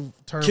 What's the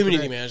term? for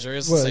Community that? manager.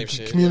 It's Well, the same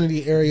shit.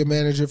 Community area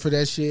manager for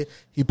that shit.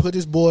 He put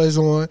his boys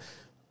on.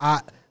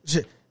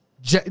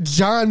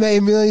 John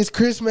made millions.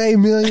 Chris made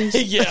millions.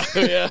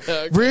 yeah.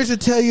 Ridge would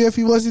tell you if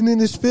he wasn't in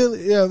this field.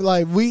 Yeah,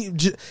 like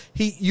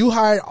you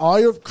hired all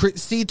your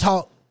C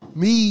Talk,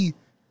 me,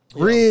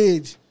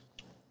 Ridge.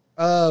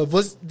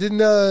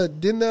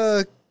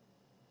 Didn't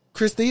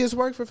Chris Diaz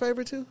work for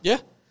Favor too? Yeah.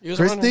 He was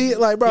Chris a runner. D,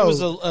 like, bro. He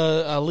was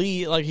a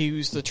lead. Like he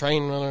used to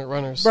train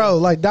runners. Bro,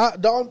 like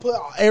Don put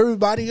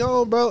everybody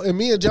on, bro. And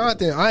me and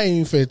Jonathan, I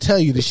ain't even finna tell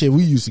you the shit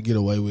we used to get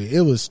away with. It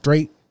was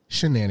straight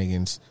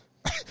shenanigans.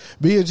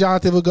 Me and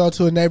Jonathan would go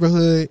to a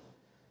neighborhood,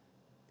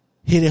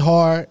 hit it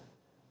hard,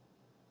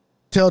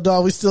 tell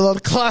dog we still on the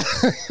clock,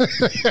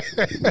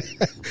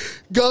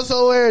 go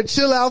somewhere and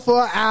chill out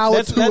for an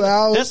hour, 2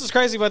 hours. That's what's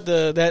crazy about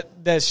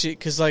that shit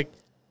because like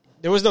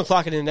there was no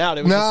clocking in and out.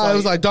 It was It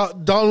was like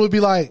Don would be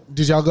like,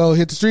 "Did y'all go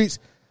hit the streets?"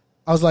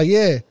 I was like,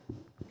 "Yeah."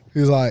 He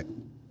was like,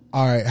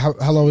 "All right, how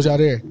long was y'all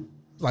there?"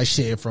 Like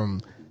shit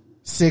from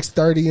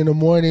 6:30 in the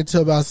morning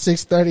to about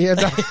 6:30 at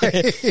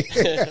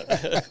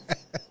night.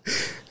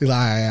 He's like,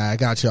 I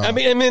got y'all. I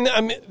mean,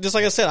 just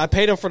like I said, I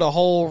paid him for the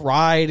whole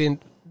ride and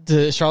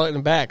to Charlotte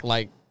and back.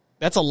 Like,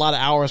 that's a lot of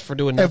hours for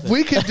doing nothing. If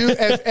we could do,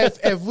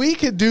 if we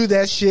could do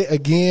that shit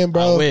again,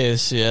 bro. I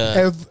wish,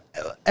 yeah.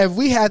 If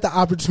we had the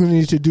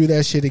opportunity to do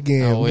that shit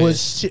again, I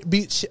wish.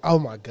 oh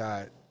my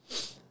God,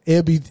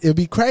 it'd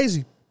be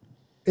crazy.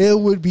 It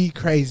would be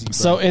crazy. Bro.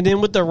 So, and then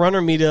with the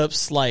runner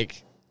meetups,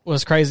 like,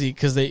 was crazy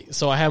because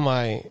I had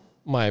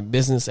my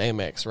business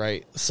Amex,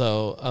 right?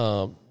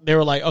 So, they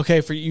were like,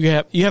 okay, for you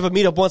have a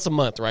meetup once a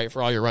month, right,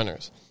 for all your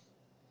runners.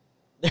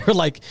 They were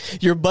like,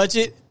 your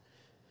budget.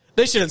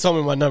 They should have told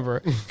me my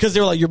number because they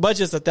were like, your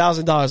budget's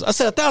 $1,000. I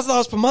said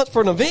 $1,000 per month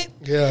for an event.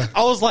 Yeah,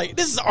 I was like,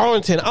 this is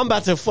Arlington. I'm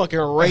about to fucking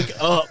rake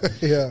up.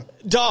 Yeah,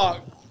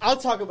 dog. I'll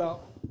talk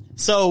about.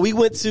 So we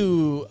went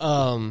to.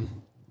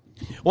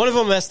 One of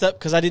them messed up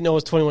because I didn't know it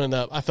was 21 and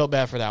up. I felt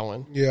bad for that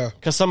one. Yeah,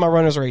 because some of my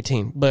runners are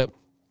 18, but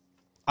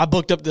I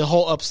booked up the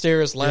whole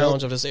upstairs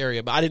lounge of this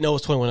area, but I didn't know it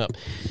was 21 up.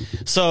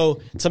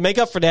 So to make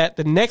up for that,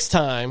 the next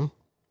time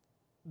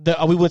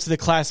we went to the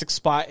classic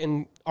spot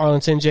in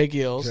Arlington, Jay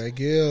Gills. Jay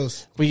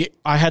Gills.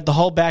 I had the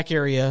whole back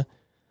area.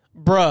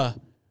 Bruh,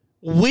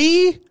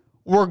 we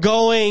were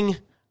going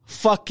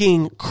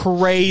fucking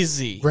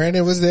crazy.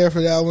 Brandon was there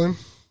for that one.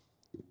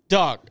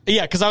 Dog.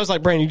 Yeah, because I was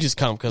like, Brandon, you just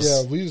come.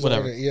 Cause we was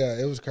whatever.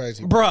 Yeah, it was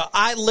crazy. Bruh,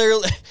 I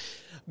literally,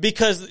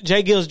 because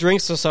Jay Gills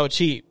drinks are so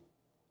cheap,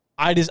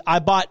 I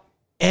bought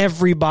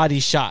everybody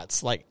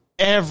shots. Like,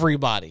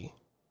 everybody.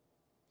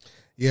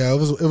 Yeah, it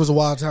was a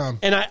wild time.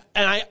 And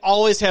I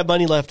always had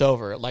money left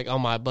over, like,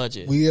 on my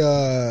budget.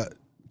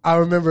 I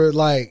remember,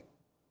 like,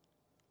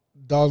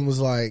 Dalton was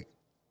like,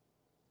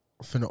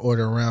 I'm finna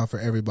order around for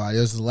everybody.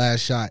 It was the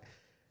last shot.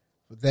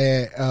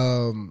 They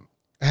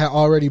had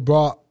already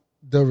brought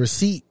the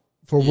receipt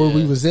for where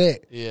we was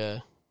at. Yeah.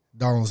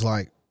 Dalton was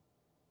like,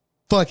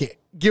 fuck it.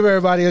 Give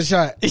everybody a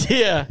shot.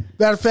 Yeah.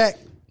 Matter of fact,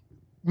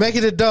 make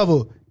it a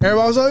double.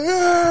 Everybody was like,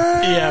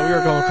 yeah. Yeah, we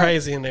were going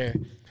crazy in there.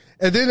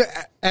 And then,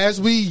 as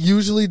we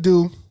usually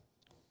do,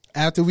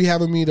 after we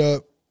have a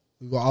meetup,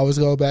 we will always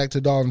go back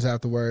to Dalton's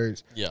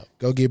afterwards. Yeah.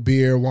 Go get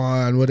beer,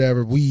 wine,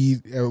 whatever,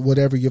 weed,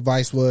 whatever your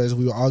vice was.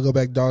 We will all go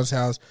back to Dalton's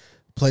house,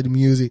 play the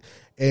music.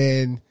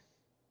 And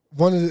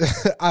one of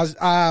the,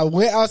 I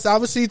went outside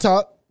with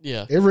C-Talk.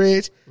 Yeah. In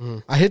Ridge. Mm-hmm.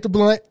 I hit the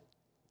blunt.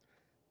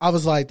 I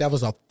was like, that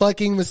was a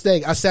fucking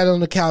mistake. I sat on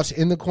the couch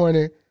in the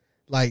corner,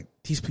 like,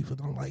 these people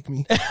don't like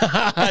me.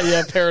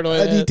 Yeah,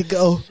 paranoid. I need to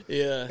go.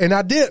 Yeah. And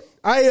I dipped.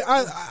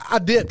 I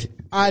dipped.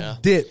 I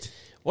dipped.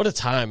 What a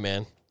time,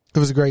 man. It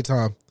was a great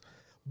time.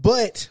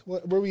 But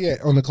where we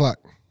at on the clock?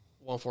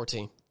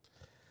 1:14.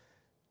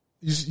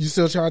 You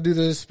still trying to do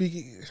the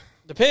speaking?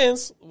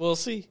 Depends. We'll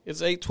see.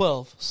 It's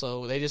 8:12,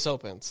 so they just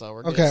opened. So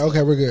we're good.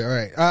 Okay, we're good. All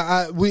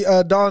right. We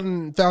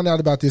Dalton found out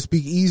about this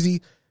Speak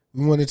Easy.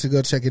 We wanted to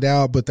go check it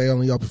out, but they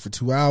only open for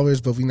 2 hours.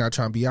 But we're not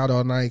trying to be out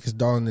all night because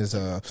Dalton is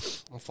a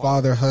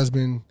father,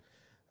 husband,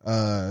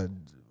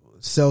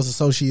 sales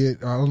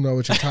associate. I don't know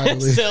what your title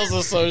is. Sales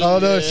associate. I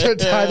don't know what your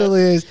title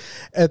is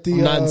at the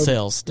not in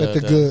sales. At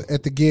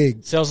the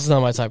gig. Sales is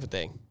not my type of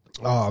thing.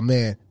 Oh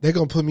man, they're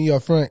gonna put me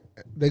up front.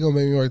 They're gonna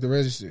make me work the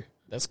register.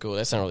 That's cool.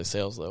 That's not really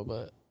sales though,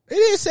 but it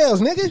is sales,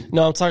 nigga.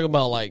 No, I'm talking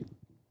about like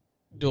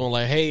doing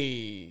like,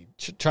 hey,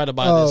 try to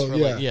buy this for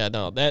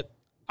that.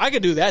 I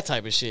could do that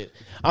type of shit.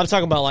 I'm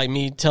talking about like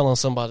me telling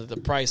somebody the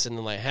price and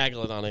then like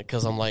haggling on it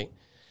because I'm like,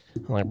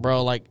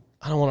 bro, like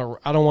I don't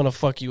want to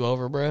fuck you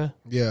over, bro.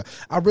 Yeah,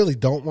 I really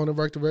don't want to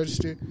work the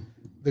register.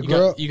 You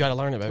got to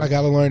learn it, baby. I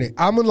got to learn it.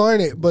 I'm gonna learn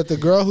it. But the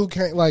girl who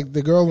can't, like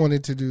the girl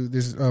wanted to do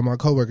this. My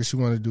coworker, she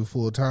wanted to do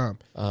full time.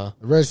 The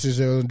registers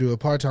they're gonna do it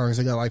part time because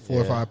they got like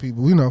 4 or 5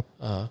 people. You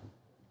know.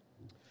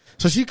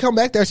 So she come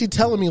back there. She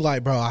telling me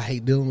like, bro, I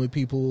hate dealing with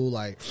people.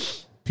 Like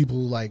people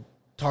like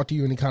talk to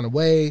you any kind of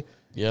way.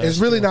 Yeah, it's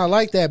really not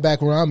like that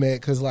back where I'm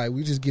at because like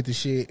we just get the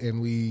shit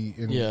and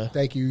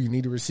thank you. You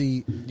need a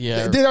receipt.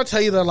 Yeah. Then I'll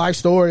tell you the life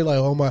story like,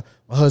 oh my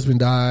husband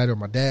died or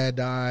my dad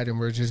died and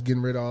we're just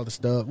getting rid of all the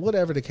stuff.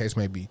 Whatever the case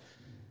may be.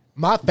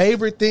 My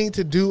favorite thing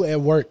to do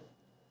at work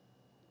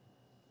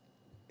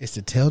is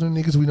to tell them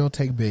niggas we don't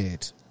take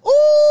beds.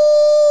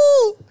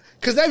 Ooh,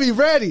 because they be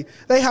ready.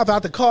 They hop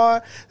out the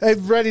car. They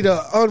ready to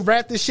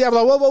unwrap this shit. I'm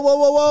like,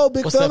 whoa,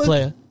 big What's fella. That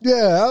player?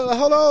 Yeah,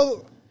 hold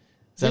on.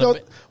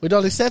 We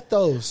don't accept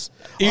those.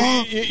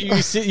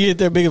 You sit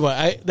there big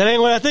boy. That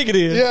ain't what I think it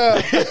is.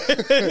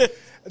 Yeah.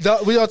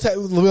 we don't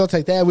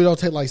take that. We don't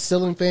take like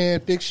ceiling fan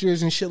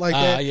fixtures and shit like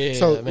that. Yeah,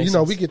 so that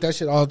sense. We get that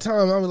shit all the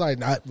time. I'm like,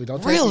 nah, we don't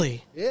take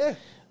really? it. Yeah.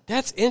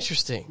 That's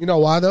interesting. You know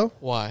why though?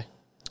 Why?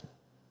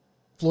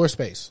 Floor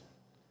space.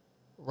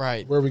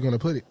 Right. Where are we going to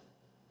put it?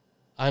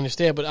 I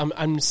understand, but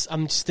I'm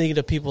just thinking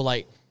of people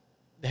like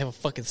they have a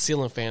fucking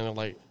ceiling fan and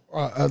like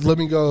let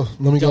me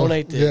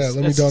donate this.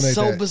 Yeah, let me donate that.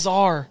 So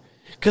bizarre.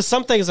 Because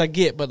some things I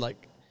get, but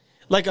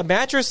like a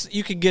mattress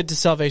you could get to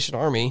Salvation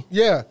Army.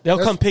 Yeah. They'll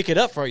come pick it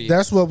up for you.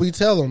 That's what we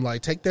tell them.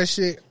 Like, take that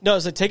shit. No,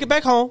 it's like, take it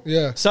back home.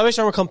 Yeah.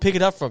 Salvation Army will come pick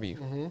it up from you.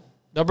 Mm-hmm.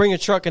 They'll bring a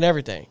truck and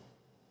everything.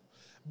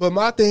 But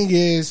my thing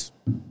is,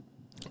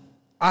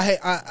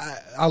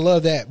 I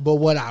love that. But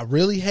what I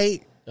really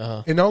hate,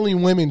 and only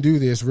women do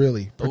this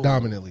really,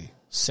 predominantly.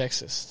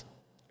 Sexist.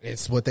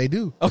 It's what they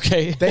do.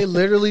 Okay. They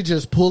literally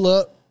just pull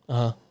up,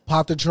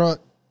 pop the trunk,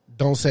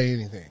 don't say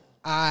anything.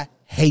 I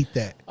hate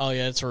that. Oh,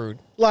 yeah, it's rude.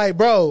 Like,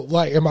 bro,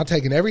 like, am I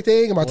taking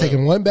everything? Am I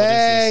taking one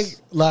bag?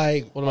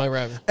 Like, what am I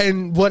grabbing?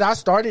 And what I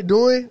started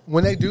doing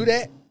when they do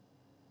that,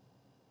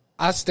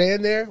 I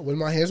stand there with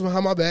my hands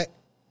behind my back,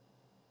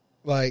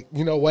 like,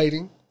 you know,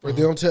 waiting for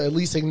them to at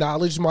least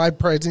acknowledge my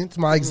presence,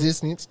 my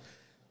existence.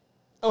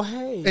 Oh,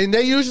 hey. And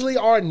they usually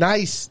are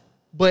nice,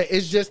 but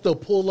it's just the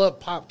pull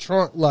up, pop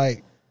trunk.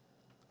 Like,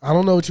 I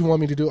don't know what you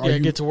want me to do. Yeah,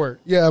 get to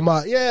work. Yeah, oh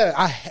my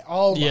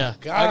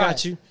God. I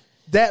got you.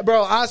 That,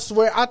 bro, I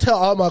swear, I tell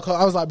all my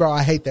I was like, bro,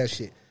 I hate that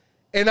shit.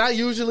 And I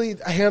usually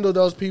handle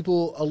those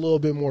people a little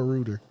bit more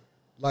ruder.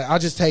 Like, I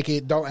just take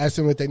it, don't ask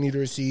them if they need a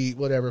receipt,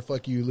 whatever,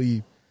 fuck you,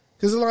 leave.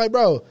 Because it's like,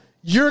 bro,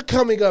 you're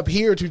coming up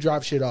here to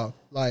drop shit off.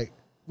 Like,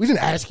 we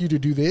didn't ask you to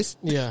do this.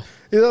 Yeah.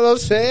 You know what I'm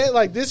saying?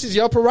 Like, this is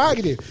your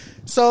prerogative.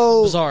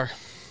 So. Bizarre.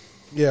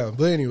 Yeah,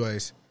 but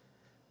anyways.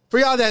 For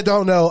y'all that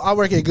don't know, I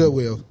work at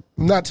Goodwill.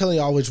 I'm not telling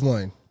y'all which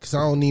one. Because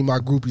I don't need my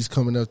groupies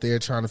coming up there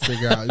trying to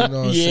figure out, you know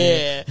what I'm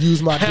saying?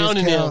 Use my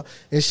discount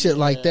and shit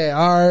like that.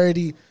 I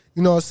already,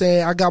 you know what I'm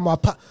saying? I got my,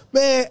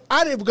 man,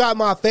 I done got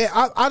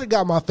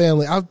my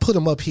family. I put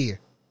them up here.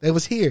 They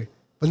was here,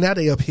 but now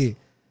they up here.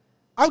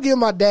 I'm giving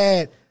my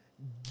dad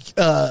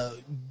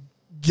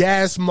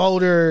gas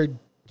motor,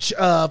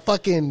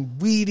 fucking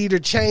weed eater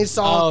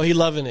chainsaw. Oh, he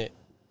loving it.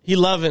 He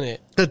loving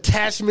it.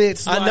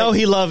 Attachments. I know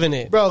he loving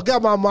it. Bro,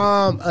 got my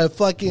mom a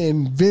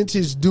fucking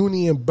vintage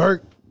Dooney and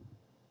Burke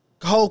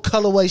whole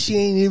colorway she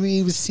ain't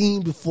even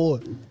seen before.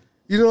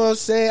 You know what I'm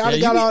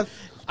saying? Now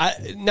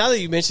that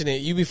you mention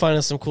it, you be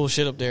finding some cool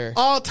shit up there.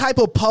 All type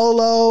of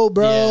polo,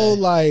 bro.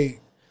 Yeah.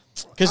 Like,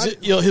 because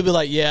he'll be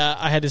like, yeah,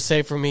 I had to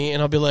save for me,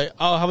 and I'll be like,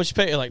 oh, how much you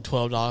pay? Like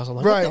 $12. I'm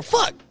like, right. What the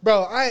fuck,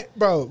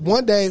 bro?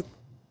 One day,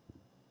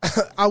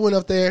 I went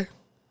up there,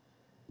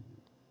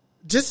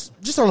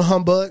 just on a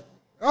humbug.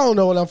 I don't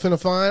know what I'm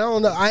finna find. I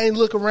don't know. I ain't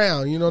look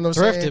around. You know what I'm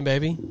saying? Thrifting,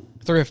 baby.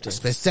 Thrifting.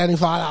 I spent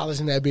 $75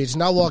 in that bitch,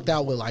 and I walked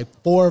out with like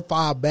 4 or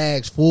 5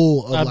 bags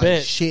full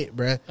of shit,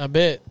 bruh. I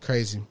bet.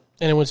 Crazy.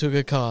 And it went to a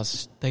good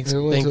cause. Thanks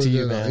to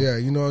you, man. Yeah,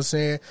 you know what I'm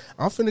saying?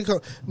 I'm finna come.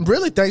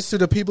 Really, thanks to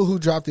the people who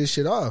dropped this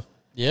shit off.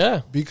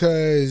 Yeah.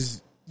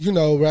 Because, you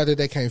know, rather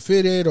they can't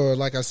fit it or,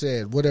 like I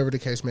said, whatever the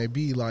case may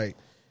be, like,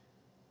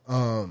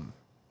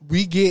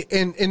 we get,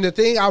 and the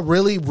thing I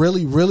really,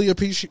 really, really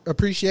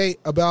appreciate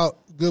about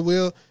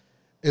Goodwill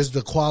is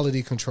the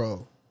quality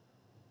control.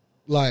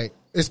 Like,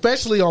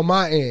 especially on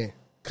my end,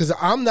 because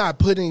I'm not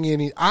putting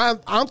any,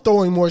 I'm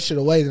throwing more shit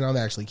away than I'm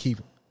actually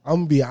keeping. I'm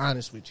going to be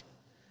honest with you.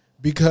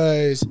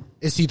 Because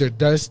it's either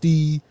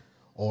dusty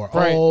or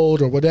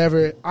old or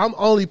whatever. I'm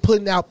only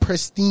putting out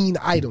pristine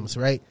items,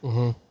 right?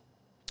 Mm-hmm.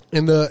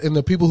 And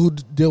the people who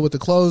deal with the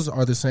clothes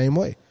are the same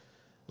way.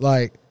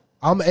 Like,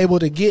 I'm able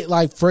to get,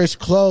 like, fresh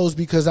clothes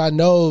because I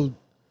know,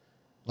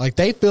 like,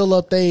 they fill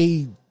up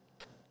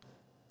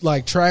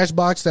like, trash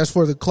box that's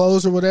for the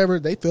clothes or whatever.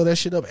 They fill that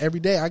shit up every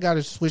day. I got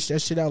to switch that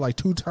shit out, like,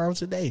 2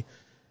 times a day.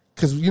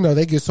 Because, you know,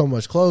 they get so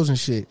much clothes and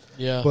shit.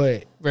 Yeah.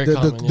 But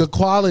the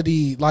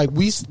quality, like,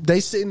 they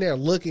sitting there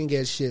looking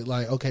at shit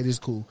like, okay, this is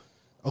cool.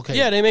 Okay.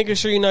 Yeah, they making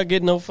sure you're not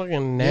getting no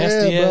fucking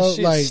nasty ass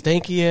shit, like,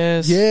 stinky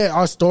ass. Yeah,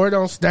 our store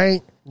don't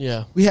stink.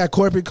 Yeah. We had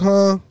corporate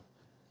come.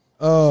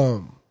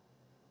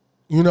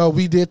 You know,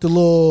 we did the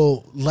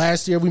little,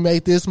 last year we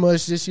made this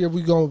much. This year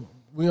we on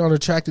a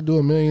track to do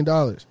 $1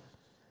 million.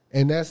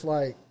 And that's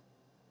like,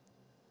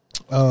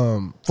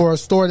 for a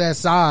store that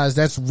size,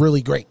 that's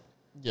really great.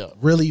 Yeah.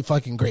 Really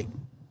fucking great.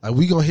 Like,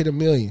 we gonna hit $1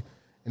 million.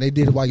 And they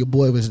did it while your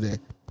boy was there.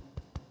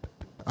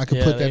 I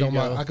could put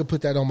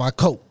that on my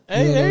coat.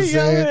 Hey, you know there you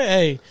go.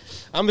 Hey,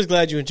 I'm just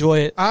glad you enjoy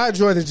it. I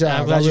enjoy the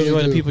job. I'm glad you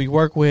enjoy the people you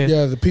work with.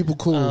 Yeah, the people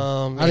cool.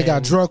 I done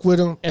got drunk with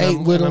them, ate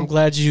with them. I'm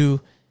glad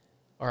you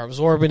are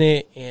absorbing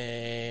it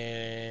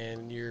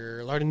and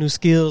you're learning new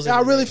skills. Yeah,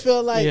 I really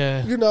feel like,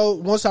 you know,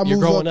 once I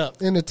move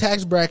up in the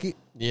tax bracket,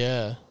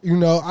 yeah, you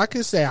know, I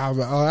could say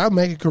I'll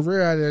make a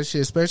career out of that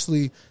shit,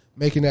 especially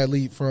making that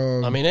leap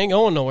from. I mean, they ain't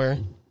going nowhere.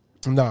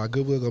 Nah,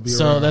 Goodwill gonna be around.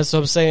 So that's what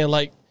I'm saying.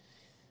 Like,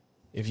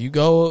 if you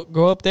go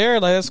up there,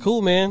 like, that's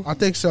cool, man. I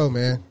think so,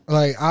 man.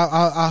 Like,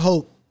 I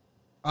hope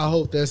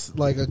that's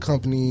like a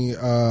company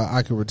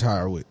I can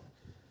retire with.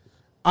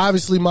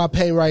 Obviously, my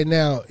pay right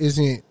now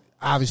isn't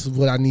obviously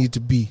what I need to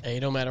be. Hey, it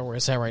don't matter where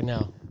it's at right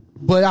now.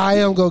 But I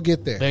am gonna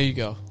get there. There you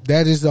go.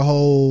 That's the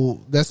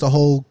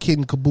whole kid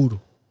and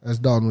caboodle, as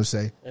Dalton would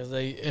say.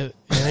 It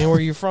ain't where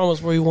you're from,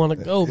 it's where you want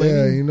to go, baby.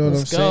 Yeah, you know what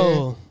I'm saying?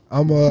 Go.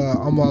 I'm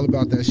all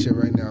about that shit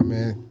right now,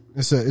 man.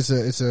 It's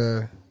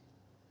a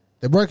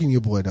they're working your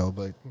boy though,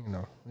 but you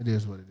know, it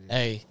is what it is.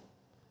 Hey.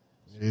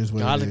 It is what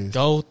gotta it is.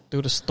 Go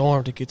through the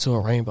storm to get to a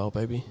rainbow,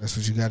 baby. That's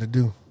what you gotta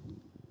do.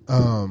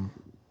 Yeah,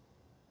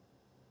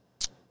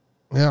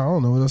 I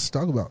don't know what else to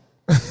talk about.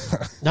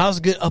 That was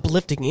a good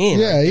uplifting end.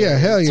 Yeah,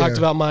 hell yeah. Talked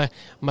about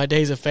my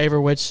days of favor,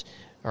 which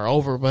are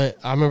over, but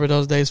I remember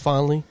those days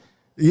fondly.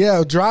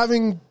 Yeah,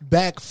 driving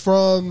back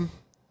from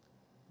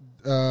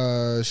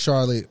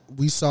Charlotte,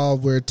 we saw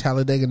where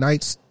Talladega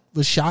Nights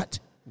was shot.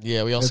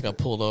 Yeah, we also got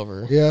pulled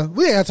over. Yeah,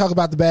 we ain't got to talk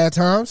about the bad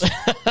times.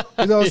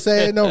 You know what I'm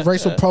saying? No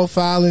racial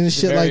profiling and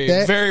shit like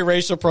that. Very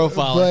racial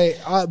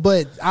profiling.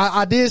 But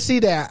I did see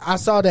that. I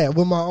saw that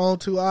with my own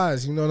two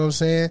eyes. You know what I'm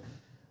saying?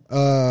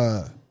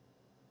 I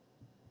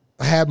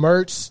had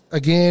Mertz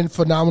again,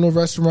 phenomenal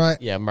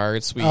restaurant. Yeah,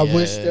 Mertz. I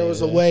wish there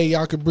was a way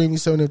y'all could bring me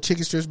some of them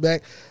chicken strips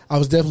back. I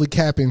was definitely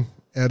capping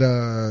at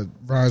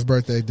Ryan's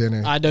birthday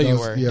dinner. I know you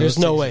were. Yeah, there's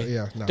no way.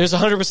 Yeah, no. There's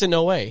 100%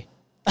 no way.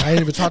 I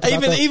ain't even talked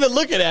about even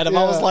looking at him,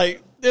 I was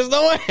like, "There's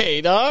no way,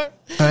 dog."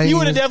 You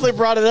would have definitely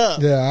brought it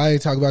up. Yeah, I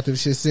ain't talked about them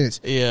shit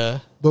since. Yeah,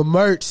 but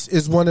Mertz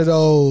is one of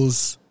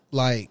those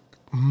like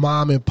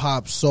mom and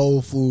pop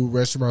soul food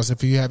restaurants.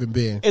 If you haven't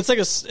been, it's like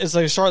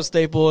a Charlotte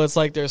staple. It's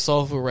like their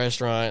soul food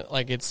restaurant.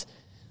 Like it's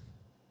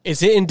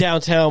in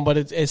downtown, but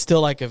it's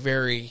still like a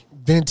very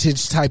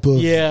vintage type of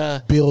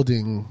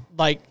building.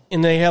 Like,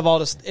 and they have all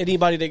this.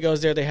 Anybody that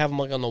goes there, they have them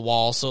like on the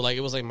wall. So like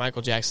it was like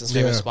Michael Jackson's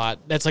favorite spot.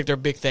 That's like their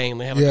big thing.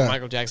 They have like a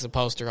Michael Jackson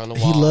poster on the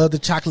wall. He loved the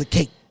chocolate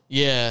cake.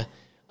 Yeah,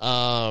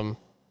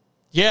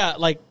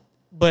 like,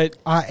 but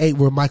I ate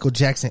where Michael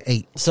Jackson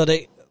ate. So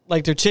they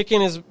like their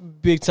chicken is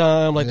big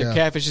time. Like their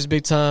catfish is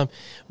big time.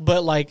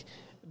 But like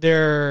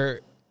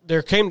their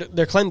claim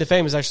to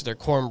fame is actually their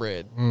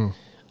cornbread.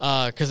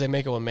 Because they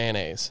make it with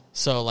mayonnaise,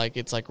 so like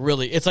it's like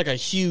a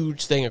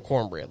huge thing of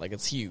cornbread. Like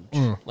it's huge,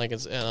 like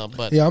it's.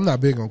 But yeah, I'm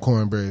not big on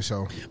cornbread,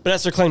 so. But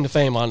that's their claim to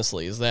fame,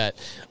 honestly, is that.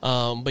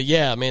 But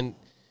yeah, I mean,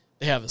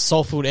 they have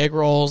soul food egg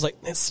rolls. Like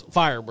it's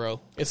fire, bro.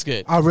 It's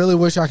good. I really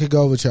wish I could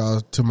go with y'all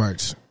to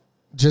Mertz,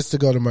 just to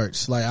go to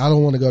Mertz. Like I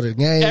don't want to go to the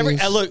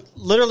games. Look,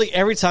 literally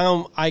every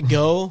time I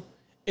go.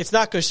 It's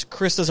not because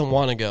Chris doesn't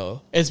want to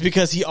go. It's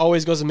because he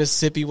always goes to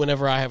Mississippi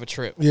whenever I have a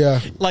trip. Yeah.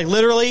 Like,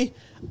 literally,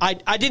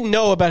 I didn't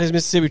know about his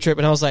Mississippi trip,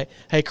 and I was like,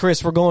 hey,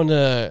 Chris, we're going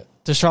to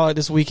Charlotte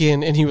this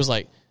weekend. And he was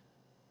like,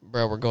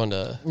 bro, we're going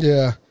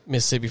to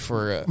Mississippi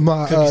for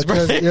my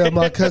birthday.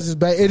 My cousin's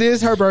birthday. It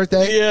is her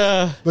birthday.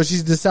 Yeah. But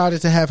she's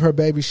decided to have her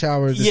baby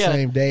shower the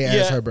same day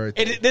as her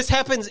birthday. This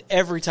happens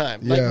every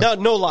time. Like,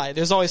 no lie.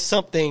 There's always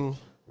something...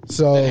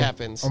 So that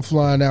happens. I'm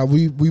flying out.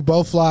 We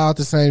both fly out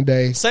the same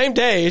day. Same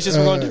day. It's just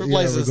we're going different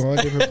places. We're going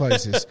different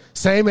places.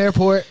 Same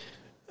airport.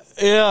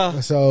 Yeah.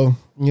 So,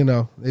 you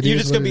know. You're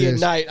just going to be at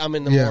night. I'm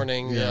in the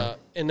morning. Yeah.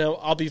 And then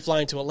I'll be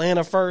flying to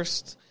Atlanta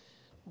first.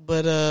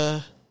 But,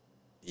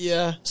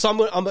 yeah.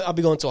 So I'll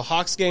be going to a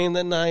Hawks game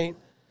that night.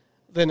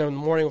 Then in the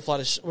morning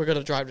we're going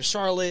to drive to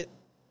Charlotte.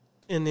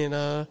 And then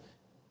have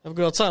a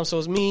good old time. So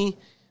it's me,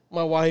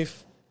 my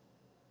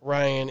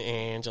Ryan,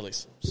 and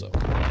Jaleesa.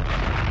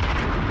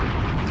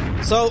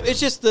 So it's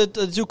just the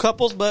two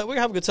couples, but we're going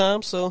to have a good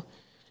time. So,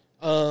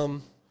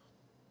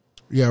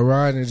 yeah,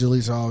 Ryan and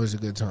Jaleesa are always a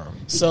good time.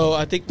 So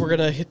I think we're going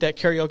to hit that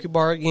karaoke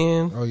bar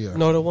again. Oh, yeah.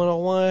 Noda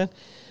 101.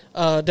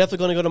 Definitely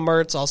going to go to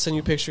Mertz. I'll send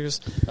you pictures.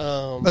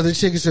 The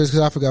chicken strips,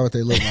 because I forgot what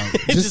they look like.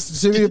 just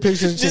send me a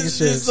picture of the chicken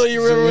strips. Just so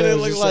you remember what they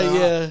look like,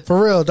 yeah.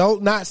 For real,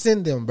 don't not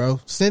send them, bro.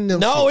 Send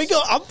them. No,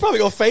 I'm probably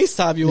going to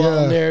FaceTime you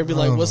on there and be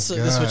like, this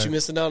is what you're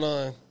missing out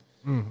on.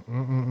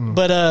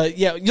 But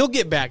yeah, you'll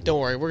get back. Don't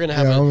worry. We're gonna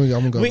have. I'm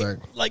gonna go back.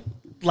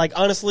 Like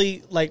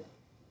honestly, like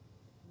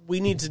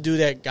we need to do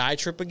that guy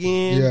trip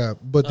again. Yeah,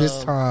 but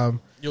this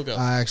time you'll go.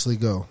 I actually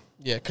go.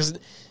 Yeah, because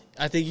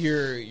I think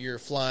your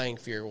flying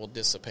fear will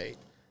dissipate.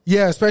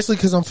 Yeah, especially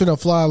because I'm finna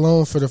fly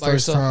alone for the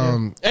first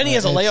time, and he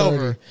has a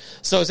layover.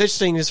 So it's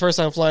interesting. His first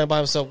time flying by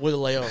himself with a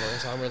layover.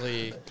 So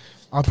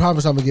I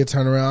promise I'm gonna get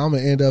turned around. I'm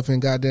gonna end up in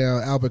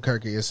goddamn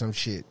Albuquerque or some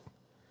shit.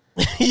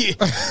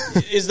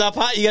 It's not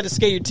possible. You got to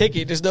skate your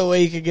ticket. There's no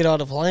way you can get on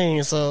the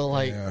plane. So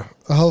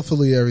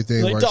hopefully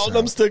everything works out.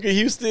 I'm stuck in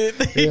Houston.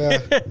 Yeah.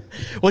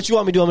 What you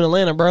want me to do? I'm in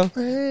Atlanta, bro.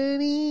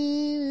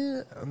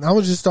 I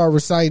would just start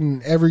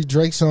reciting every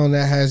Drake song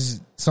that has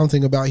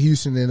something about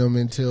Houston in them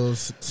until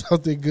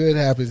something good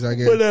happens, I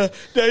guess. But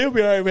no, you'll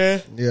be all right,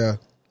 man. Yeah.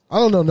 I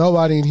don't know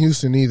nobody in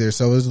Houston either,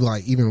 so it's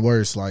like even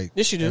worse. Like,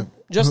 yes, you do.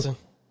 Justin.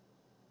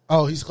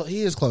 Oh, he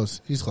is close.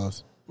 He's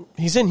close.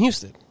 He's in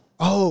Houston.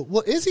 Oh,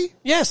 well, is he?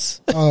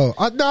 Yes. Oh,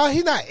 no,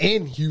 he's not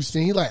in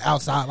Houston. He like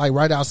outside, like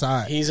right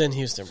outside. He's in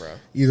Houston, bro.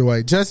 Either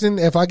way, Justin,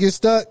 if I get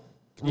stuck,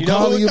 I'm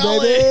calling you,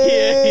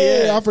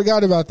 baby. Yeah. I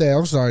forgot about that.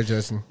 I'm sorry,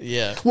 Justin.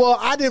 Yeah. Well,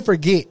 I didn't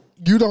forget.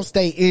 You don't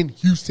stay in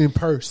Houston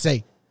per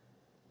se.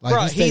 Like,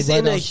 bro, he's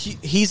in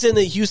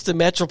the Houston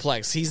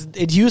Metroplex. He's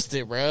in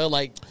Houston, bro.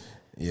 Like,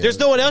 there's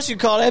no one else you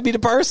call. That'd be the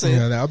person.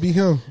 Yeah, that'll be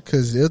him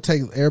because it'll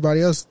take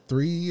everybody else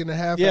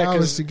 3.5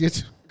 hours to get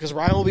to. Because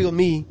Ryan will be with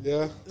me.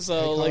 Yeah.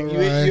 So, like, you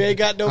ain't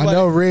got nobody. I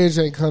know Ridge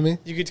ain't coming.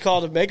 You could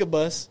call the Mega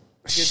Bus.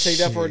 You could take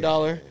that for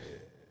 $1.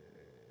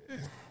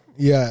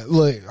 Yeah,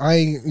 look, I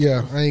ain't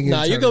getting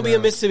Nah, you're going to be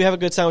in Mississippi, have a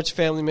good time with your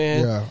family,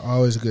 man. Yeah,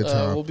 always a good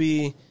time. We'll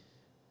be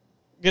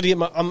good to get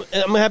I'm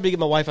happy to get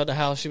my wife out the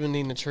house. She's been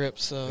needing a trip,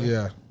 so.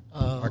 Yeah,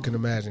 I can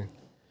imagine.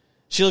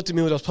 She looked at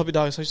me with those puppy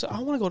dogs, so she said,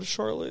 I want to go to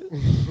Charlotte.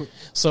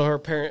 So her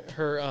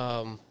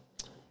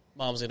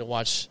mom's going to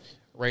watch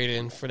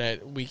Raiden for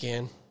that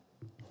weekend.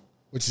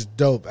 Which is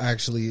dope,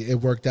 actually. It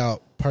worked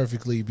out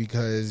perfectly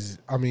because,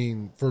 I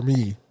mean, for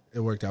me, it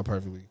worked out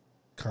perfectly,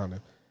 kind of,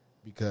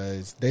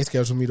 because they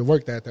scheduled me to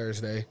work that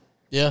Thursday.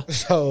 Yeah.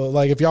 So,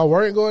 like, if y'all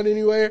weren't going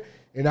anywhere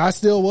and I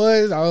still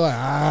was, I was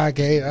like,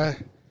 okay, I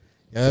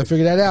gotta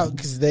figure that out.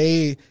 Because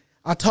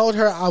I told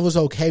her I was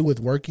okay with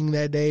working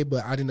that day,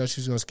 but I didn't know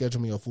she was going to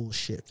schedule me a full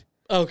shift.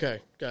 Okay,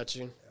 got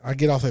you. I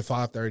get off at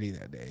 5:30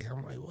 that day.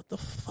 I'm like, what the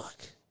fuck?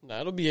 No,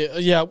 it'll be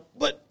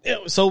but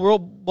so we'll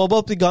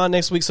both be gone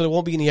next week, so there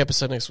won't be any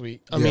episode next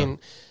week. I mean,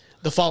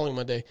 the following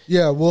Monday.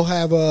 Yeah, we'll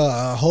have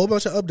a whole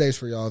bunch of updates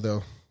for y'all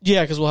though.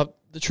 Yeah, because we'll have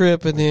the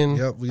trip, and then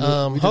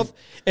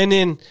and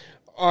then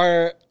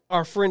our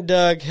friend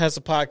Doug has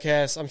a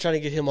podcast. I'm trying to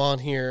get him on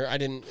here. I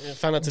didn't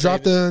find out today.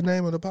 Drop the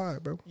name of the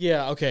pod, bro.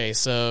 Yeah. Okay.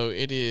 So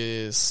it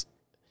is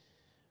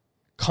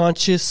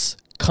Conscious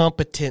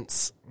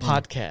Competence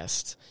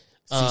Podcast.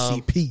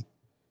 CCP.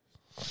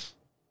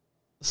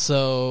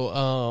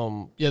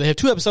 So they have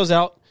 2 episodes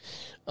out.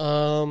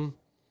 But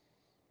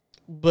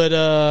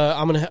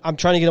I'm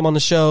trying to get them on the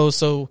show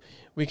so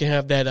we can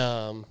have that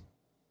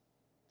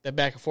that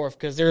back and forth,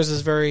 because theirs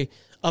is very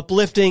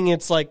uplifting.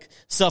 It's like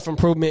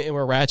self-improvement, and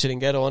we're ratchet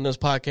and ghetto on this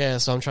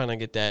podcast. So I'm trying to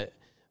get that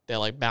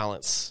like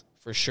balance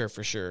for sure.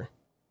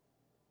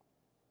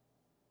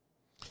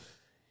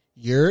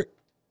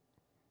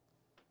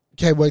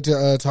 Can't wait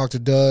to talk to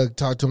Doug,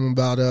 talk to him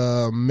about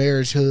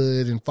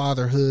marriagehood and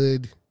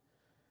fatherhood.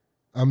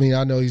 I mean,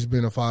 I know he's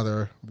been a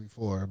father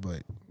before,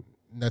 but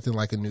nothing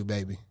like a new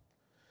baby.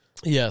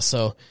 Yeah,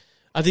 so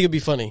I think it'd be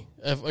funny,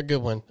 a good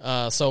one.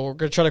 So we're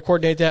going to try to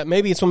coordinate that.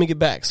 Maybe it's when we get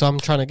back, so I'm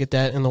trying to get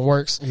that in the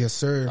works. Yes,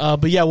 sir.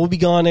 But yeah, we'll be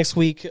gone next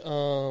week,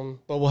 but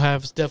we'll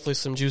have definitely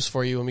some juice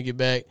for you when we get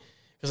back.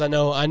 Because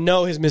I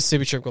know his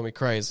Mississippi trip gonna be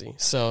crazy.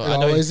 So I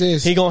know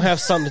he gonna have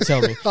something to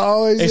tell me.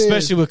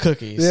 Especially with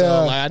cookies. Yeah.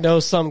 So I know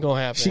something gonna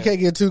happen. She can't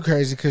get too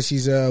crazy because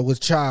she's with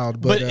child.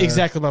 But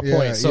exactly my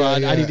point. So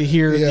I need to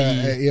hear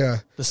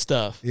the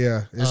stuff.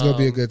 Yeah, it's gonna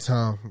be a good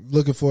time.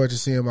 Looking forward to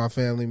seeing my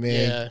family,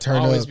 man. Yeah, turn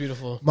always up.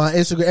 Beautiful. My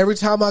Instagram. Every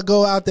time I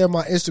go out there,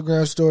 my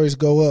Instagram stories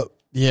go up.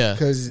 Yeah,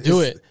 because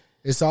it.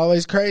 It's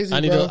always crazy.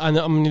 I'm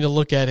gonna need to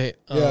look at it.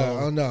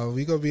 Oh no,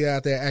 we gonna be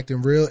out there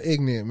acting real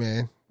ignorant,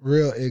 man.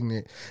 Real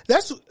ignorant.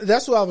 That's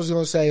what I was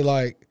gonna say.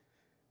 Like,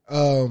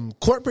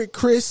 corporate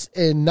Chris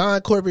and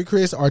non-corporate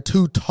Chris are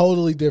 2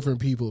 totally different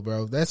people,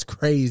 bro. That's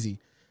crazy.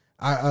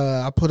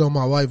 I put on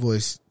my white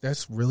voice.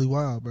 That's really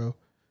wild, bro.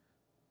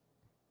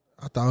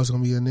 I thought I was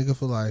gonna be a nigga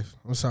for life.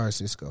 I'm sorry,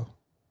 Cisco.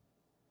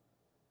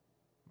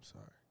 I'm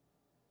sorry.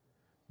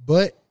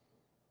 But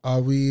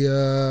are we?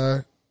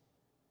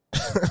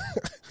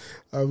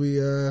 Are we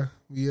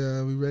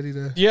ready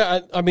to?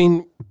 Yeah, I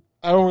mean,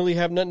 I don't really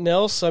have nothing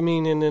else. I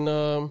mean, and then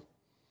I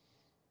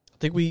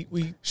think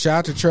we shout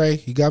out to Trey.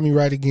 He got me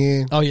right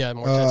again. Oh yeah,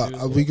 more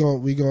tattoos. We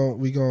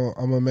gonna.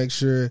 I'm gonna make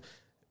sure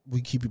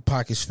we keep your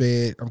pockets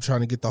fed. I'm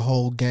trying to get the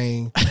whole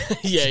gang.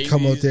 Yeah,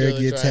 come up there and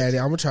get tatted.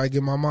 I'm gonna try to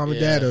get my mom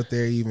and dad up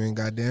there. Even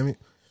goddamn it,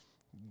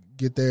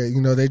 get there. You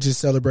know, they just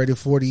celebrated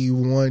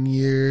 41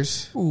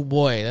 years. Oh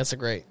boy, that's a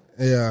great.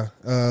 Yeah,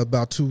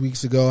 about 2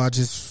 weeks ago, I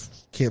just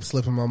kept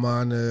slipping my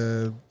mind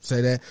to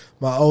say that.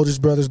 My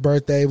oldest brother's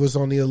birthday was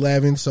on the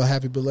 11th, so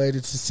happy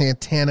belated to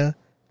Santana.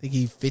 I think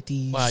he's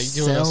 50. Wow, you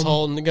doing us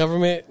holding the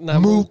government?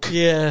 Mook.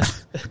 Yeah.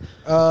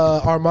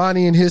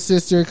 Armani and his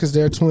sister, because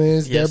they're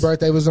twins. Yes. Their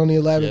birthday was on the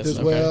 11th as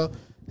well.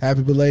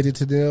 Happy belated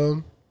to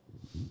them.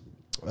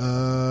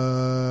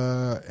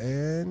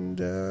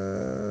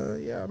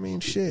 Yeah, I mean,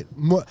 shit.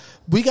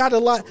 We got a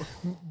lot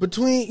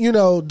between, you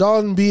know,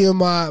 Dalton being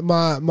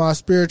my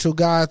spiritual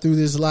guide through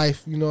this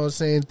life, you know what I'm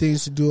saying,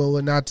 things to do and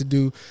what not to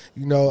do.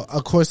 You know,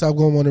 of course I'm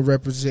going to want to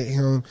represent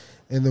him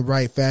in the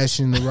right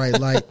fashion, the right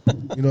light,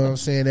 you know what I'm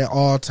saying, at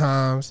all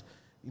times.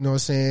 You know what I'm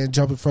saying,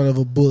 jump in front of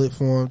a bullet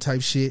for him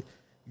type shit,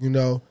 you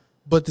know.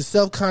 But the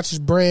Self-Conscious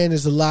brand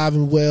is alive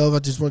and well. I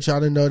just want y'all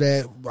to know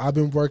that I've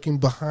been working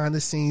behind the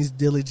scenes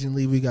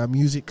diligently. We got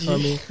music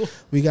coming.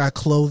 We got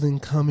clothing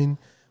coming.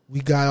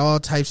 We got all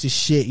types of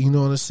shit, you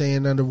know what I'm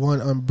saying, under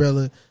one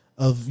umbrella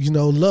of, you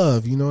know,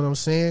 love. You know what I'm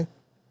saying?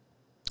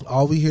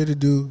 All we here to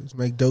do is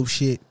make dope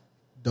shit,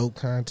 dope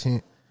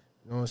content.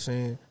 You know what I'm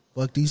saying?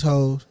 Fuck these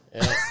hoes.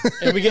 Yeah.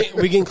 And we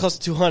getting close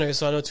to 200,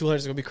 so I know 200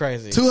 is gonna be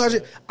crazy.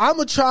 200. I'm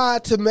gonna try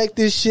to make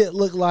this shit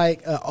look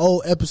like an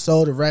old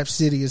episode of Rap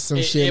City or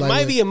some shit. It like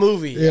might that. be a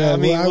movie. Yeah, I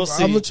mean, we'll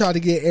see. I'm gonna try to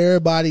get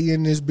everybody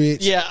in this bitch.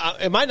 Yeah,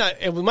 it might not.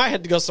 We might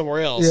have to go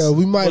somewhere else. Yeah,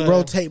 we might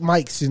rotate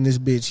mics in this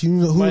bitch.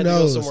 Who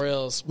knows? Go somewhere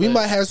else. We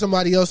might have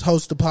somebody else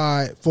host the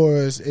pod for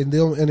us, and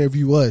they'll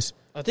interview us.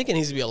 I think it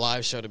needs to be a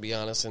live show, to be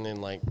honest, and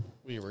then like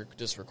we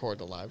just record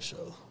the live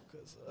show.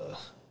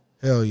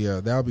 Hell yeah,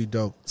 that'll be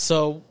dope.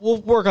 So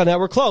we'll work on that.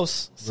 We're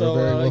close. So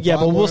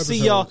but we'll see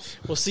y'all.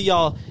 We'll see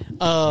y'all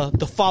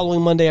the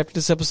following Monday after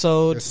this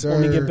episode when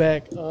we get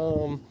back.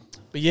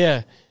 But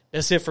yeah,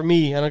 that's it for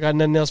me. I don't got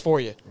nothing else for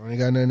you. I ain't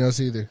got nothing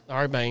else either. All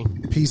right,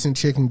 man. Peace and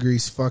chicken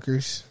grease,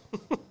 fuckers.